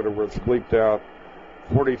the show to where it's bleeped out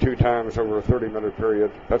 42 times over a 30-minute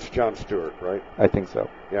period. That's Jon Stewart, right? I think so.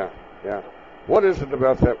 Yeah. What is it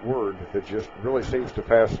about that word that just really seems to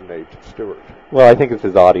fascinate Stewart? Well, I think it's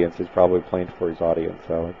his audience. He's probably playing for his audience,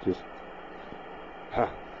 so it just... Huh.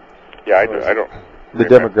 Yeah, I don't... The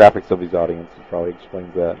demographics of his audience probably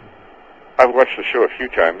explains that. I've watched the show a few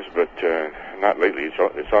times, but not lately.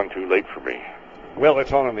 It's on too late for me. Well,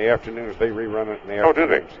 it's on in the afternoons. They rerun it in the afternoons. Oh, do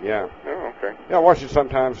they? Yeah. Oh, okay. Yeah, I watch it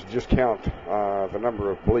sometimes to just count the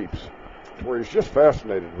number of bleeps, where he's just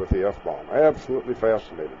fascinated with the F-bomb. Absolutely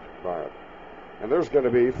fascinated by it. And there's going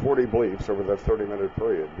to be 40 bleeps over that 30-minute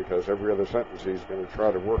period because every other sentence he's going to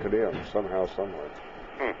try to work it in somehow, somewhere.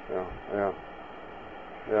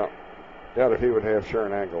 Yeah. Doubt if he would have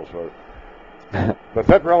Sharon Angle's vote. But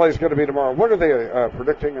that rally is going to be tomorrow. What are they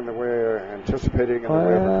predicting in the way, anticipating in the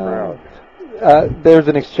way of a crowd? There's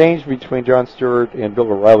an exchange between Jon Stewart and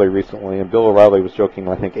Bill O'Reilly recently, and Bill O'Reilly was joking,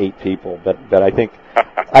 I think 8 people, but I think,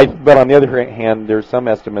 but on the other hand, there's some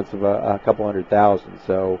estimates of a couple 100,000,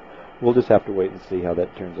 so we'll just have to wait and see how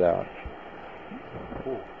that turns out.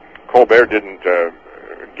 Colbert didn't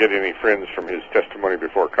get any friends from his testimony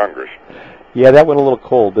before Congress. Yeah, that went a little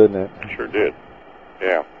cold, didn't it? Sure did.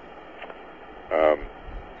 Yeah.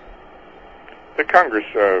 The Congress,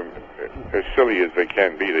 as silly as they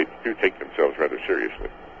can be, they do take themselves rather seriously.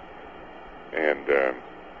 And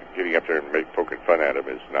getting up there and poking fun at them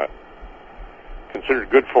is not considered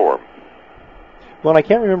good form. Well, I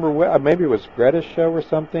can't remember, maybe it was Greta's show or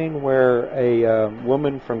something, where a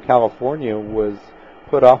woman from California was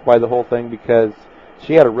put off by the whole thing because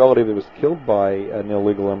she had a relative that was killed by an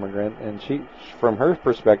illegal immigrant, and from her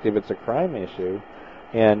perspective, it's a crime issue.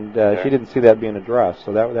 And she didn't see that being addressed,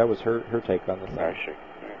 so that was her take on the thing. I see.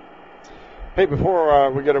 Hey,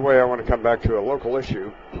 before we get away, I want to come back to a local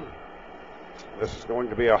issue. This is going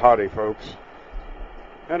to be a hottie, folks.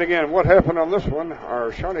 And again, what happened on this one?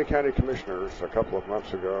 Our Shawnee County Commissioners a couple of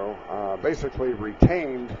months ago basically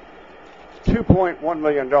retained $2.1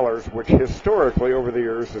 million, which historically over the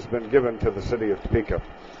years has been given to the city of Topeka.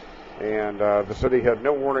 And the city had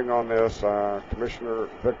no warning on this. Commissioner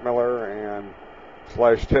Vic Miller and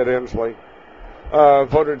 /Ted Inslee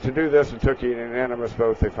voted to do this. It took a unanimous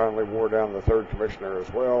vote. They finally wore down the third commissioner as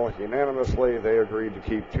well. Unanimously, they agreed to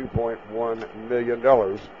keep $2.1 million,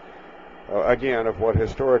 again, of what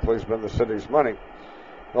historically has been the city's money.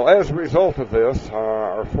 Well, as a result of this,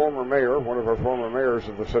 our former mayor, one of our former mayors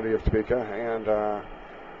of the city of Topeka, and a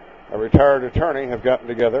retired attorney have gotten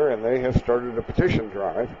together, and they have started a petition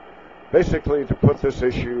drive, basically to put this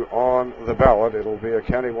issue on the ballot. It'll be a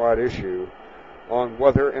countywide issue on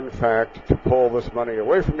whether, in fact, to pull this money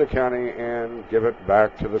away from the county and give it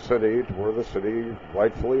back to the city, to where the city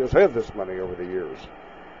rightfully has had this money over the years.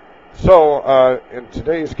 So, in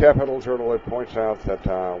today's Capital Journal, it points out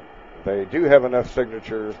that they do have enough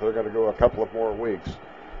signatures. They're going to go a couple of more weeks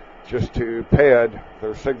just to pad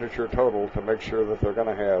their signature total to make sure that they're going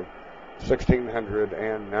to have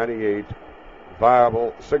 1,698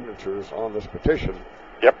 viable signatures on this petition.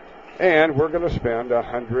 Yep. And we're going to spend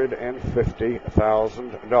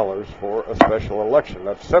 $150,000 for a special election.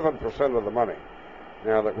 That's 7% of the money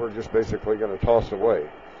now that we're just basically going to toss away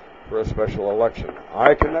for a special election.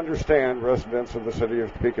 I can understand residents of the city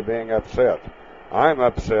of Topeka being upset. I'm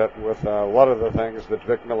upset with a lot of the things that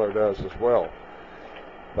Vic Miller does as well.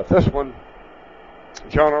 But this one,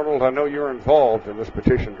 John Arnold, I know you're involved in this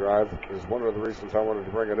petition drive. Is one of the reasons I wanted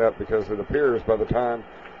to bring it up, because it appears by the time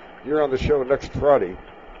you're on the show next Friday,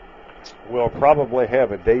 we'll probably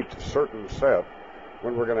have a date certain set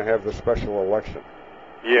when we're going to have the special election.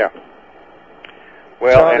 Yeah.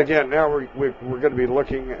 Well, John, again, now we're going to be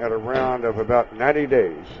looking at a round of about 90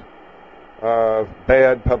 days of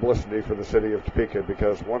bad publicity for the city of Topeka,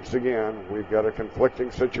 because once again, we've got a conflicting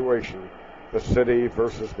situation, the city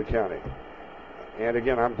versus the county. And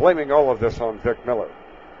again, I'm blaming all of this on Vic Miller.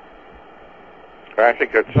 I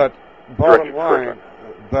think that's... But bottom line,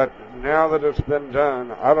 but now that it's been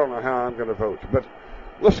done, I don't know how I'm going to vote. But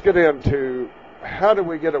let's get into how do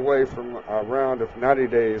we get away from a round of 90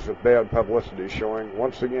 days of bad publicity showing,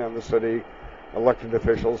 once again, the city elected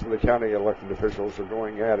officials and the county elected officials are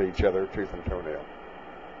going at each other tooth and toenail.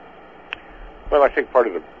 Well, I think part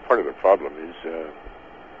of the problem is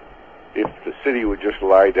if the city would just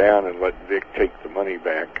lie down and let Vic take the money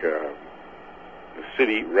back, the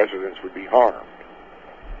city residents would be harmed.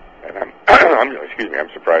 And I'm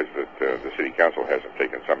surprised that the city council hasn't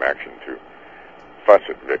taken some action to fuss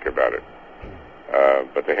at Vic about it.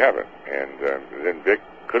 But they haven't. And then Vic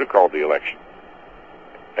could have called the election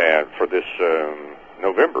and for this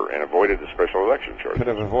November and avoided the special election charge. Could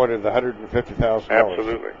have avoided the $150,000.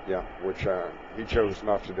 Absolutely. Yeah, which he chose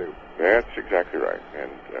not to do. That's exactly right.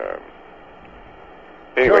 And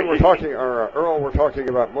John, Earl, we're talking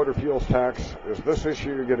about motor fuels tax. Is this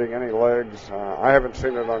issue getting any legs? I haven't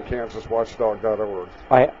seen it on KansasWatchdog.org.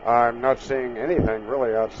 I'm not seeing anything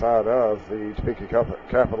really outside of the Topeka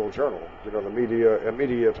Capital Journal, the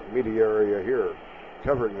immediate media area here,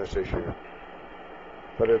 covering this issue.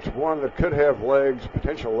 But it's one that could have legs,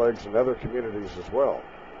 potential legs in other communities as well.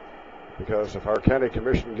 Because if our county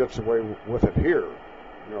commission gets away with it here,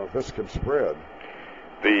 this could spread.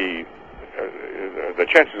 The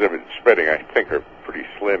chances of it spreading, I think, are pretty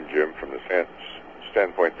slim, Jim, from the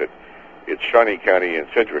standpoint that it's Shawnee County and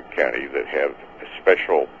Sedgwick County that have a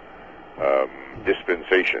special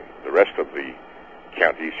dispensation. The rest of the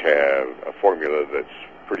counties have a formula that's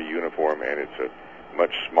pretty uniform, and it's a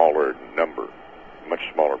much smaller number, much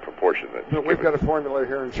smaller proportion. But we've got a formula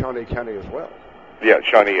here in Shawnee County as well. Yeah,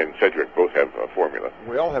 Shawnee and Sedgwick both have a formula.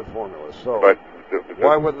 We all have formulas, so but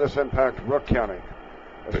why wouldn't this impact Rook County?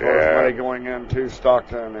 As far as money going into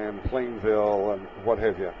Stockton and Plainville and what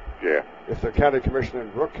have you. Yeah. If the county commissioner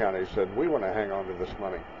in Brooke County said, we want to hang on to this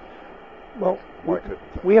money. Well,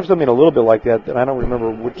 we have something a little bit like that I don't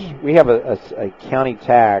remember which. We have a county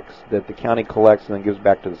tax that the county collects and then gives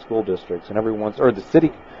back to the school districts. And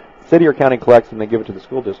the city or county collects and they give it to the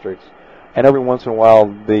school districts. And every once in a while,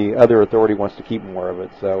 the other authority wants to keep more of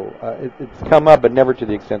it. So it's come up, but never to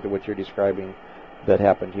the extent of what you're describing that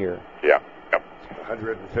happened here. Yeah.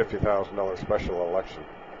 $150,000 special election.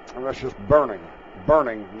 And that's just burning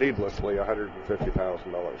needlessly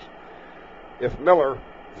 $150,000. If Miller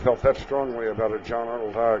felt that strongly about it, John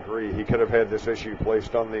Arnold, I agree. He could have had this issue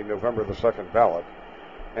placed on the November the 2nd ballot,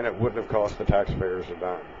 and it wouldn't have cost the taxpayers a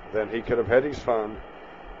dime. Then he could have had his fund,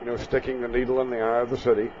 sticking the needle in the eye of the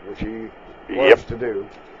city, which he loves to do.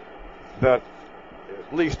 But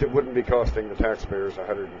at least it wouldn't be costing the taxpayers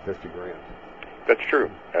 $150,000. That's true.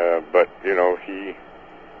 But, he,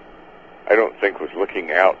 I don't think, was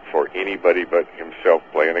looking out for anybody but himself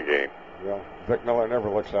playing a game. Well, Vic Miller never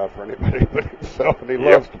looks out for anybody but himself, and he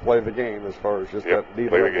loves to play the game as far as just that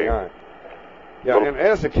needle in the eye. Yeah, and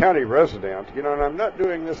as a county resident, and I'm not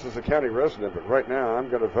doing this as a county resident, but right now I'm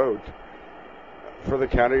going to vote for the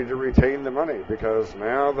county to retain the money because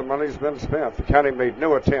now the money's been spent. The county made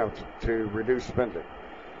no attempt to reduce spending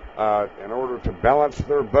in order to balance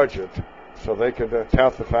their budget. So they could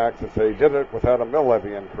tout the fact that they did it without a mill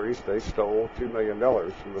levy increase. They stole $2 million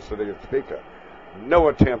from the city of Topeka. No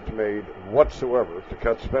attempt made whatsoever to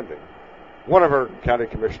cut spending. One of our county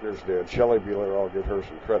commissioners did. Shelley Beeler, I'll give her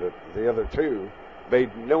some credit. The other two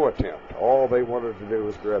made no attempt. All they wanted to do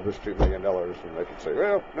was grab this $2 million and they could say,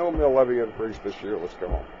 well, no mill levy increase this year, let's go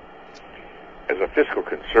home. As a fiscal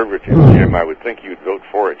conservative, Jim, I would think you'd vote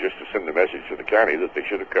for it just to send the message to the county that they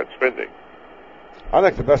should have cut spending. I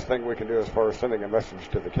think the best thing we can do as far as sending a message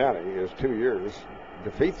to the county is 2 years,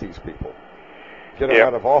 defeat these people, get them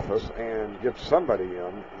out of office, and get somebody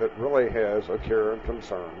in that really has a care and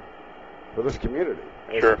concern for this community,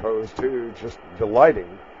 as opposed to just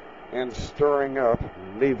delighting and stirring up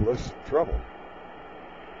needless trouble.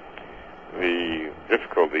 The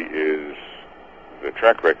difficulty is the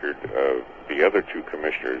track record of the other two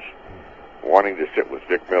commissioners wanting to sit with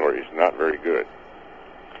Vic Miller is not very good.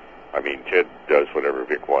 I mean, Ted does whatever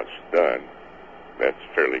Vic wants done. That's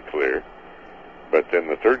fairly clear. But then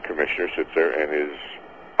the third commissioner sits there and is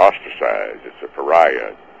ostracized, it's a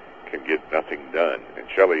pariah, can get nothing done. And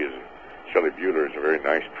Shelley Bueller is a very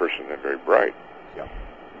nice person and very bright. Yeah.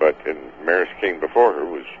 But Maris King before her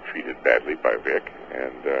was treated badly by Vic,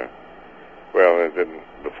 and and then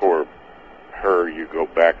before her you go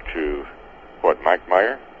back to Mike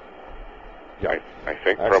Meyer? Yeah. I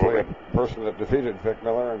think actually probably a person that defeated Vic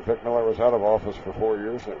Miller, and Vic Miller was out of office for 4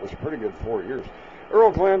 years, and it was a pretty good 4 years.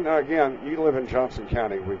 Earl Glenn, again, you live in Johnson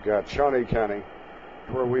County. We've got Shawnee County,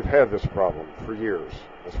 where we've had this problem for years,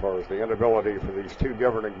 as far as the inability for these two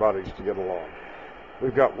governing bodies to get along.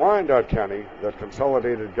 We've got Wyandotte County, that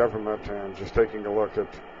consolidated government, and just taking a look at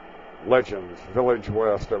Legends, Village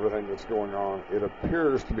West, everything that's going on, it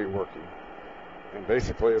appears to be working. And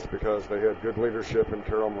basically it's because they had good leadership in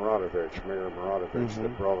Carol Maratovich, Mayor Maratovich,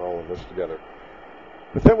 that brought all of this together.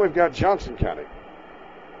 But then we've got Johnson County.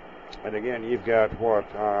 And again, you've got,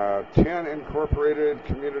 10 incorporated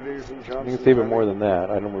communities in Johnson County? It's even more than that.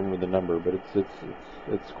 I don't remember the number, but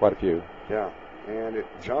it's quite a few. Yeah. And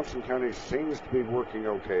Johnson County seems to be working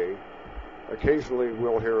okay. Occasionally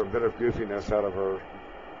we'll hear a bit of goofiness out of our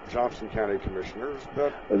Johnson County commissioners,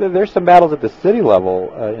 but there's some battles at the city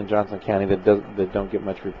level in Johnson County that don't get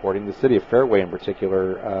much reporting. The city of Fairway, in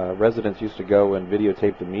particular, residents used to go and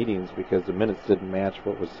videotape the meetings because the minutes didn't match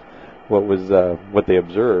what they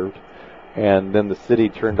observed, and then the city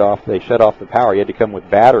they shut off the power. You had to come with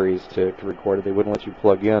batteries to record it. They wouldn't let you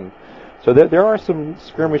plug in. So there are some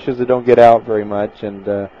skirmishes that don't get out very much, and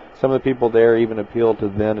some of the people there even appealed to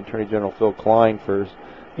then Attorney General Phil Klein for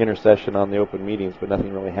intercession on the open meetings, but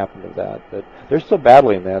nothing really happened with that. But they're still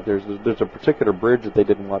battling that. There's a particular bridge that they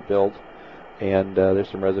didn't want built, and there's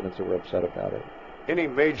some residents that were upset about it. Any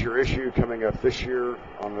major issue coming up this year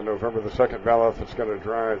on the November the 2nd ballot that's going to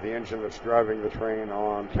drive the engine that's driving the train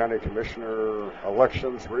on county commissioner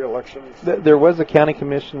elections, re-elections? There was a county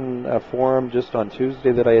commission forum just on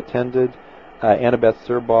Tuesday that I attended. Annabeth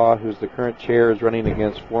Serbaugh, who's the current chair, is running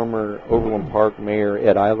against former Overland Park Mayor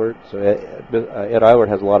Ed Eilert. So Ed Eilert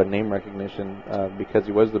has a lot of name recognition because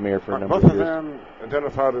he was the mayor for a number of years. Both of them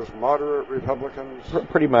identified as moderate Republicans?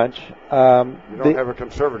 Pretty much. You don't have a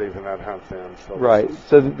conservative in that house then. So right.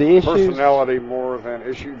 So the issues... Personality more than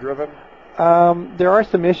issue-driven? There are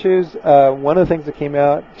some issues. One of the things that came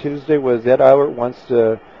out Tuesday was Ed Eilert wants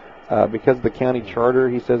to... because of the county charter,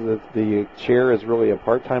 he says that the chair is really a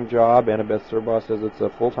part-time job. Annabeth Serbaugh says it's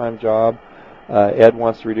a full-time job. Ed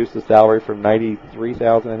wants to reduce the salary from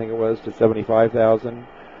 $93,000, I think it was, to $75,000.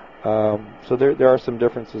 So there are some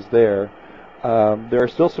differences there. There are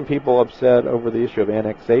still some people upset over the issue of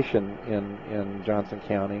annexation in Johnson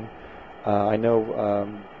County. I know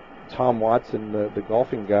Tom Watson, the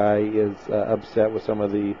golfing guy, is upset with some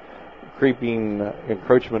of the creeping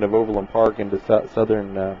encroachment of Overland Park into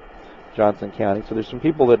southern Johnson County. So there's some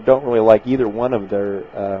people that don't really like either one of their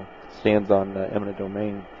stands on eminent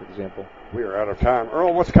domain, for example. We are out of time.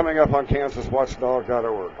 Earl, what's coming up on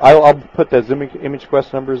KansasWatchdog.org? I'll put the Image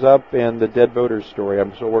Quest numbers up and the dead voters story.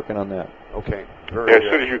 I'm still working on that. Okay. As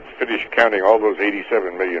soon as you finish counting all those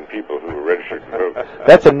 87 million people who were registered to vote.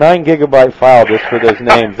 That's a 9 gigabyte file just for those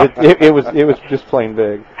names. It was just plain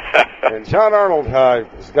big. And John Arnold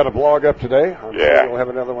has got a blog up today. I'm sure we'll have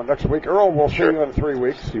another one next week. Earl, we'll see you in 3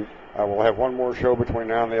 weeks. We'll have one more show between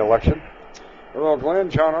now and the election. Earl Glenn,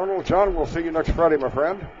 John Arnold. John, we'll see you next Friday, my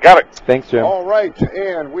friend. Got it. Thanks, Jim. All right,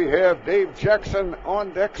 and we have Dave Jackson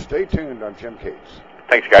on deck. Stay tuned on Jim Cates.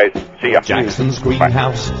 Thanks, guys. See ya. Jackson's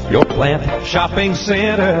Greenhouse, your plant shopping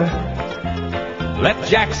center. Let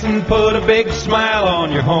Jackson put a big smile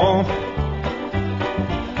on your home.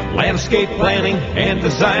 Landscape planning and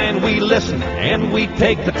design, we listen and we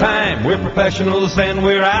take the time. We're professionals and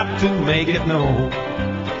we're out to make it known.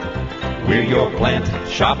 We're your plant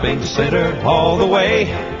shopping center all the way.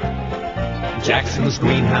 Jackson's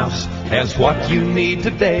Greenhouse has what you need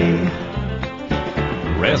today.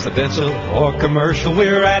 Residential or commercial,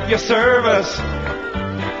 we're at your service.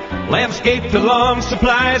 Landscape to lawn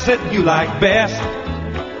supplies that you like best.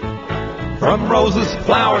 From roses,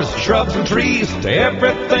 flowers, shrubs, and trees to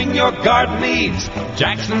everything your garden needs,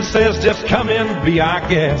 Jackson says just come in, be our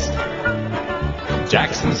guest.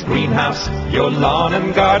 Jackson's Greenhouse, your lawn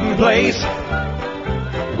and garden place.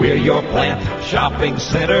 We're your plant shopping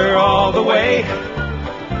center all the way.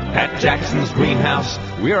 At Jackson's Greenhouse,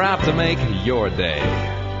 we're out to make your day.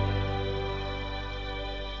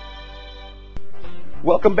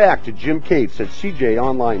 Welcome back to Jim Cates at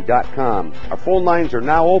CJOnline.com. Our phone lines are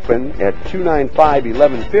now open at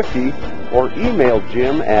 295-1150 or email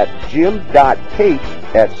Jim at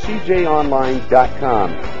jim.cates@CJOnline.com.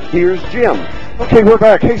 Here's Jim. Okay, we're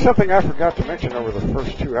back. Hey, something I forgot to mention over the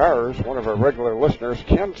first 2 hours. One of our regular listeners,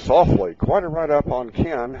 Ken Softly, quite a write-up on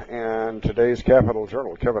Ken and today's Capital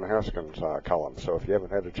Journal, Kevin Haskins' column. So if you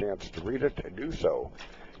haven't had a chance to read it, do so.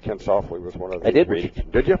 Ken Softly was one of the... I did read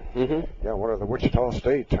it. Did you? Mm-hmm. Yeah, one of the Wichita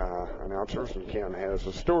State announcers, and Ken has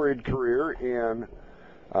a storied career in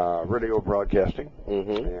radio broadcasting,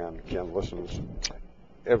 and Ken listens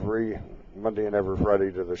every Monday and every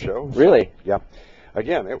Friday to the show. So, really? Yeah.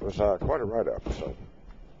 Again, it was quite a write-up. So,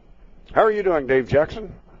 how are you doing, Dave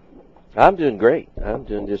Jackson? I'm doing great. I'm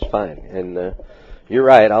doing just fine. And you're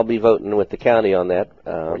right. I'll be voting with the county on that.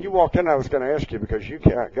 When you walked in, I was going to ask you, because you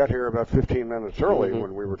got here about 15 minutes early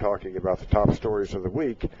when we were talking about the top stories of the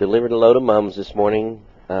week. Delivered a load of mums this morning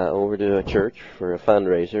over to a church for a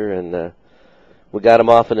fundraiser, and we got them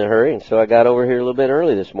off in a hurry, and so I got over here a little bit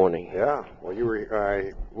early this morning. Yeah. Well, you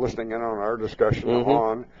were listening in on our discussion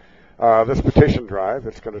on this petition drive.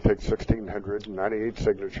 It's going to take 1,698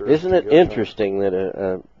 signatures. Isn't it interesting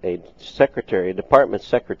that a department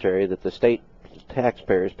secretary that the state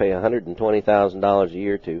taxpayers pay $120,000 a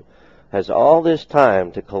year to has all this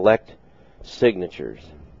time to collect signatures,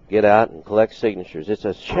 get out and collect signatures? It's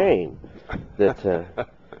a shame that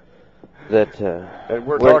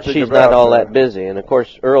she's not all that busy. And of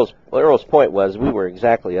course, Earl's point was we were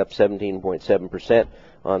exactly up 17.7%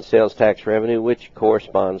 on sales tax revenue, which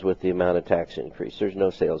corresponds with the amount of tax increase. There's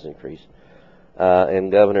no sales increase.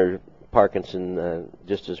 And Governor Parkinson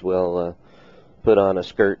just as well put on a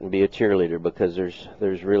skirt and be a cheerleader, because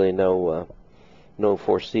there's really no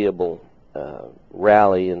foreseeable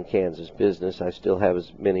rally in Kansas business. I still have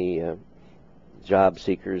as many job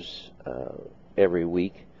seekers every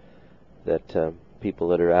week that people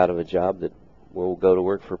that are out of a job that will go to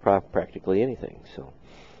work for practically anything. So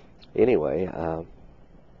anyway,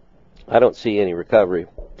 I don't see any recovery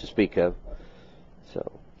to speak of.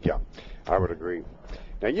 So yeah, I would agree.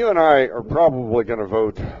 Now, you and I are probably going to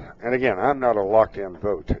vote, and again, I'm not a locked-in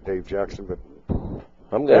vote, Dave Jackson, but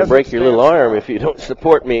I'm going to break your little arm if you don't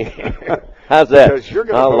support me. How's that?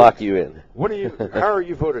 I'll lock you in. How are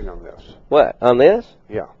you voting on this? What, on this?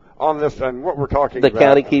 Yeah, on this, and what we're talking about. The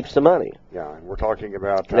county keeps the money. Yeah, and we're talking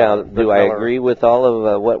about. Now, do I agree with all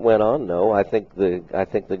of what went on? No, I think the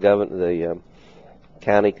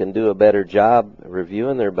county can do a better job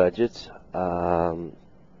reviewing their budgets.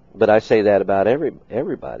 But I say that about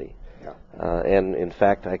everybody. Yeah. And in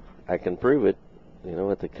fact, I can prove it,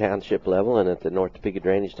 at the township level and at the North Topeka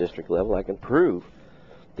Drainage District level. I can prove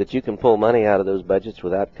that you can pull money out of those budgets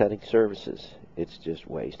without cutting services. It's just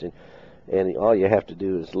waste. And all you have to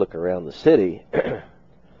do is look around the city.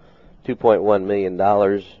 $2.1 million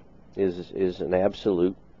is an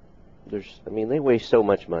absolute. They waste so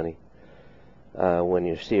much money. When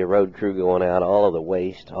you see a road crew going out, all of the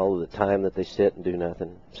waste, all of the time that they sit and do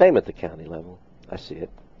nothing. Same at the county level. I see it.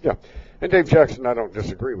 Yeah. And Dave Jackson, I don't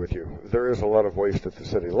disagree with you. There is a lot of waste at the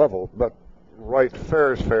city level, but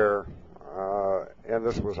fair is fair, and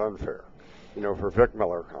this was unfair. For Vic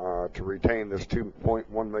Miller to retain this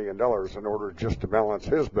 $2.1 million in order just to balance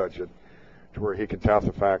his budget to where he could tout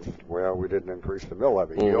the fact, we didn't increase the mill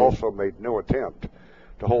levy. He also made no attempt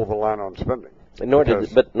to hold the line on spending. Nor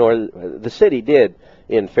the city did,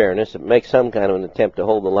 in fairness, make some kind of an attempt to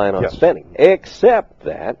hold the line on spending. Except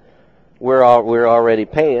that we're already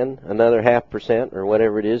paying another 0.5% or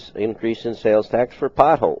whatever it is increase in sales tax for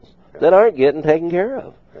potholes that aren't getting taken care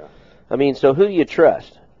of. Yeah. So who do you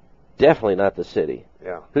trust? Definitely not the city.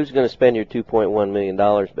 Yeah. Who's going to spend your $2.1 million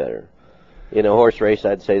better? Horse race,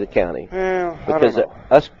 I'd say the county. Well,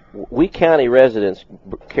 because we county residents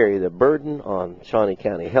carry the burden on Shawnee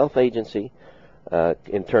County Health Agency.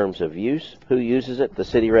 In terms of use, who uses it? The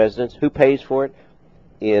city residents. Who pays for it?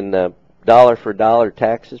 In dollar for dollar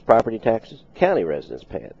taxes, property taxes, county residents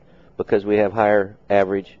pay it because we have higher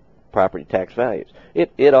average property tax values.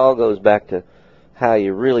 It all goes back to how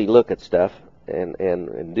you really look at stuff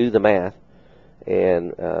and do the math.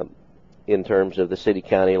 And in terms of the city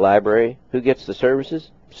county library, who gets the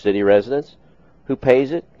services? City residents. Who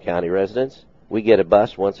pays it? County residents. We get a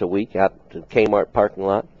bus once a week out to the Kmart parking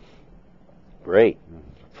lot. Great.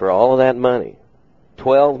 For all of that money,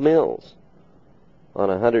 12 mills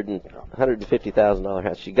on a $150,000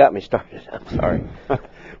 house. You got me started. I'm sorry.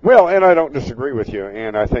 Well, and I don't disagree with you,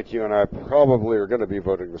 and I think you and I probably are going to be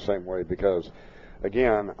voting the same way because,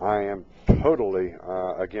 again, I am totally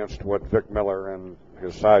against what Vic Miller and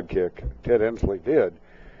his sidekick, Ted Inslee, did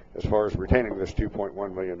as far as retaining this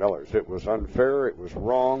 $2.1 million. It was unfair. It was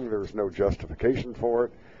wrong. There's no justification for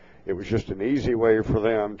it. It was just an easy way for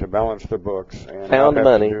them to balance their books and Found not have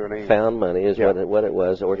money. to do any. Found money is Yeah. what it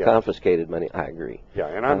was, or Yeah. confiscated money. I agree. Yeah,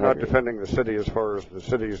 and I'm I not agree. defending the city as far as the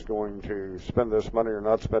city's going to spend this money or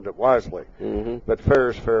not spend it wisely. Mm-hmm. But fair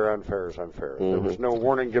is fair, unfair is unfair. There Mhm. was no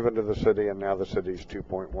warning given to the city, and now the city's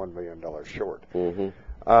 $2.1 million short. Mm-hmm.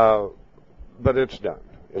 But it's done.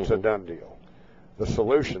 It's a Mhm. done deal. The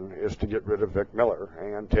solution is to get rid of Vic Miller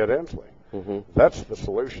and Ted Ensley. Mm-hmm. That's the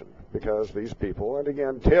solution, because these people, and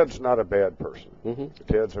again, Ted's not a bad person. Mm-hmm.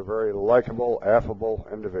 Ted's a very likable, affable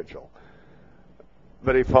individual.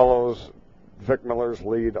 But he follows Vic Miller's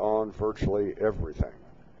lead on virtually everything.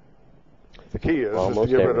 The key is to Almost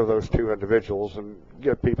get rid everything. of those two individuals and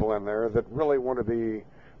get people in there that really want to be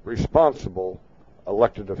responsible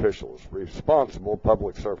elected officials, responsible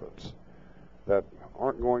public servants that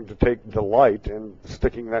aren't going to take delight in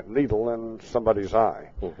sticking that needle in somebody's eye,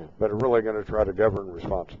 Mm-hmm. but are really going to try to govern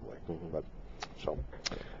responsibly. But so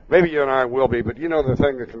maybe you and I will be, but you know the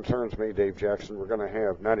thing that concerns me, Dave Jackson, we're going to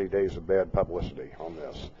have 90 days of bad publicity on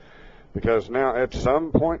this. Because now, at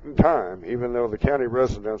some point in time, even though the county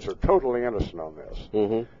residents are totally innocent on this,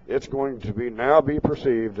 Mm-hmm. it's going to be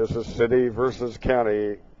perceived as a city versus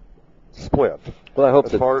county split. Well, I hope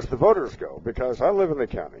as that- far as the voters go, because I live in the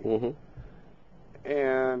county, Mm-hmm.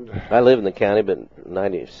 and I live in the county, but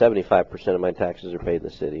 75% of my taxes are paid in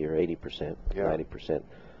the city, or 80%, Yeah. 90%,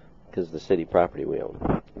 because of the city property we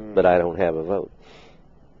own. Mm. But I don't have a vote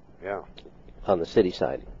yeah, on the city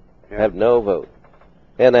side. Yeah. I have no vote.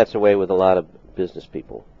 And that's the way with a lot of business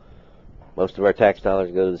people. Most of our tax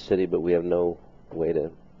dollars go to the city, but we have no way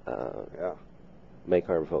to yeah, make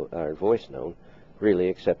our voice known, really,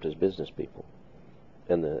 except as business people,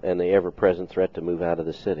 and the ever-present threat to move out of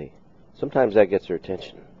the city. Sometimes that gets their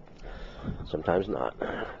attention, sometimes not.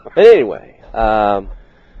 But anyway,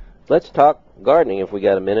 let's talk gardening if we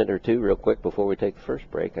got a minute or two, real quick, before we take the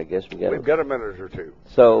first break. I guess we've got a minute or two.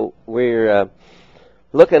 So we're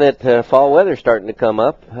looking at fall weather starting to come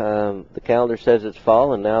up. The calendar says it's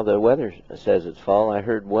fall, and now the weather says it's fall. I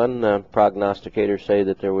heard one prognosticator say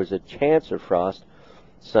that there was a chance of frost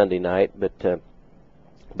Sunday night, but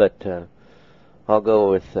I'll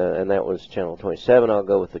go with, and that was Channel 27. I'll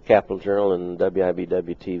go with the Capital Journal and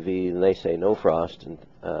WIBW-TV, and they say no frost, and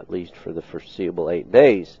at least for the foreseeable 8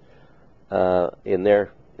 days in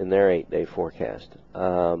their 8-day forecast.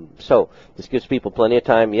 So this gives people plenty of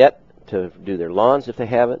time yet to do their lawns if they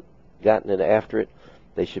haven't gotten it after it.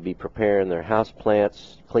 They should be preparing their house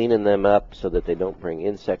plants, cleaning them up so that they don't bring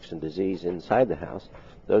insects and disease inside the house.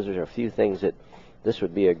 Those are a few things that this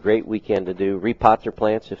would be a great weekend to do. Repot their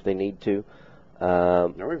plants if they need to. Now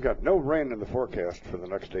we've got no rain in the forecast for the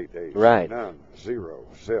next 8 days. Right. None. Zero.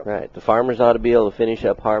 Zip. Right. The farmers ought to be able to finish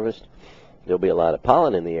up harvest. There'll be a lot of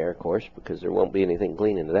pollen in the air, of course, because there won't be anything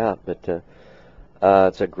cleaning it out. But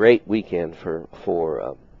it's a great weekend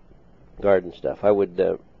for garden stuff. I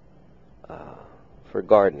would for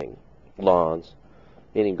gardening, lawns,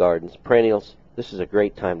 any gardens, perennials. This is a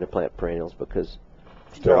great time to plant perennials because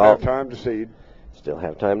Still have time to seed. Still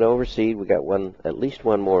have time to overseed. We got at least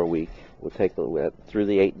one more week. We'll take through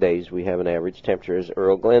the 8 days. We have an average temperature, as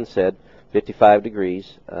Earl Glenn said, 55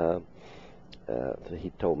 degrees. He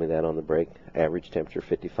told me that on the break. Average temperature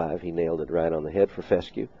 55. He nailed it right on the head for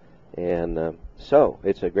fescue. And so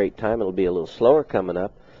it's a great time. It'll be a little slower coming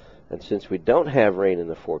up. And since we don't have rain in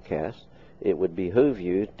the forecast, it would behoove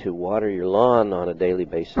you to water your lawn on a daily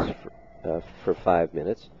basis for 5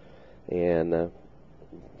 minutes and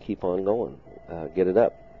keep on going. Get it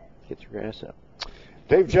up. Get your grass up.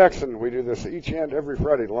 Dave Jackson, we do this each and every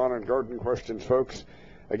Friday, lawn and garden questions, folks.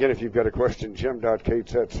 Again, if you've got a question,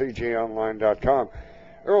 jim.cates@cjonline.com.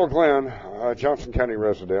 Earl Glenn, Johnson County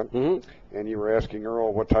resident, and you were asking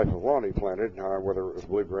Earl what type of lawn he planted, whether it was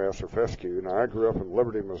bluegrass or fescue. Now, I grew up in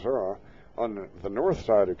Liberty, Missouri, on the north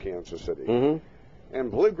side of Kansas City.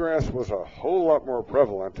 And bluegrass was a whole lot more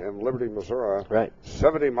prevalent in Liberty, Missouri. Right.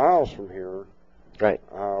 70 miles from here. Right.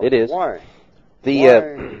 It is. Why?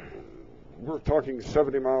 Why? We're talking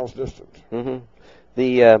 70 miles distance.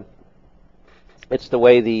 It's the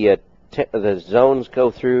way the zones go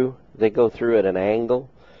through. They go through at an angle,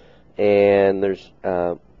 and there's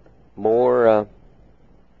more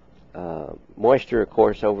moisture, of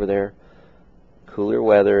course, over there. Cooler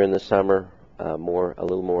weather in the summer,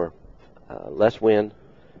 less wind,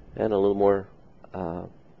 and a little more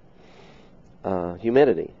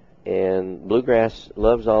humidity. And bluegrass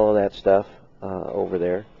loves all of that stuff over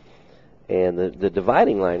there. And the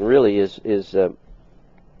dividing line really is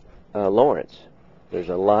Lawrence. There's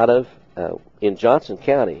a lot of in Johnson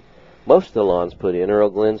County. Most of the lawns put in, Earl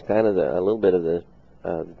Glenn's kind of a little bit of the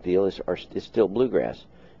deal is still bluegrass.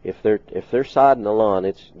 If they're sodding the lawn,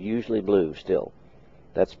 it's usually blue still.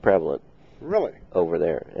 That's prevalent. Really? Over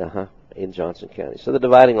there, in Johnson County. So the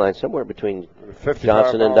dividing line somewhere between 55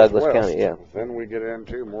 Johnson and miles Douglas west. County. Yeah. Then we get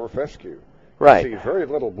into more fescue. Right. You see very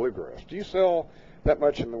little bluegrass. Do you sell that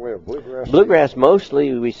much in the way of bluegrass? Bluegrass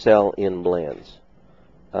mostly we sell in blends.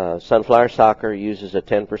 Sunflower Soccer uses a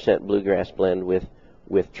 10% bluegrass blend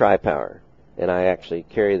with Tri-Power, and I actually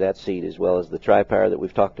carry that seed as well as the Tri-Power that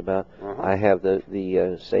we've talked about. I have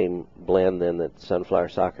the same blend then that Sunflower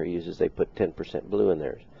Soccer uses. They put 10% blue in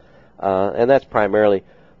theirs, and that's primarily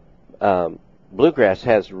bluegrass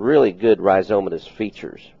has really good rhizomatous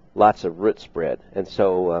features, lots of root spread, and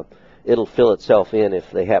so it'll fill itself in if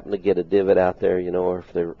they happen to get a divot out there, or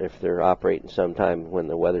if they're operating sometime when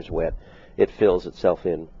the weather's wet. It fills itself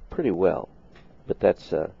in pretty well, but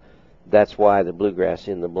that's why the bluegrass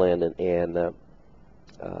in the blend, and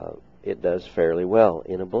it does fairly well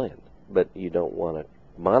in a blend. But you don't want to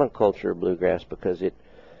monoculture bluegrass because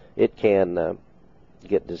it can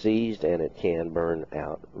get diseased and it can burn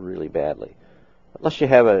out really badly. Unless you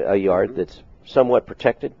have a yard that's somewhat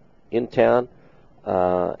protected in town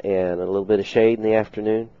and a little bit of shade in the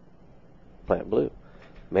afternoon, plant blue.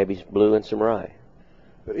 Maybe blue and some rye.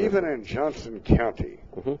 But even in Johnson County,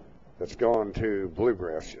 that's gone to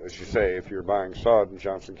bluegrass, as you say, if you're buying sod in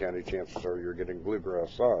Johnson County, chances are you're getting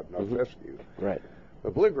bluegrass sod, not fescue. Right.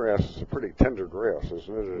 But bluegrass is a pretty tender grass,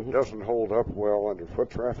 isn't it? It doesn't hold up well under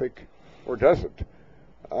foot traffic, or does it?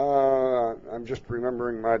 I'm just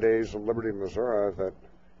remembering my days in Liberty, Missouri, that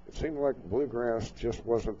it seemed like bluegrass just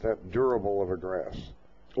wasn't that durable of a grass.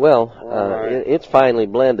 Well, it's finely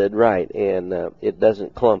blended, right, and it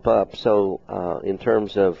doesn't clump up. So in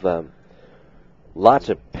terms of lots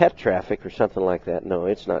of pet traffic or something like that, no,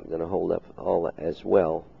 it's not going to hold up all as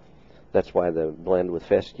well. That's why the blend with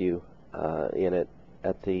fescue in it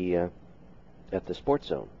at the sports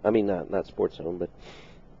zone. I mean, not sports zone, but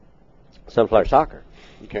Sunflower Soccer.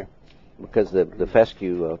 Okay. Because the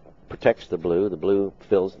fescue protects the blue. The blue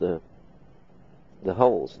fills the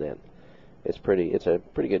holes then. It's a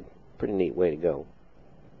pretty neat way to go.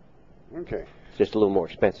 Okay. It's just a little more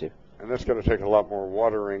expensive. And that's going to take a lot more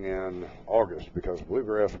watering in August because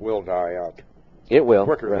bluegrass will die out. It will.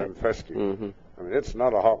 Quicker right. than fescue. I mean, it's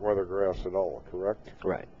not a hot weather grass at all, correct?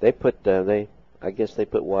 Right. They put I guess they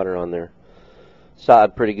put water on their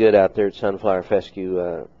sod pretty good out there at Sunflower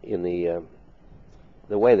Fescue in the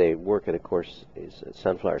way they work it, of course, is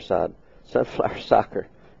Sunflower Soccer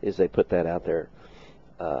is they put that out there.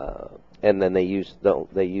 And then they use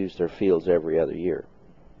their fields every other year.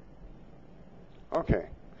 Okay.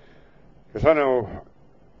 Because I know.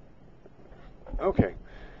 Okay.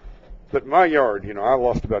 But my yard, I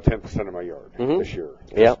lost about 10% of my yard this year.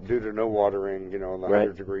 Yep. Due to no watering, in the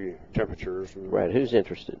 100-degree temperatures. And, right. Who's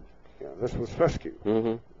interested? Yeah. This was fescue.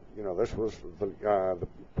 This was the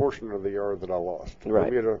portion of the yard that I lost.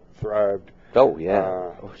 Right. Bermuda thrived. Oh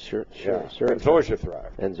yeah. Sure. And Zoysia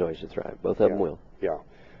thrived. And Zoysia thrived. Both of them will. Yeah.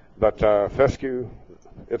 But fescue,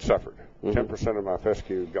 it suffered. 10% of my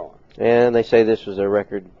fescue gone. And they say this was a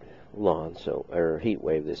record lawn, or heat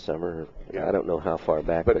wave this summer. Yeah. I don't know how far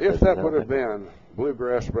back. But if that would have been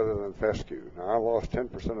bluegrass rather than fescue, now I lost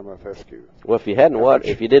 10% of my fescue. Well, if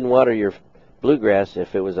you didn't water your bluegrass,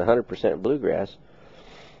 if it was 100% bluegrass,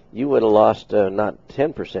 you would have lost not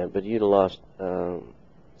 10%, but you'd have lost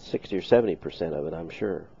 60 or 70% of it, I'm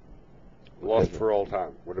sure. Lost for all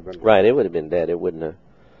time would have been right. It would have been dead. It wouldn't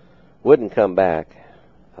come back.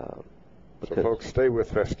 So folks, stay with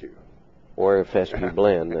fescue. Or a fescue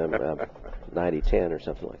blend, 90-10 or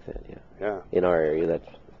something like that. Yeah. In our area, that's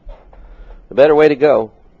the better way to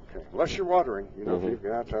go. Okay. Unless you're watering, if you've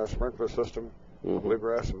got a sprinkler system,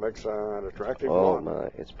 bluegrass, it makes an attractive lawn. Oh my,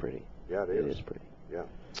 it's pretty. Yeah, it is. It is pretty. Yeah,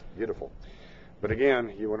 beautiful. But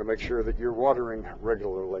again, you want to make sure that you're watering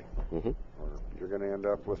regularly, or you're going to end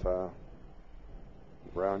up with a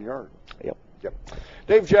brown yard. Yep.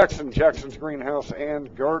 Dave Jackson, Jackson's Greenhouse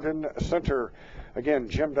and Garden Center. Again,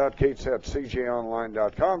 Jim.Cates at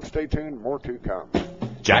cjonline.com. Stay tuned, more to come.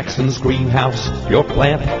 Jackson's Greenhouse, your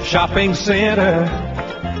plant shopping center.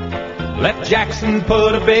 Let Jackson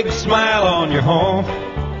put a big smile on your home.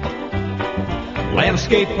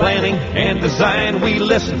 Landscape planning and design, we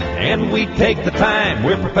listen and we take the time.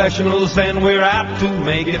 We're professionals and we're out to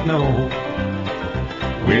make it known.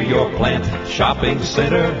 We're your plant shopping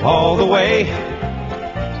center all the way.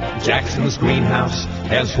 Jackson's Greenhouse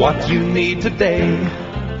has what you need today.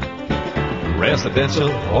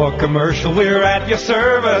 Residential or commercial, we're at your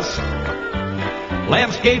service.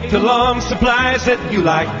 Landscape to lawn supplies that you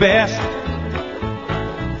like best.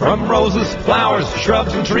 From roses, flowers,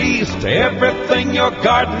 shrubs, and trees to everything your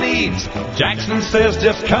garden needs, Jackson says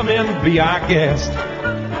just come in, be our guest.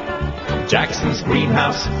 Jackson's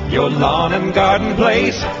Greenhouse, your lawn and garden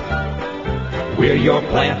place. We're your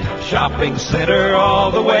plant shopping center all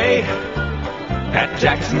the way. At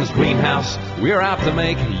Jackson's Greenhouse, we're out to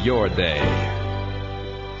make your day.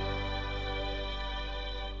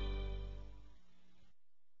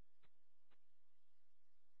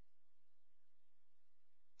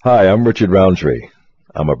 Hi, I'm Richard Roundtree.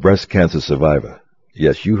 I'm a breast cancer survivor.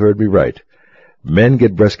 Yes, you heard me right. Men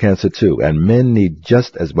get breast cancer too, and men need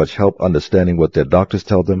just as much help understanding what their doctors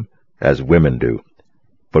tell them as women do.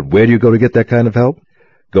 But where do you go to get that kind of help?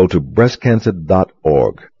 Go to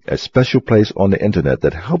breastcancer.org, a special place on the internet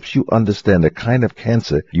that helps you understand the kind of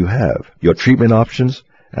cancer you have, your treatment options,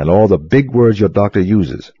 and all the big words your doctor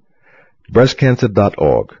uses.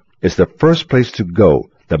 Breastcancer.org is the first place to go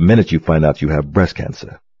the minute you find out you have breast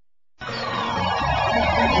cancer.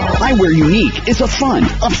 Eyewear Unique is a fun,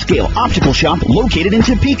 upscale optical shop located in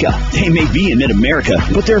Topeka. They may be in mid-America,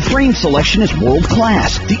 but their frame selection is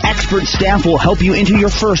world-class. The expert staff will help you into your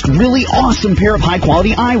first really awesome pair of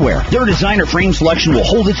high-quality eyewear. Their designer frame selection will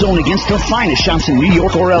hold its own against the finest shops in New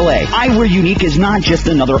York or L.A. Eyewear Unique is not just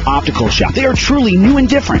another optical shop. They are truly new and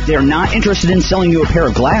different. They are not interested in selling you a pair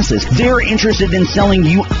of glasses. They're interested in selling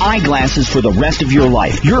you eyeglasses for the rest of your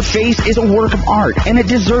life. Your face is a work of art, and it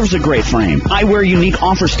deserves a great frame. Eyewear Unique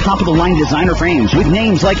offers top-of-the-line designer frames with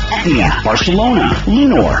names like Etnia, Barcelona,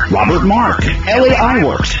 Lunor, Robert Mark, LA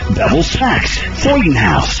Eyeworks, Bevel Specs,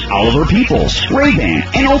 Freudenhaus, Oliver Peoples, Ray-Ban,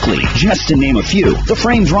 and Oakley, just to name a few. The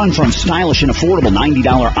frames run from stylish and affordable $90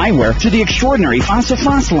 eyewear to the extraordinary Fassa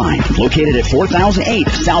Foss line, located at 4008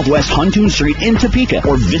 Southwest Huntoon Street in Topeka,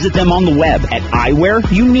 or visit them on the web at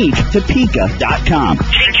eyewearuniquetopeka.com.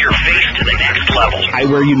 Take your face to the next level.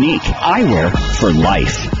 Eyewear Unique, eyewear for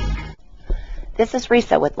life. This is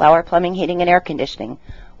Risa with Lauer Plumbing, Heating, and Air Conditioning.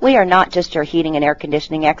 We are not just your heating and air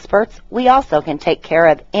conditioning experts. We also can take care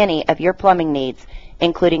of any of your plumbing needs,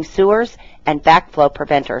 including sewers and backflow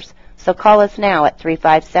preventers. So call us now at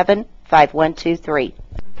 357-5123.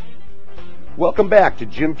 Welcome back to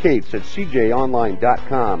Jim Cates at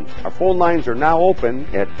cjonline.com. Our phone lines are now open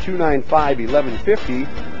at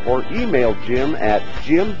 295-1150 or email Jim at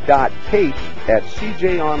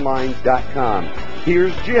jim.cates@cjonline.com.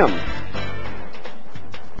 Here's Jim.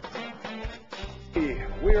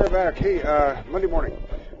 We are back. Hey, Monday morning.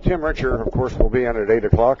 Tim Richer, of course, will be on at 8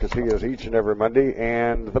 o'clock, as he is each and every Monday,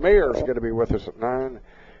 and the mayor is going to be with us at 9.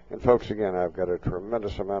 And, folks, again, I've got a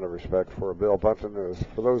tremendous amount of respect for Bill Bunton. As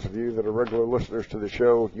for those of you that are regular listeners to the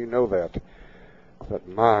show, you know that. But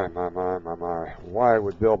my, why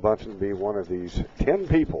would Bill Bunton be one of these 10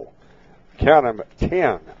 people, count them,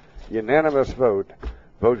 10, unanimous vote,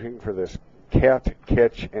 voting for this cat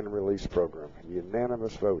catch and release program?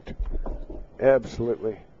 Unanimous vote.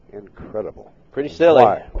 Absolutely incredible. Pretty silly.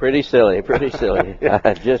 Why? Pretty silly. Yeah.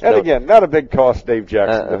 I just and don't. Again, not a big cost, Dave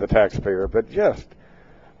Jackson, to the taxpayer, but just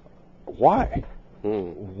why?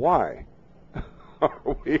 Why are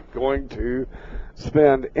we going to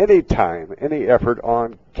spend any time, any effort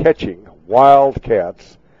on catching wild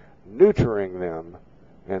cats, neutering them,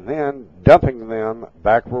 and then dumping them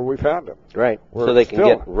back where we found them? Right. So they can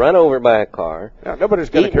get run over by a car. Yeah,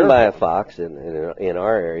 nobody's going to care. Eaten by a fox in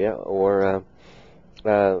our area, or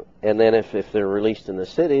and then if they're released in the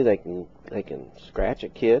city, they can scratch a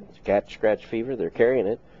kid, cat scratch fever. They're carrying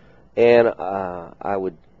it, and I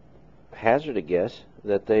would hazard a guess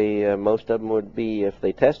that they most of them would be, if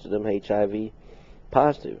they tested them, HIV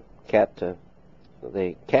positive. Cat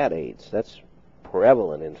AIDS. That's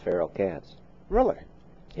prevalent in feral cats. Really?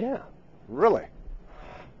 Yeah. Really?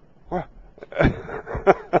 Well,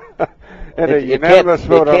 and a unanimous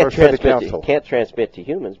vote on our city council. It can't transmit to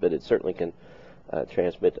humans, but it certainly can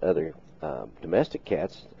transmit to other domestic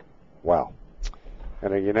cats. Wow.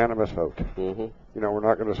 And a unanimous vote. Mm-hmm. You know, we're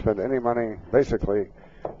not going to spend any money, basically,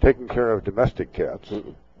 taking care of domestic cats,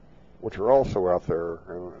 which are also out there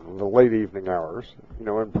in the late evening hours, you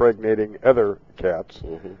know, impregnating other cats.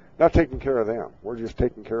 Not taking care of them. We're just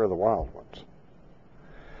taking care of the wild ones.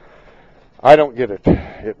 I don't get it.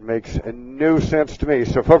 It makes no sense to me.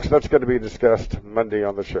 So, folks, that's going to be discussed Monday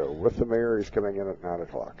on the show with the mayor. He's coming in at 9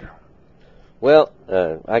 o'clock. Well,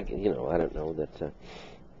 I don't know that. Do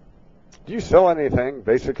you sell anything,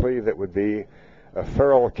 basically, that would be a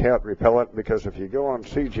feral cat repellent? Because if you go on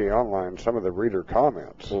CJ Online, some of the reader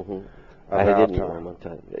comments I didn't know one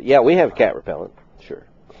time. Yeah, we have cat repellent, sure.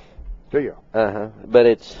 Do you? But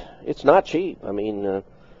it's not cheap. I mean,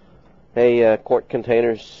 quart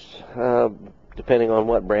containers, depending on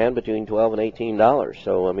what brand, between $12 and $18.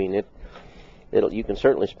 So I mean, You can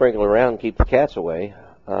certainly sprinkle around and keep the cats away.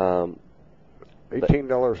 $18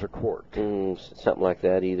 a quart. Something like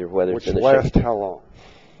that, either whether Which it's in the lasts how long?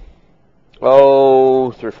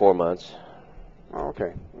 Oh, 3 or 4 months. Oh,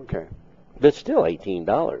 okay. But still $18.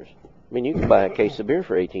 I mean, you can buy a case of beer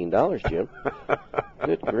for $18, Jim.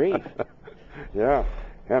 Good grief. Yeah,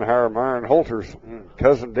 and hire Myron Holter's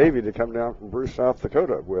cousin Davy to come down from Bruce, South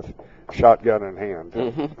Dakota with shotgun in hand.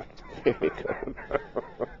 There you go.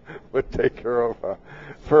 Would take care of a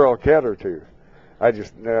feral cat or two.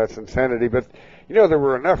 It's insanity. But, there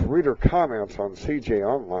were enough reader comments on CJ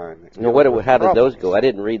Online. How did those go? I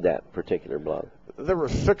didn't read that particular blog. There were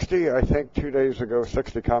 60, I think, 2 days ago,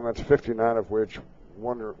 60 comments, 59 of which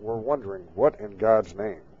were wondering, what in God's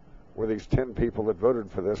name were these 10 people that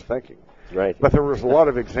voted for this thinking? Right. But there was a lot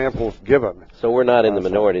of examples given. So we're not in the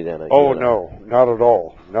minority then? Oh, no, not at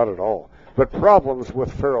all. Not at all. But problems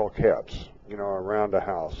with feral cats, around a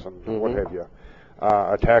house and what have you,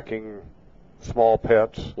 attacking small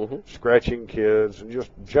pets, scratching kids, and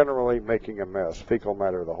just generally making a mess, fecal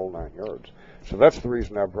matter, the whole 9 yards. So that's the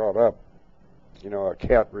reason I brought up, a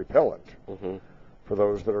cat repellent for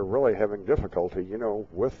those that are really having difficulty,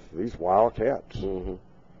 with these wild cats.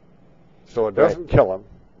 So it doesn't kill them,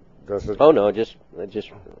 does it? Oh, no, it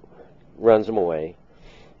just runs them away.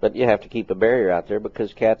 But you have to keep a barrier out there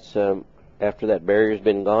because cats, after that barrier's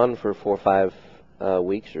been gone for 4 or 5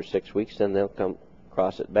 weeks or 6 weeks, then they'll come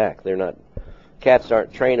cross it back. Cats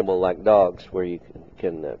aren't trainable like dogs, where you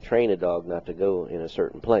can train a dog not to go in a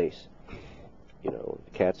certain place.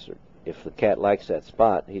 If the cat likes that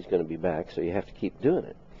spot, he's going to be back. So you have to keep doing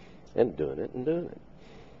it, and doing it, and doing it.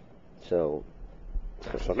 So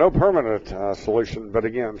no permanent solution, but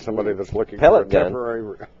again, somebody that's looking pellet for a gun.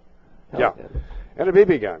 temporary. Pellet gun. And a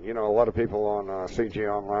BB gun. A lot of people on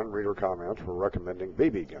CJ Online reader comments were recommending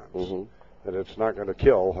BB guns. That it's not going to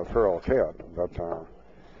kill a feral cat, but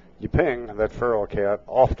you ping that feral cat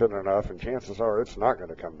often enough, and chances are it's not going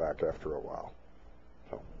to come back after a while.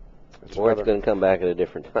 So, it's going to come back at a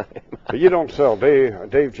different time. But you don't sell,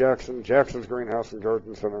 Dave Jackson, Jackson's Greenhouse and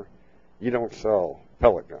Garden Center, you don't sell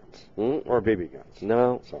pellet guns or BB guns.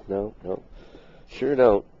 No, no. Sure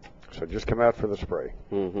don't. So just come out for the spray.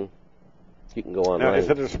 You can go online. Now, is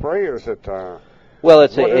it a spray or is it...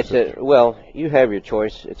 Well, you have your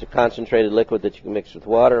choice. It's a concentrated liquid that you can mix with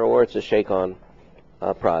water, or it's a shake-on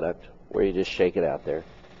product where you just shake it out there,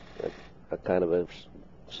 a kind of a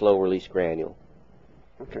slow-release granule.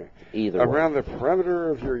 Okay. Either around the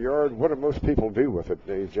perimeter of your yard, what do most people do with it,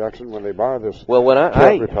 Dave Jackson, when they buy this? Well, when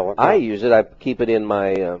cat repellent? I use it, I keep it in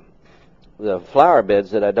my the flower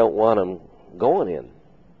beds that I don't want them going in.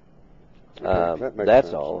 That's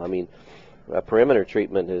sense. all. I mean, a perimeter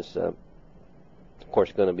treatment is, of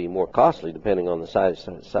course, going to be more costly depending on the size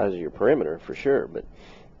of your perimeter, for sure. But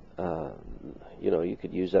you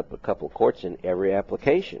could use up a couple quarts in every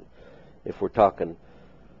application if we're talking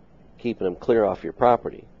keeping them clear off your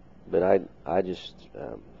property. But I just...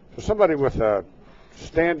 For somebody with a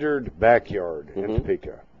standard backyard in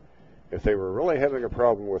Topeka, if they were really having a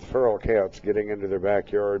problem with feral cats getting into their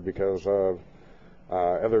backyard because of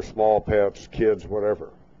other small pets, kids, whatever,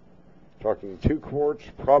 talking 2 quarts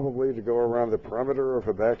probably to go around the perimeter of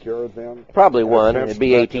a backyard then? Probably one. It'd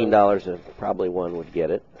be $18. Probably one would get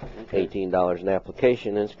it. Okay. $18 an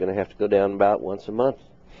application, and it's going to have to go down about once a month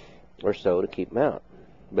or so to keep them out.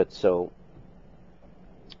 But so,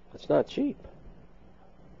 it's not cheap.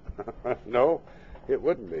 No, it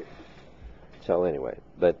wouldn't be. So anyway,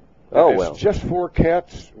 but it's just for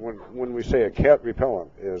cats. When we say a cat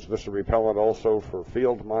repellent, is this a repellent also for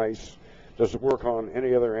field mice? Does it work on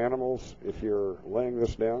any other animals if you're laying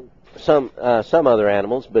this down? Some other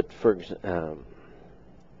animals, but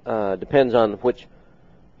depends on which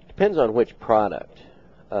product.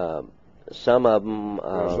 Some of them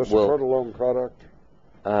is this a Fertilome product?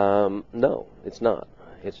 No, it's not.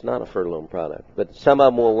 It's not a Fertilome product. But some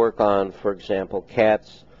of them will work on, for example,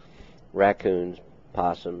 cats, raccoons,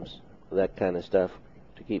 possums, that kind of stuff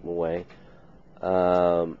to keep them away.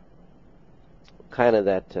 Kind of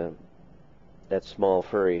that small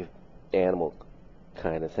furry animal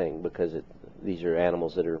kind of thing, because these are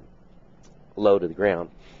animals that are low to the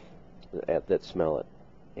ground that smell it,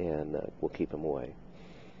 and will keep them away.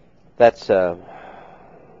 That's but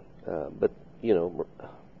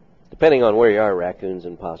depending on where you are, raccoons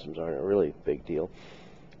and possums aren't a really big deal.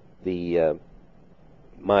 The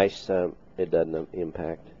mice, it doesn't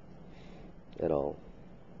impact at all.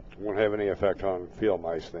 Won't have any effect on field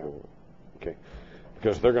mice then. Okay.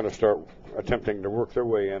 Because they're going to start attempting to work their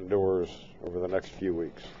way indoors over the next few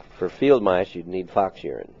weeks. For field mice, you'd need fox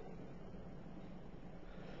urine.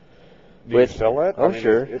 Do you sell that? Oh,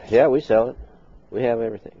 sure. Yeah, we sell it. We have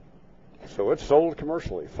everything. So it's sold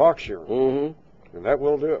commercially, fox shearing. Mm-hmm. And that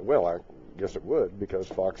will do it. Well, I guess it would, because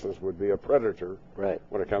foxes would be a predator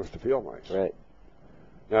when it comes to field mice. Right.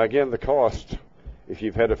 Now, again, the cost, if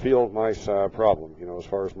you've had a field mice problem, as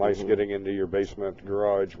far as mice getting into your basement,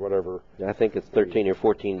 garage, whatever. I think it's $13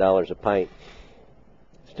 or $14 a pint.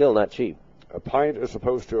 Still not cheap. A pint as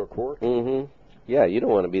opposed to a quart? Mm-hmm. Yeah, you don't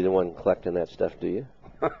want to be the one collecting that stuff, do you?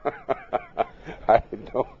 I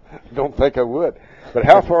don't think I would. But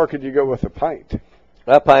how far could you go with a pint?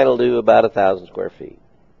 A pint will do about 1,000 square feet.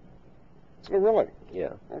 Oh, really?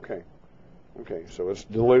 Yeah. Okay. So it's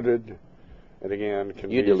diluted, and again,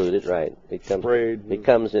 can you dilute it, right? It comes sprayed. It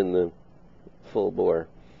comes in the full bore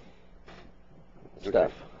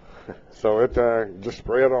stuff. So it just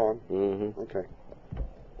spray it on. Mm-hmm. Okay.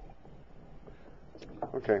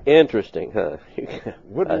 Interesting, huh?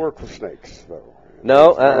 Wouldn't work for snakes, though.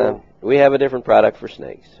 No, we have a different product for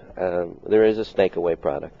snakes. There is a snake away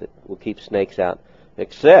product that will keep snakes out,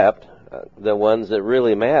 except the ones that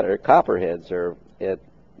really matter. Copperheads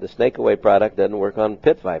the snake away product doesn't work on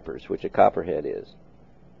pit vipers, which a copperhead is.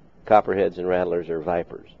 Copperheads and rattlers are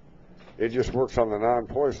vipers. It just works on the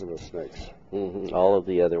non-poisonous snakes. Mm-hmm. All of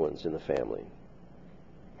the other ones in the family.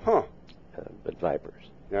 Huh. But vipers.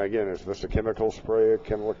 Now, again, is this a chemical spray?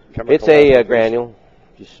 Chemical it's a granule.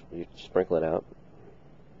 You sprinkle it out.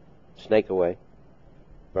 Snake away.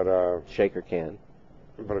 But shaker can.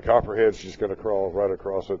 But a copperhead's just going to crawl right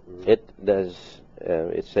across it. It does.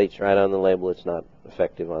 It states right on the label it's not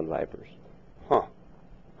effective on vipers. Huh.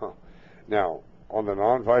 Now, on the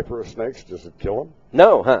non-viperous snakes, does it kill them?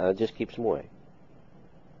 No, it just keeps them away.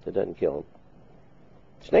 It doesn't kill them.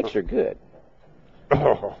 Snakes are good.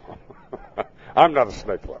 Oh, I'm not a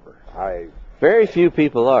snake lover. Very few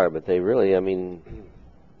people are, but they really,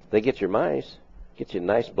 they get your mice. Get you a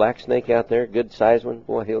nice black snake out there, good sized one.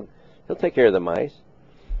 Boy, he'll take care of the mice.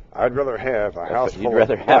 I'd rather have a house full of mice.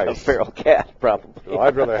 You'd rather have a feral cat, probably. Well,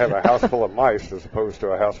 I'd rather have a house full of mice as opposed to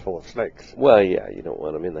a house full of snakes. Well, yeah, you don't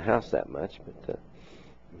want them in the house that much, but...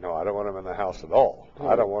 No, I don't want them in the house at all.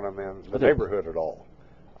 I don't want them in the neighborhood at all.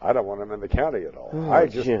 I don't want them in the county at all. I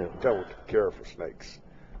just don't care for snakes.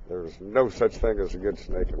 There's no such thing as a good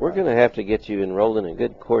snake. We're going to have to get you enrolled in a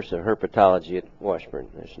good course of herpetology at Washburn.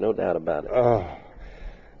 There's no doubt about it.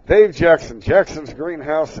 Dave Jackson, Jackson's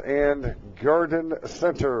Greenhouse and Garden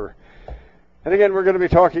Center. And again, we're going to be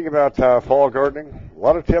talking about fall gardening. A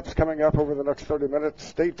lot of tips coming up over the next 30 minutes.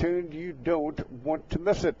 Stay tuned. You don't want to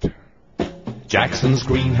miss it. Jackson's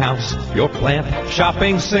Greenhouse, your plant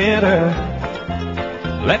shopping center.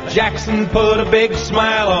 Let Jackson put a big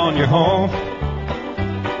smile on your home.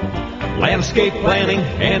 Landscape planning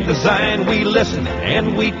and design, we listen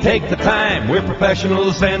and we take the time. We're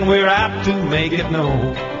professionals and we're out to make it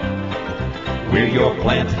known. We're your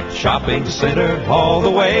plant shopping center all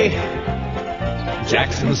the way.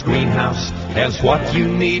 Jackson's Greenhouse has what you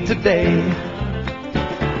need today.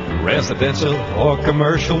 Residential or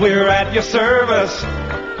commercial, we're at your service.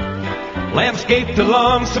 Landscape to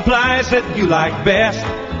lawn supplies that you like best.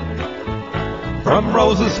 From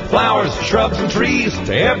roses, flowers, shrubs, and trees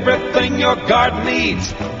to everything your garden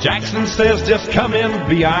needs, Jackson says just come in,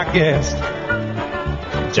 be our guest.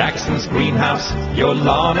 Jackson's Greenhouse, your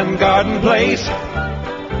lawn and garden place.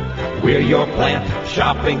 We're your plant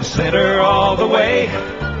shopping center all the way.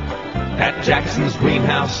 At Jackson's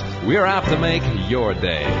Greenhouse, we're out to make your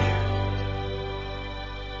day.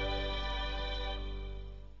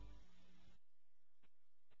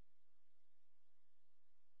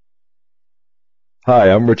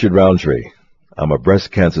 Hi, I'm Richard Roundtree. I'm a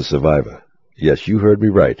breast cancer survivor. Yes, you heard me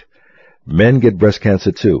right. Men get breast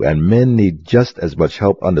cancer too, and men need just as much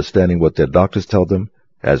help understanding what their doctors tell them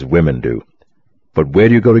as women do. But where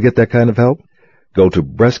do you go to get that kind of help? Go to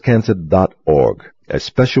breastcancer.org, a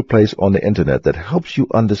special place on the internet that helps you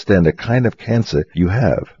understand the kind of cancer you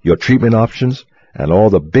have, your treatment options, and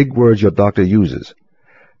all the big words your doctor uses.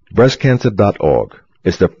 Breastcancer.org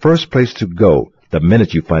is the first place to go the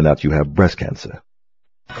minute you find out you have breast cancer.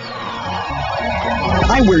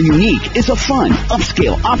 Eyewear Unique is a fun,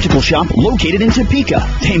 upscale optical shop located in Topeka.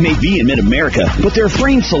 They may be in mid-America, but their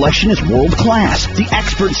frame selection is world-class. The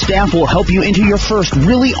expert staff will help you into your first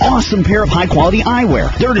really awesome pair of high-quality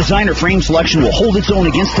eyewear. Their designer frame selection will hold its own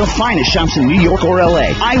against the finest shops in New York or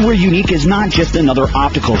L.A. Eyewear Unique is not just another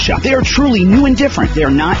optical shop. They are truly new and different. They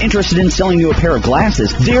are not interested in selling you a pair of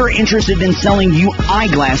glasses. They're interested in selling you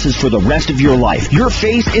eyeglasses for the rest of your life. Your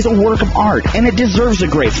face is a work of art, and it deserves a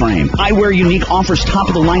great frame. Eyewear Unique offers top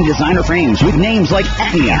top-of-the-line designer frames with names like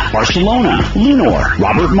Etnia, Barcelona, Lunor,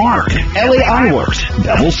 Robert Mark, LA Eyeworks,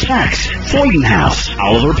 Bevel Specs, Freudenhaus,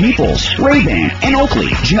 Oliver Peoples, Ray-Ban, and Oakley,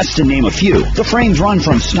 just to name a few. The frames run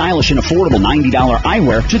from stylish and affordable $90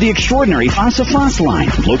 eyewear to the extraordinary Fassa Foss line,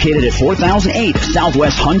 located at 4008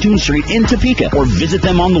 Southwest Huntoon Street in Topeka, or visit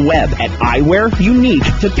them on the web at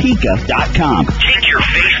eyewearuniquetopeka.com. Take your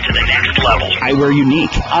face to the next level. Eyewear Unique,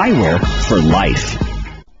 eyewear for life.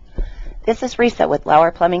 This is Risa with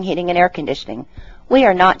Lauer Plumbing, Heating, and Air Conditioning. We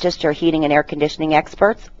are not just your heating and air conditioning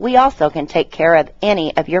experts. We also can take care of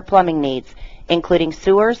any of your plumbing needs, including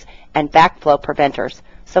sewers and backflow preventers.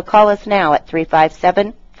 So call us now at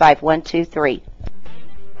 357-5123.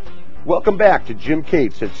 Welcome back to Jim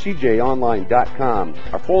Cates at cjonline.com.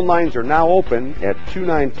 Our phone lines are now open at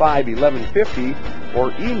 295-1150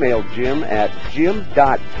 or email Jim at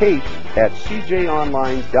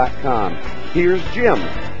jim.cates@cjonline.com. Here's Jim.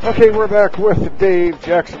 Okay, we're back with Dave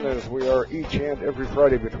Jackson as we are each and every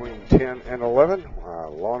Friday between 10 and 11.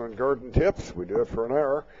 Lawn and garden tips. We do it for an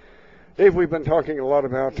hour. Dave, we've been talking a lot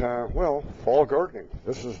about, fall gardening.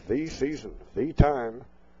 This is the season, the time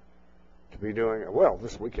to be doing it. Well,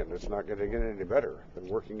 this weekend it's not going to get any better than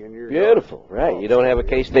working in your Beautiful, yard. right. You don't have a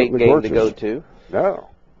K-State game gorgeous. to go to. No.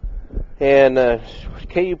 And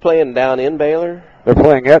KU playing down in Baylor? They're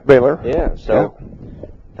playing at Baylor. Yeah, so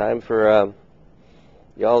time for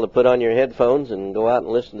y'all to put on your headphones and go out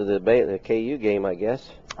and listen to the KU game, I guess.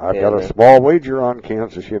 I've got a small wager on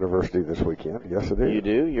Kansas University this weekend. Yes, I do. You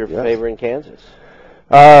do? You're favoring Kansas?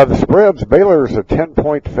 The spread's Baylor's a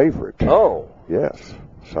 10-point favorite. Oh. Yes.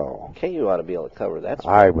 So KU ought to be able to cover that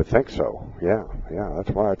spread. I would think so. Yeah.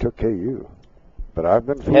 That's why I took KU. But I've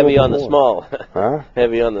been heavy on the small. Huh?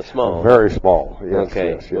 Heavy on the small. Very small. Yes.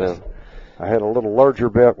 Okay. Yes. Well, I had a little larger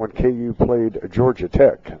bet when KU played Georgia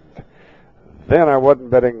Tech. And then I wasn't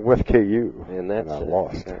betting with KU. And I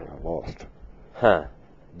lost. Huh.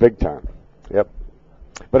 Big time. Yep.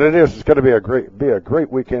 But it's going to be a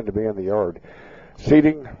great weekend to be in the yard.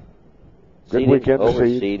 Seeding. Good weekend to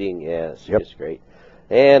seed. Seeding, yes. It's great.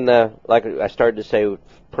 And like I started to say,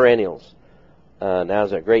 perennials.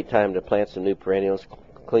 Now's a great time to plant some new perennials,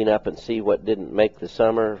 clean up and see what didn't make the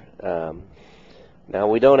summer. Now,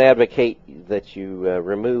 we don't advocate that you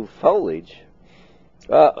remove foliage.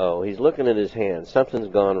 Uh-oh, he's looking at his hand. Something's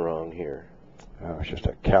gone wrong here. Oh, it's just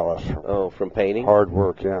a callus. From painting? Hard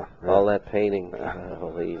work, yeah. All that painting.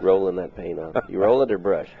 Golly, rolling that paint on. You roll it or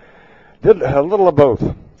brush? Did a little of both.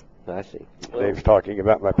 I see. Dave's talking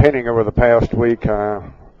about my painting over the past week.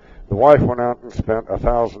 The wife went out and spent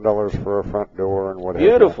 $1,000 for a front door and whatever.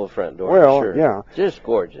 Beautiful front door. Well, sure. yeah. Just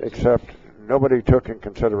gorgeous. Except nobody took in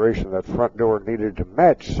consideration that front door needed to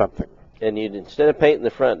match something. And instead of painting the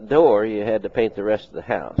front door, you had to paint the rest of the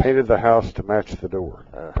house. Painted the house to match the door.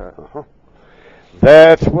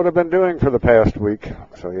 That's what I've been doing for the past week.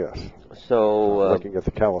 So, yes. So, looking at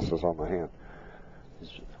the calluses on my hand. Do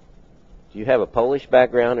you have a Polish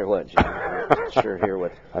background or what, Jim? I'm not sure here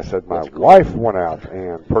what. I said my wife went out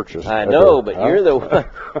and purchased. I know, but you're the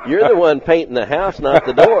one painting the house, not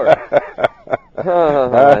the door.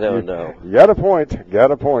 I don't know. Got a point.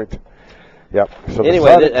 Yep. So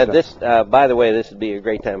anyway, by the way, this would be a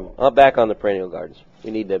great time. Back on the perennial gardens.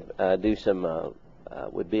 We need to do some.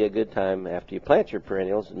 Would be a good time after you plant your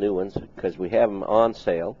perennials, new ones, because we have them on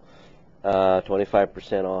sale.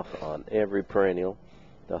 25% off on every perennial.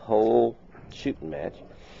 The whole shooting match.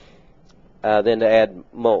 Then to add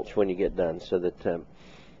mulch when you get done, so that the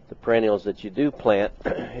perennials that you do plant,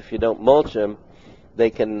 if you don't mulch them, they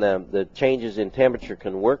can the changes in temperature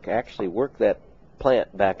can actually work that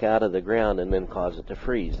plant back out of the ground and then cause it to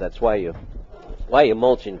freeze. That's why you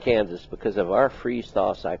mulch in Kansas, because of our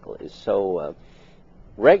freeze-thaw cycle is so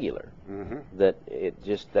regular that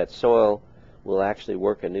that soil will actually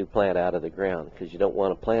work a new plant out of the ground, because you don't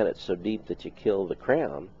want to plant it so deep that you kill the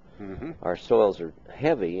crown. Our soils are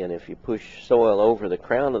heavy, and if you push soil over the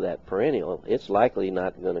crown of that perennial, it's likely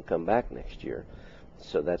not going to come back next year.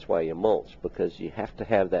 So that's why you mulch, because you have to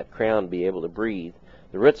have that crown be able to breathe,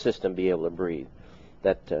 the root system be able to breathe.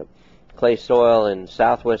 That clay soil in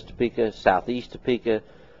southwest Topeka, southeast Topeka,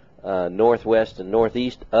 northwest and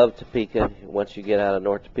northeast of Topeka, once you get out of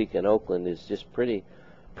North Topeka and Oakland, is just pretty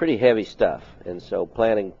heavy stuff. And so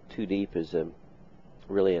planting too deep is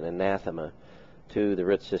really an anathema to the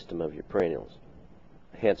root system of your perennials.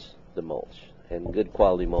 Hence the mulch, and good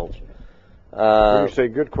quality mulch. When you say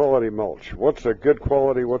good quality mulch, what's a good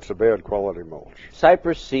quality, what's a bad quality mulch?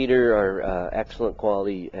 Cypress, cedar are excellent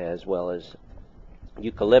quality, as well as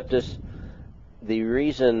eucalyptus. The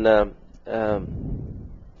reason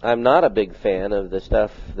I'm not a big fan of the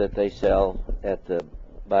stuff that they sell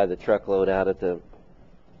by the truckload out at the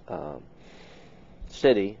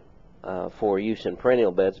city for use in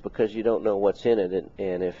perennial beds because you don't know what's in it,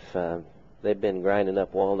 and if they've been grinding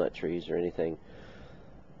up walnut trees or anything,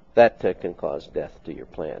 that can cause death to your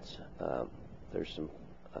plants. There's some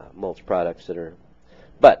mulch products that are,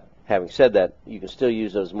 but having said that, you can still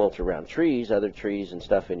use those mulch around trees, other trees and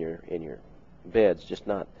stuff in your beds, just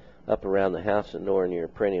not up around the house and nor in your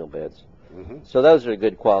perennial beds. Mm-hmm. So those are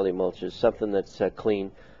good quality mulches, something that's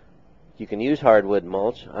clean. You can use hardwood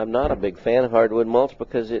mulch. I'm not a big fan of hardwood mulch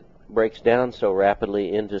because it breaks down so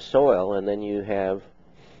rapidly into soil, and then you have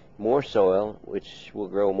more soil, which will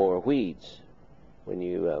grow more weeds. When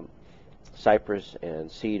you cypress and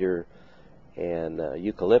cedar and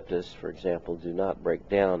eucalyptus, for example, do not break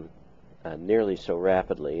down nearly so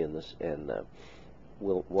rapidly in this, and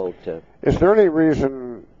won't. Is there any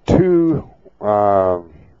reason to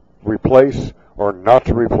replace or not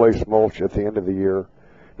to replace mulch at the end of the year?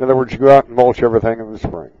 In other words, you go out and mulch everything in the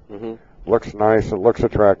spring. Mm-hmm. Looks nice, it looks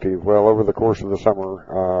attractive. Well, over the course of the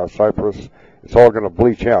summer, cypress, it's all going to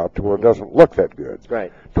bleach out to where it doesn't look that good.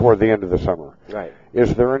 Right. Toward the end of the summer. Right.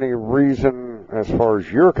 Is there any reason, as far as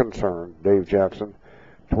you're concerned, Dave Jackson,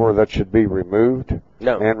 to where that should be removed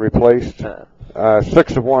and replaced?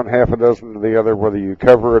 6 of one, half a dozen of the other, whether you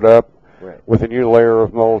cover it up with a new layer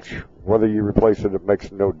of mulch, whether you replace it, it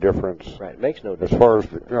makes no difference. Right, makes no difference. As far as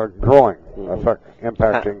the, growing,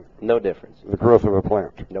 impacting no difference. The growth of a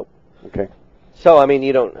plant. Nope. Okay. So, I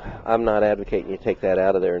mean, I'm not advocating you take that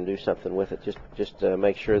out of there and do something with it. Just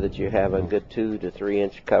make sure that you have a good 2 to 3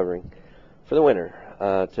 inch covering for the winter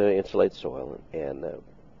to insulate soil and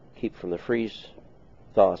keep from the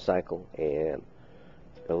freeze-thaw cycle and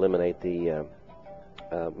eliminate the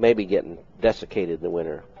maybe getting desiccated in the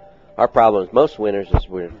winter. Our problem is most winters is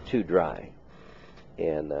we're too dry.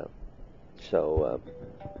 And so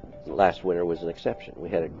last winter was an exception. We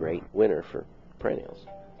had a great winter for perennials.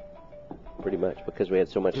 Pretty much, because we had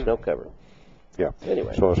so much snow cover. Yeah.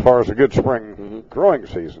 Anyway. So as far as a good spring growing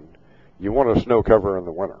season, you want a snow cover in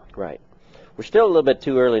the winter. Right. We're still a little bit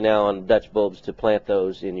too early now on Dutch bulbs to plant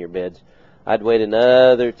those in your beds. I'd wait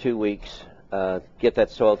another 2 weeks, get that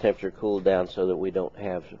soil temperature cooled down so that we don't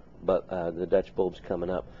have the Dutch bulbs coming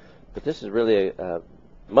up. But this is really a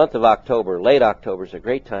month of October, late October is a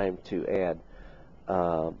great time to add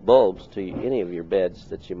bulbs to any of your beds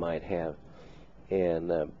that you might have.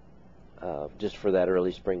 And just for that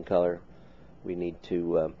early spring color, we need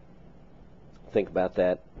to think about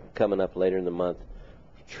that coming up later in the month.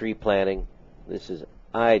 Tree planting. This is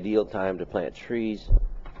ideal time to plant trees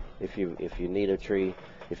if you need a tree.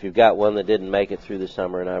 If you've got one that didn't make it through the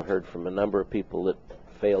summer, and I've heard from a number of people that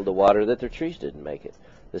failed to water that their trees didn't make it.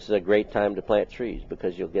 This is a great time to plant trees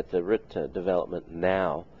because you'll get the root development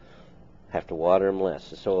now. Have to water them less.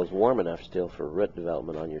 The soil is warm enough still for root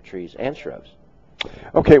development on your trees and shrubs.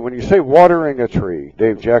 Okay, when you say watering a tree,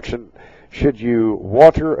 Dave Jackson, should you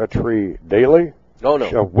water a tree daily? Oh,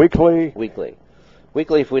 no. Weekly? Weekly.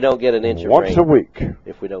 Weekly if we don't get an inch of rain. Once a week?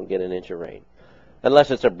 If we don't get an inch of rain.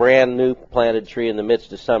 Unless it's a brand new planted tree in the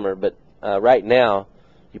midst of summer. But right now,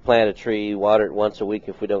 you plant a tree, water it once a week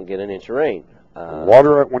if we don't get an inch of rain.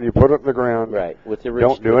 Water it when you put it in the ground. Right. With the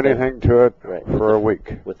don't do anything to it for a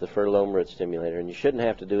week. With the furlough root stimulator. And you shouldn't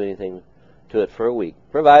have to do anything to it for a week,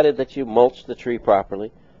 provided that you mulch the tree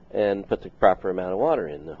properly and put the proper amount of water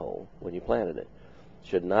in the hole when you planted it.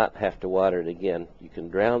 Should not have to water it again. You can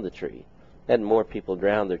drown the tree. And more people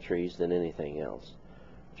drown their trees than anything else,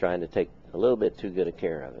 trying to take a little bit too good a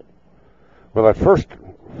care of it. Well, that first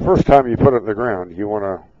time you put it in the ground, you want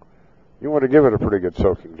to give it a pretty good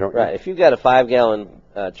soaking, don't you? Right. If you've got a 5-gallon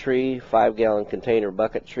tree, 5-gallon container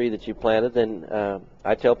bucket tree that you planted, then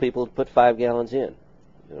I tell people to put 5 gallons in.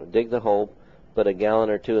 Dig the hole, put a gallon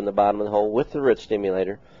or 2 in the bottom of the hole with the root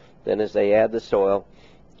stimulator. Then as they add the soil,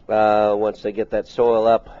 once they get that soil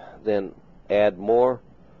up, then add more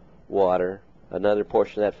water, another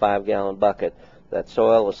portion of that 5-gallon bucket. That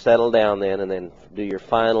soil will settle down then, and then do your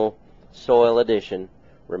final soil addition,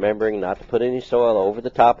 remembering not to put any soil over the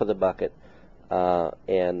top of the bucket,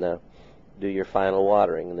 and do your final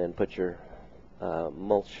watering, and then put your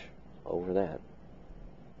mulch over that.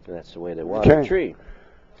 And that's the way to water a tree.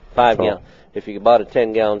 5 gallons. If you bought a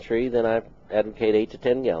 10-gallon tree, then I advocate 8 to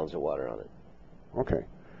 10 gallons of water on it. Okay.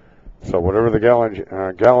 So whatever the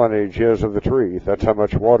gallonage is of the tree, that's how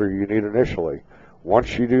much water you need initially.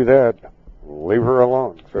 Once you do that, leave her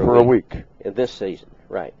alone for a week. In this season,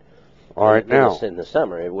 right. All right, now. In the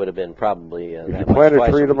summer, it would have been probably if you plant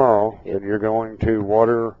a tree tomorrow, then you're going to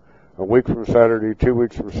water a week from Saturday, 2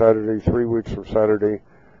 weeks from Saturday, 3 weeks from Saturday.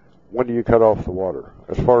 When do you cut off the water,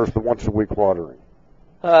 as far as the once-a-week watering?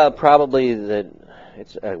 Probably that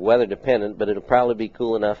it's weather dependent, but it'll probably be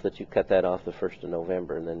cool enough that you cut that off the 1st of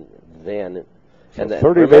November, and then so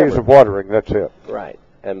 30 days of watering. That's it. Right.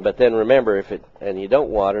 But then remember, and you don't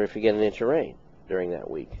water if you get an inch of rain during that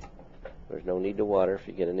week. There's no need to water if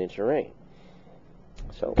you get an inch of rain.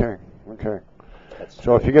 So Okay.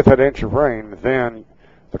 So if you get that inch of rain, then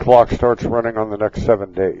the clock starts running on the next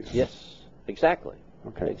 7 days. Yes, exactly.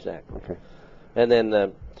 Okay. Exactly. Okay. And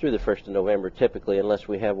then through the 1st of November, typically, unless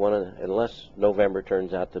November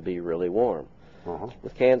turns out to be really warm.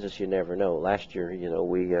 With Kansas, you never know. Last year,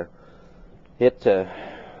 we hit the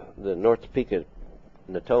North Topeka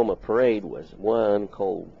Natoma Parade was one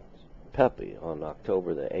cold puppy on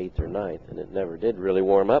October the 8th or 9th, and it never did really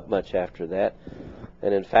warm up much after that.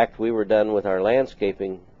 And in fact, we were done with our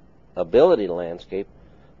landscaping ability to landscape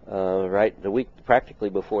right the week practically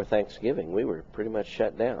before Thanksgiving. We were pretty much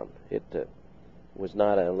shut down. It was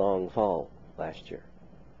not a long fall last year.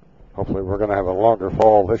 Hopefully we're going to have a longer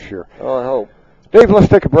fall this year. Oh, I hope. Dave, let's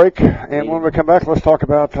take a break, and when we come back, let's talk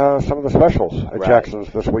about some of the specials at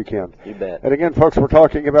Jackson's this weekend. You bet. And again, folks, we're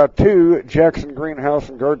talking about 2 Jackson Greenhouse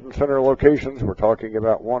and Garden Center locations. We're talking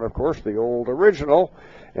about one, of course, the old original,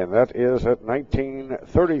 and that is at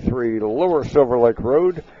 1933 Lower Silver Lake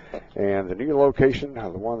Road. And the new location, the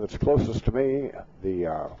one that's closest to me,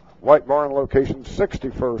 the White Barn location,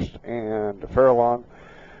 61st and Fairlawn.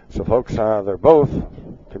 So, folks, they're both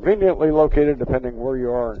conveniently located depending where you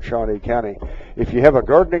are in Shawnee County. If you have a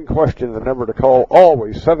gardening question, the number to call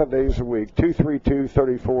always 7 days a week,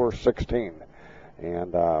 232-3416.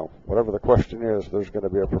 And whatever the question is, there's going to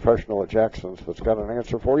be a professional at Jackson's that's got an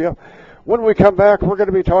answer for you. When we come back, we're going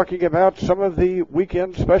to be talking about some of the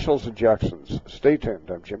weekend specials at Jackson's. Stay tuned.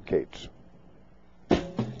 I'm Jim Cates.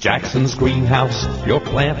 Jackson's Greenhouse, your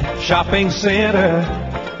plant shopping center.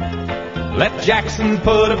 Let Jackson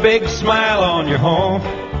put a big smile on your home.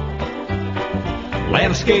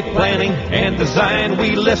 Landscape planning and design,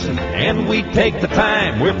 we listen and we take the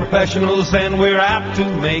time. We're professionals and we're out to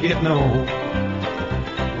make it known.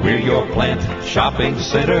 We're your plant shopping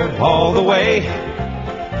center all the way.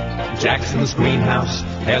 Jackson's Greenhouse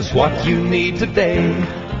has what you need today.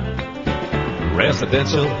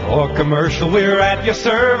 Residential or commercial, we're at your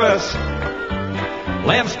service.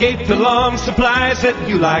 Landscape to lawn supplies that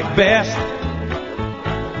you like best.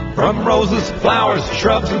 From roses, flowers,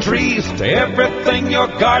 shrubs, and trees to everything your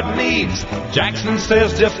garden needs, Jackson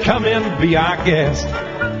says just come in, be our guest.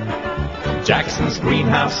 Jackson's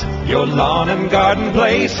Greenhouse, your lawn and garden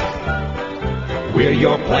place. We're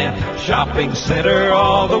your plant shopping center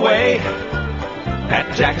all the way.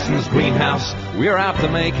 At Jackson's Greenhouse, we're out to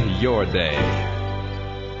make your day.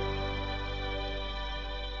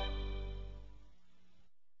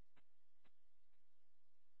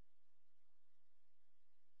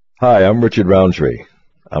 Hi, I'm Richard Roundtree.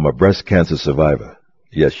 I'm a breast cancer survivor.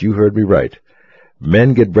 Yes, you heard me right.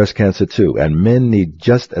 Men get breast cancer too, and men need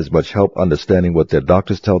just as much help understanding what their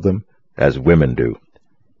doctors tell them as women do.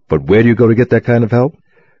 But where do you go to get that kind of help?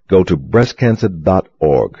 Go to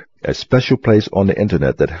breastcancer.org, a special place on the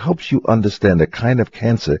internet that helps you understand the kind of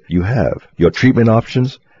cancer you have, your treatment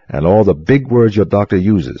options, and all the big words your doctor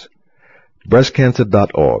uses.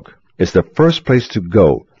 Breastcancer.org is the first place to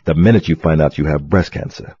go the minute you find out you have breast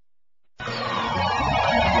cancer.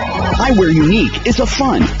 Eyewear Unique is a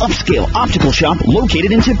fun, upscale optical shop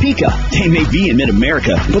located in Topeka. They may be in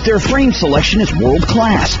mid-America, but their frame selection is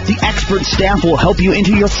world-class. The expert staff will help you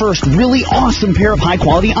into your first really awesome pair of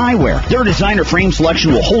high-quality eyewear. Their designer frame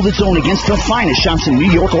selection will hold its own against the finest shops in New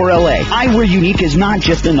York or L.A. Eyewear Unique is not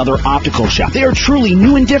just another optical shop. They are truly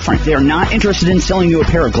new and different. They are not interested in selling you a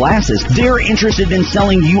pair of glasses. They're interested in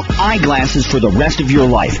selling you eyeglasses for the rest of your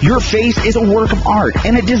life. Your face is a work of art,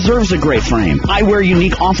 and it deserves a great frame. Eyewear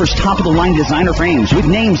Unique offers top-of-the-line designer frames with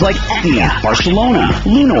names like Etnia, Barcelona,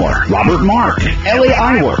 Lunor, Robert Mark, LA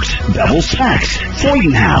Eyeworks, Bevel Specs,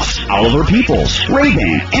 Freudenhaus, Oliver Peoples,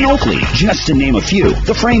 Ray-Ban, and Oakley, just to name a few.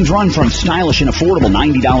 The frames run from stylish and affordable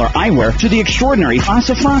 $90 eyewear to the extraordinary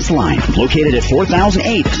Fassa Frost line, located at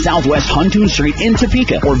 4008 Southwest Huntoon Street in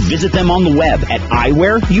Topeka, or visit them on the web at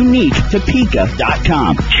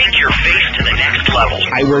eyewearuniquetopeka.com. Take your face to the next level.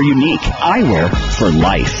 Eyewear Unique, eyewear for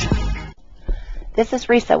life. This is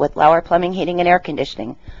Risa with Lauer Plumbing, Heating, and Air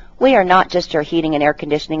Conditioning. We are not just your heating and air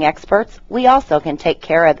conditioning experts. We also can take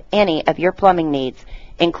care of any of your plumbing needs,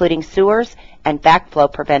 including sewers and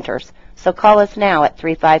backflow preventers. So call us now at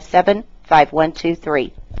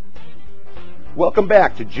 357-5123. Welcome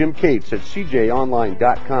back to Jim Cates at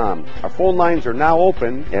cjonline.com. Our phone lines are now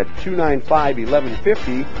open at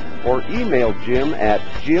 295-1150 or email Jim at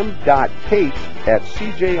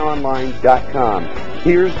jim.cates@cjonline.com.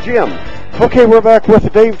 Here's Jim. Okay, we're back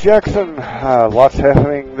with Dave Jackson. Lots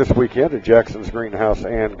happening this weekend at Jackson's Greenhouse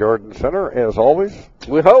and Garden Center, as always.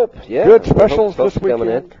 We hope, yeah. Good specials folks this coming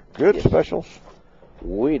weekend. in. Good Yes. specials.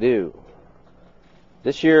 We do.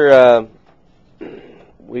 This year,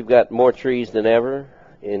 we've got more trees than ever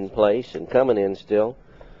in place and coming in still.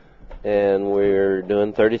 And we're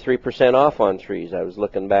doing 33% off on trees. I was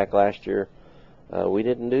looking back last year. We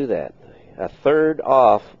didn't do that. A third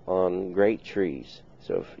off on great trees.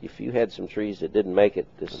 So if you had some trees that didn't make it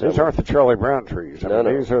this summer. These aren't the Charlie Brown trees. No.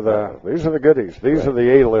 These are the goodies. These are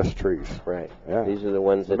the A-list trees. Right. Yeah. These are the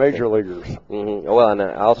ones The that major leaguers. Mm-hmm. Well, and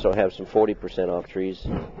I also have some 40% off trees,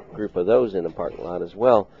 group of those in the parking lot as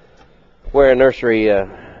well, where a nursery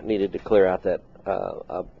needed to clear out that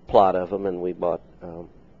a plot of them, and we bought 400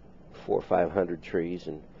 or 500 trees,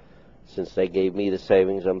 and since they gave me the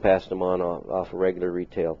savings, I'm passing them on off a regular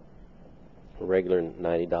retail. A regular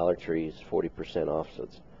 $90 tree is 40% off, so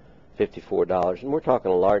it's $54, and we're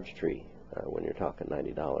talking a large tree when you're talking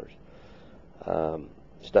 $90.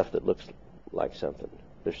 Stuff that looks like something.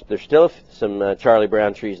 There's still some Charlie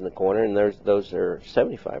Brown trees in the corner, and those are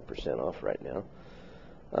 75% off right now,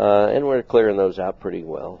 and we're clearing those out pretty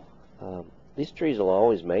well. These trees will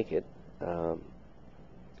always make it, so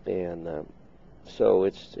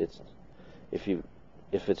it's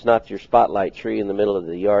if it's not your spotlight tree in the middle of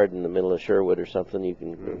the yard in the middle of Sherwood or something, you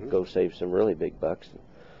can go save some really big bucks.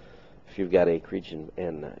 If you've got acreage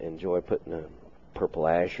and enjoy putting a purple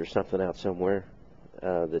ash or something out somewhere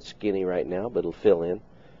that's skinny right now, but it'll fill in,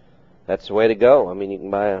 that's the way to go. I mean, you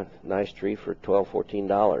can buy a nice tree for $12,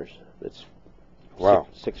 $14 that's wow.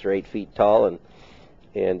 6 or 8 feet tall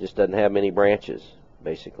and just doesn't have many branches.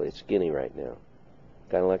 Basically, it's skinny right now.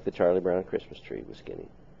 Kind of like the Charlie Brown Christmas tree was skinny.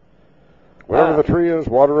 Whatever the tree is,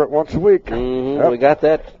 water it once a week. Mm-hmm. Yep. We got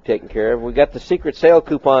that taken care of. We got the secret sale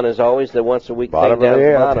coupon, as always, the once a week bottom thing down at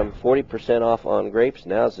the the bottom. 40% off on grapes.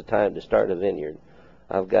 Now's the time to start a vineyard.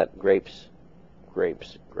 I've got grapes. We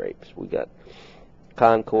got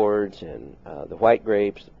Concords and the white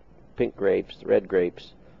grapes, the pink grapes, the red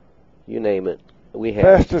grapes, you name it. We have.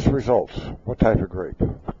 Fastest results. What type of grape?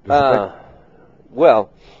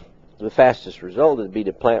 Well, the fastest result would be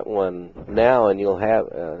to plant one now, and you'll have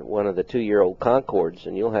one of the 2-year-old Concords,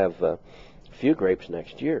 and you'll have a few grapes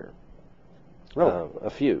next year. Oh. A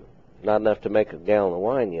few. Not enough to make a gallon of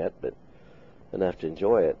wine yet, but enough to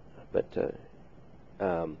enjoy it. But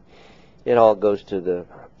it all goes to the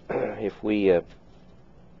if we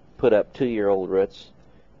put up 2-year-old roots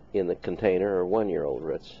in the container or 1-year-old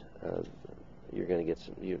roots, you're going to get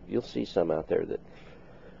some. You'll see some out there that.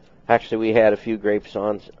 Actually, we had a few grapes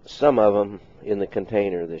on, some of them in the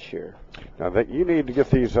container this year. Now, you need to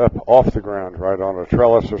get these up off the ground, right, on a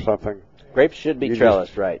trellis or something. Grapes should be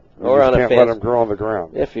trellised, right, or on a fence. Can't let them grow on the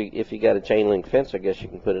ground. If you got a chain link fence, I guess you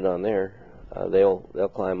can put it on there. They'll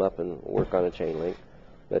climb up and work on a chain link,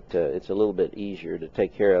 but it's a little bit easier to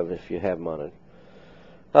take care of if you have them on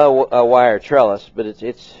a wire trellis. But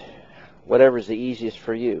it's whatever's the easiest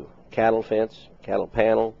for you. Cattle fence, cattle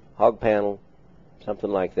panel, hog panel.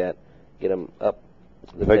 Something like that. Get them up.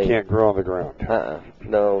 They can't grow on the ground.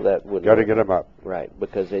 No, that wouldn't. Got to get them up. Right,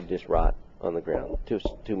 because they'd just rot on the ground.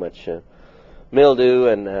 Too much mildew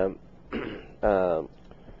and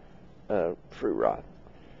fruit rot.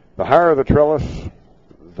 The higher the trellis,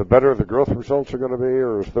 the better the growth results are going to be,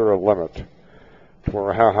 or is there a limit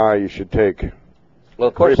for how high you should take? Well,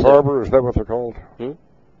 of course. Grape Harbor, is that what they're called?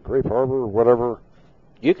 Grape Harbor, whatever.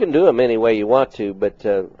 You can do them any way you want to, but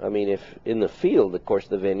I mean, if in the field, of course,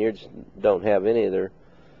 the vineyards don't have any of their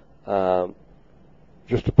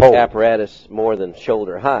just a pole apparatus more than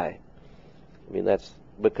shoulder high. I mean, that's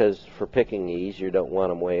because for picking these, you don't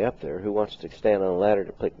want them way up there. Who wants to stand on a ladder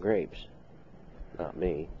to pick grapes? Not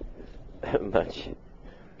me, much.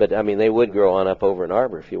 But I mean, they would grow on up over an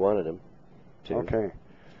arbor if you wanted them to. Okay.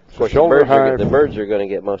 Of course, the birds are going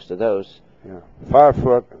to get most of those. Yeah, 5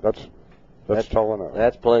 foot. That's tall enough.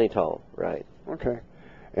 That's plenty tall, right. Okay.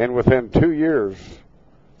 And within 2 years,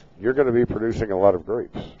 you're going to be producing a lot of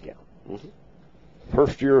grapes. Yeah. Mm-hmm.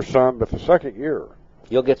 First year, some, but the second year,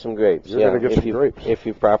 you'll get some grapes. You're going to get some grapes. If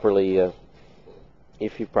you properly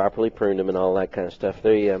pruned them and all that kind of stuff.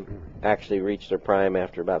 They actually reach their prime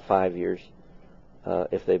after about 5 years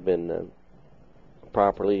if they've been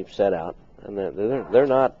properly set out. And they're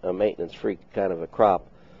not a maintenance-free kind of a crop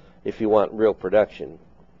if you want real production.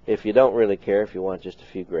 If you don't really care, if you want just a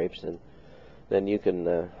few grapes, then you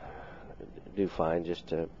can do fine just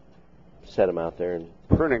to set them out there. And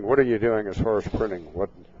pruning, what are you doing as far as pruning? What?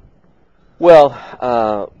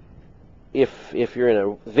 Well, if you're in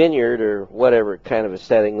a vineyard or whatever kind of a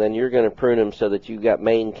setting, then you're going to prune them so that you've got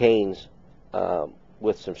main canes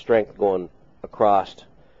with some strength going across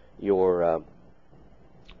your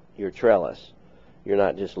trellis. You're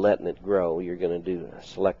not just letting it grow. You're going to do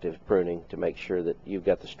selective pruning to make sure that you've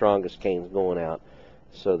got the strongest canes going out,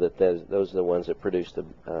 so that those are the ones that produce the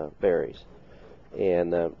berries.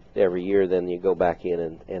 And every year then you go back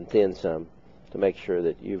in and thin some to make sure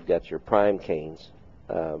that you've got your prime canes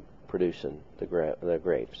producing the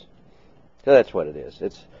grapes. So that's what it is.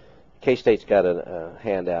 K-State's got a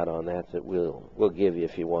handout on that we'll give you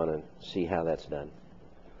if you want to see how that's done.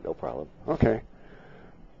 No problem. Okay.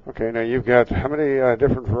 Okay, now you've got how many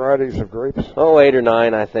different varieties of grapes? 8 or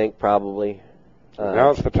 9, I think, probably.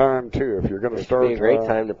 Now's the time too. If you're going to start, it'd be a great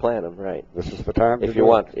time to plant them, right? This is the time. If you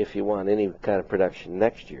want any kind of production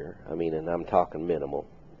next year, I mean, and I'm talking minimal,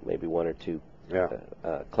 maybe 1 or 2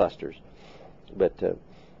 clusters, but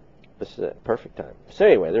this is a perfect time. So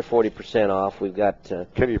anyway, they're 40% off. We've got.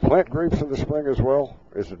 Can you plant grapes in the spring as well?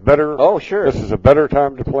 Is it better? Oh, sure. This is a better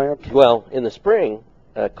time to plant. Well, in the spring.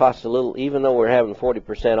 Costs a little, even though we're having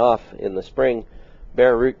 40% off in the spring,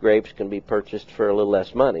 bare root grapes can be purchased for a little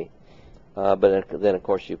less money. But then, of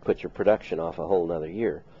course, you put your production off a whole another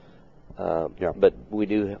year. But we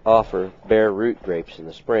do offer bare root grapes in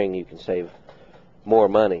the spring. You can save more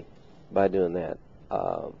money by doing that.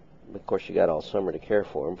 Of course, you got all summer to care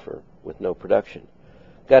for them with no production.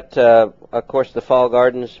 Got, of course, the fall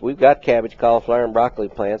gardens. We've got cabbage, cauliflower, and broccoli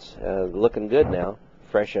plants looking good now.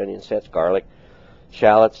 Fresh onion sets, garlic.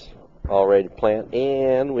 Shallots all ready to plant,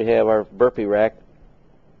 and we have our Burpee rack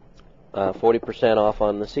 40% off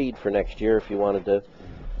on the seed for next year. If you wanted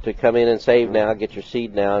to come in and save now, get your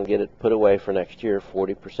seed now and get it put away for next year,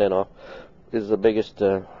 40% off. This is the biggest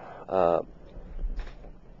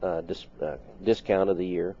discount of the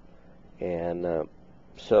year, and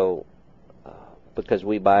so because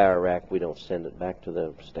we buy our rack, we don't send it back to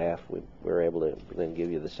the staff. We're able to then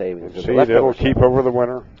give you the savings. Seed, it'll keep over the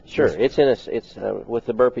winter. Sure, it's with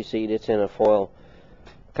the Burpee seed. It's in a foil,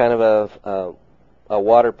 kind of a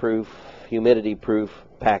waterproof, humidity-proof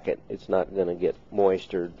packet. It's not going to get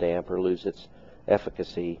moist or damp or lose its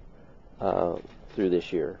efficacy through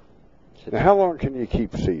this year. Now, how long can you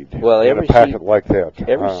keep seed? Well, in a packet like that.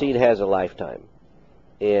 Every seed has a lifetime,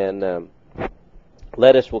 and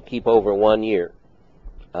lettuce will keep over 1 year.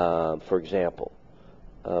 For example,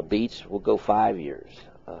 beets will go 5 years.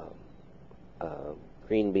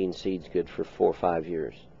 Green bean seed's good for 4 or 5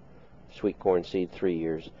 years. Sweet corn seed 3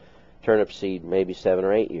 years. Turnip seed maybe 7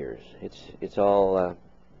 or 8 years. It's all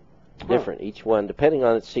different. Each one, depending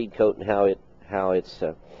on its seed coat and how it's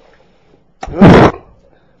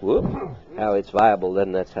viable.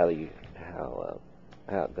 Then that's how it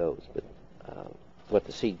goes. But what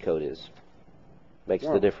the seed coat is makes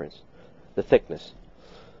the difference. The thickness.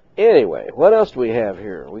 Anyway, what else do we have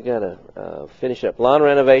here? We got to finish up lawn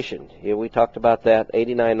renovation. Yeah, we talked about that.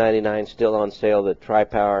 $89.99 still on sale. The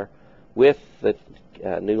Tri-Power with the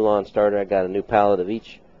new lawn starter. I got a new pallet of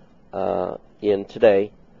each in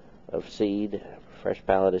today of seed, fresh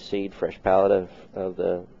pallet of seed, fresh pallet of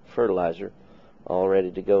the fertilizer, all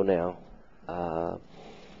ready to go now.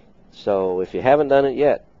 So if you haven't done it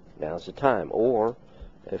yet, now's the time. Or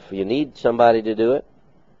if you need somebody to do it,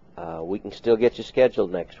 we can still get you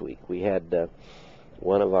scheduled next week. We had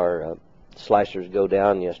one of our slicers go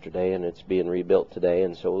down yesterday, and it's being rebuilt today,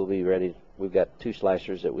 and so we'll be ready. We've got 2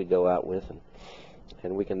 slicers that we go out with,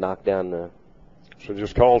 and we can knock down the... So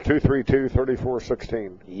just call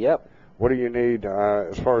 232-3416. Yep. What do you need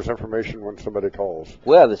as far as information when somebody calls?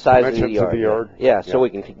 Well, the size of the yard. Yard. Yeah, so we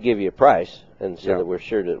can give you a price, and so that we're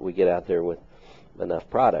sure that we get out there with enough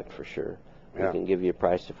product for sure. We can give you a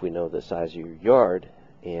price if we know the size of your yard.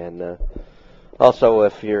 And also,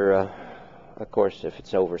 if you're, of course, if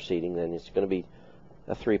it's overseeding, then it's going to be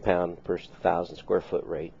a 3 pound per 1,000 square foot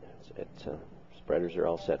rate. Spreaders are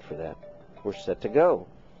all set for that. We're set to go.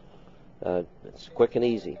 It's quick and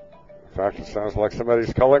easy. In fact, it sounds like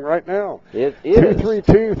somebody's calling right now. It is.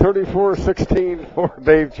 232-3416 for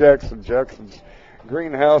Dave Jackson, Jackson's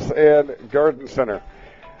Greenhouse and Garden Center.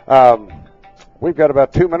 We've got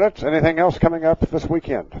about 2 minutes. Anything else coming up this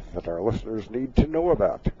weekend that our listeners need to know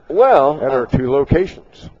about? Well, at our 2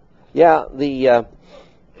 locations. Yeah, the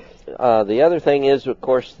other thing is, of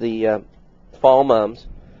course, the fall mums.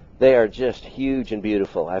 They are just huge and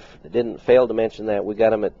beautiful. I didn't fail to mention that. We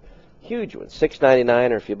got them at huge ones,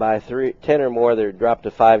 $6.99, or if you buy 10 or more, they're dropped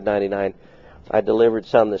to $5.99. I delivered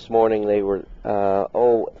some this morning. They were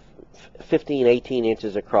 15, 18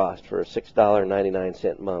 inches across for a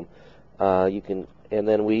 $6.99 mum. You can, and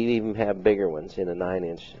then we even have bigger ones in a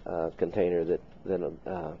 9-inch container that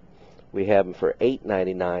we have them for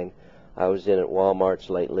 $8.99. I was in at Walmart's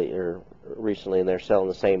recently, and they're selling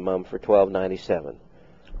the same mum for $12.97.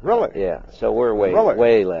 Really? Yeah. So we're Really?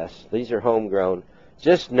 way less. These are homegrown.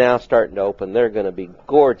 Just now starting to open. They're going to be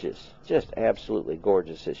gorgeous. Just absolutely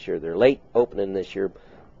gorgeous this year. They're late opening this year.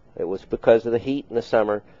 It was because of the heat in the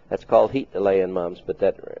summer. That's called heat delay in mums, but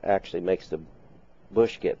that actually makes the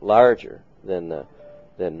bush get larger than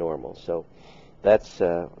normal. So that's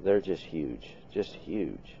they're just huge.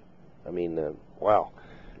 I mean, wow.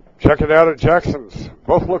 Check it out at Jackson's,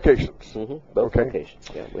 both locations. Mm-hmm. Both locations.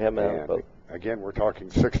 Yeah, we have them out both. Again, we're talking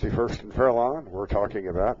 61st and Fairlawn. We're talking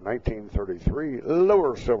about 1933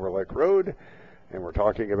 Lower Silver Lake Road, and we're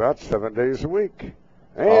talking about 7 days a week.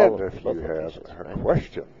 And if you have a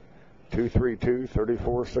question,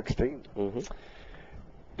 232-3416. Mm-hmm.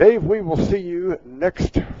 Dave, we will see you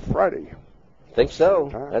next Friday. Think so.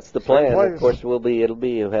 That's the plan. Of course, it'll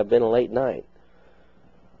have been a late night.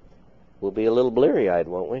 We'll be a little bleary-eyed,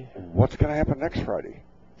 won't we? What's going to happen next Friday?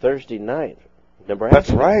 Thursday night, Nebraska.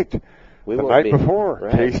 That's right. We the won't night be, before,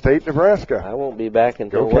 right. K-State, Nebraska. I won't be back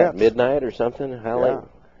until midnight or something? How late?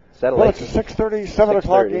 Is that well, late? It's a 6:30, 7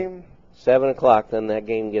 o'clock game. 7 o'clock, then that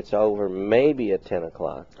game gets over maybe at 10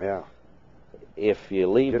 o'clock. Yeah. If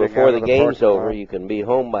you leave Getting before out the of the game's parking over, lot. you can be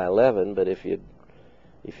home by 11, but if you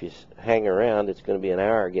hang around, it's going to be an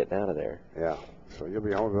hour getting out of there. Yeah. So you'll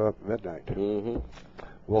be home about midnight. Mm-hmm.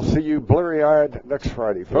 We'll see you bleary-eyed next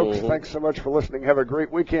Friday. Folks, Mm-hmm. Thanks so much for listening. Have a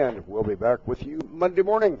great weekend. We'll be back with you Monday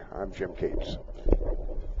morning. I'm Jim Cates.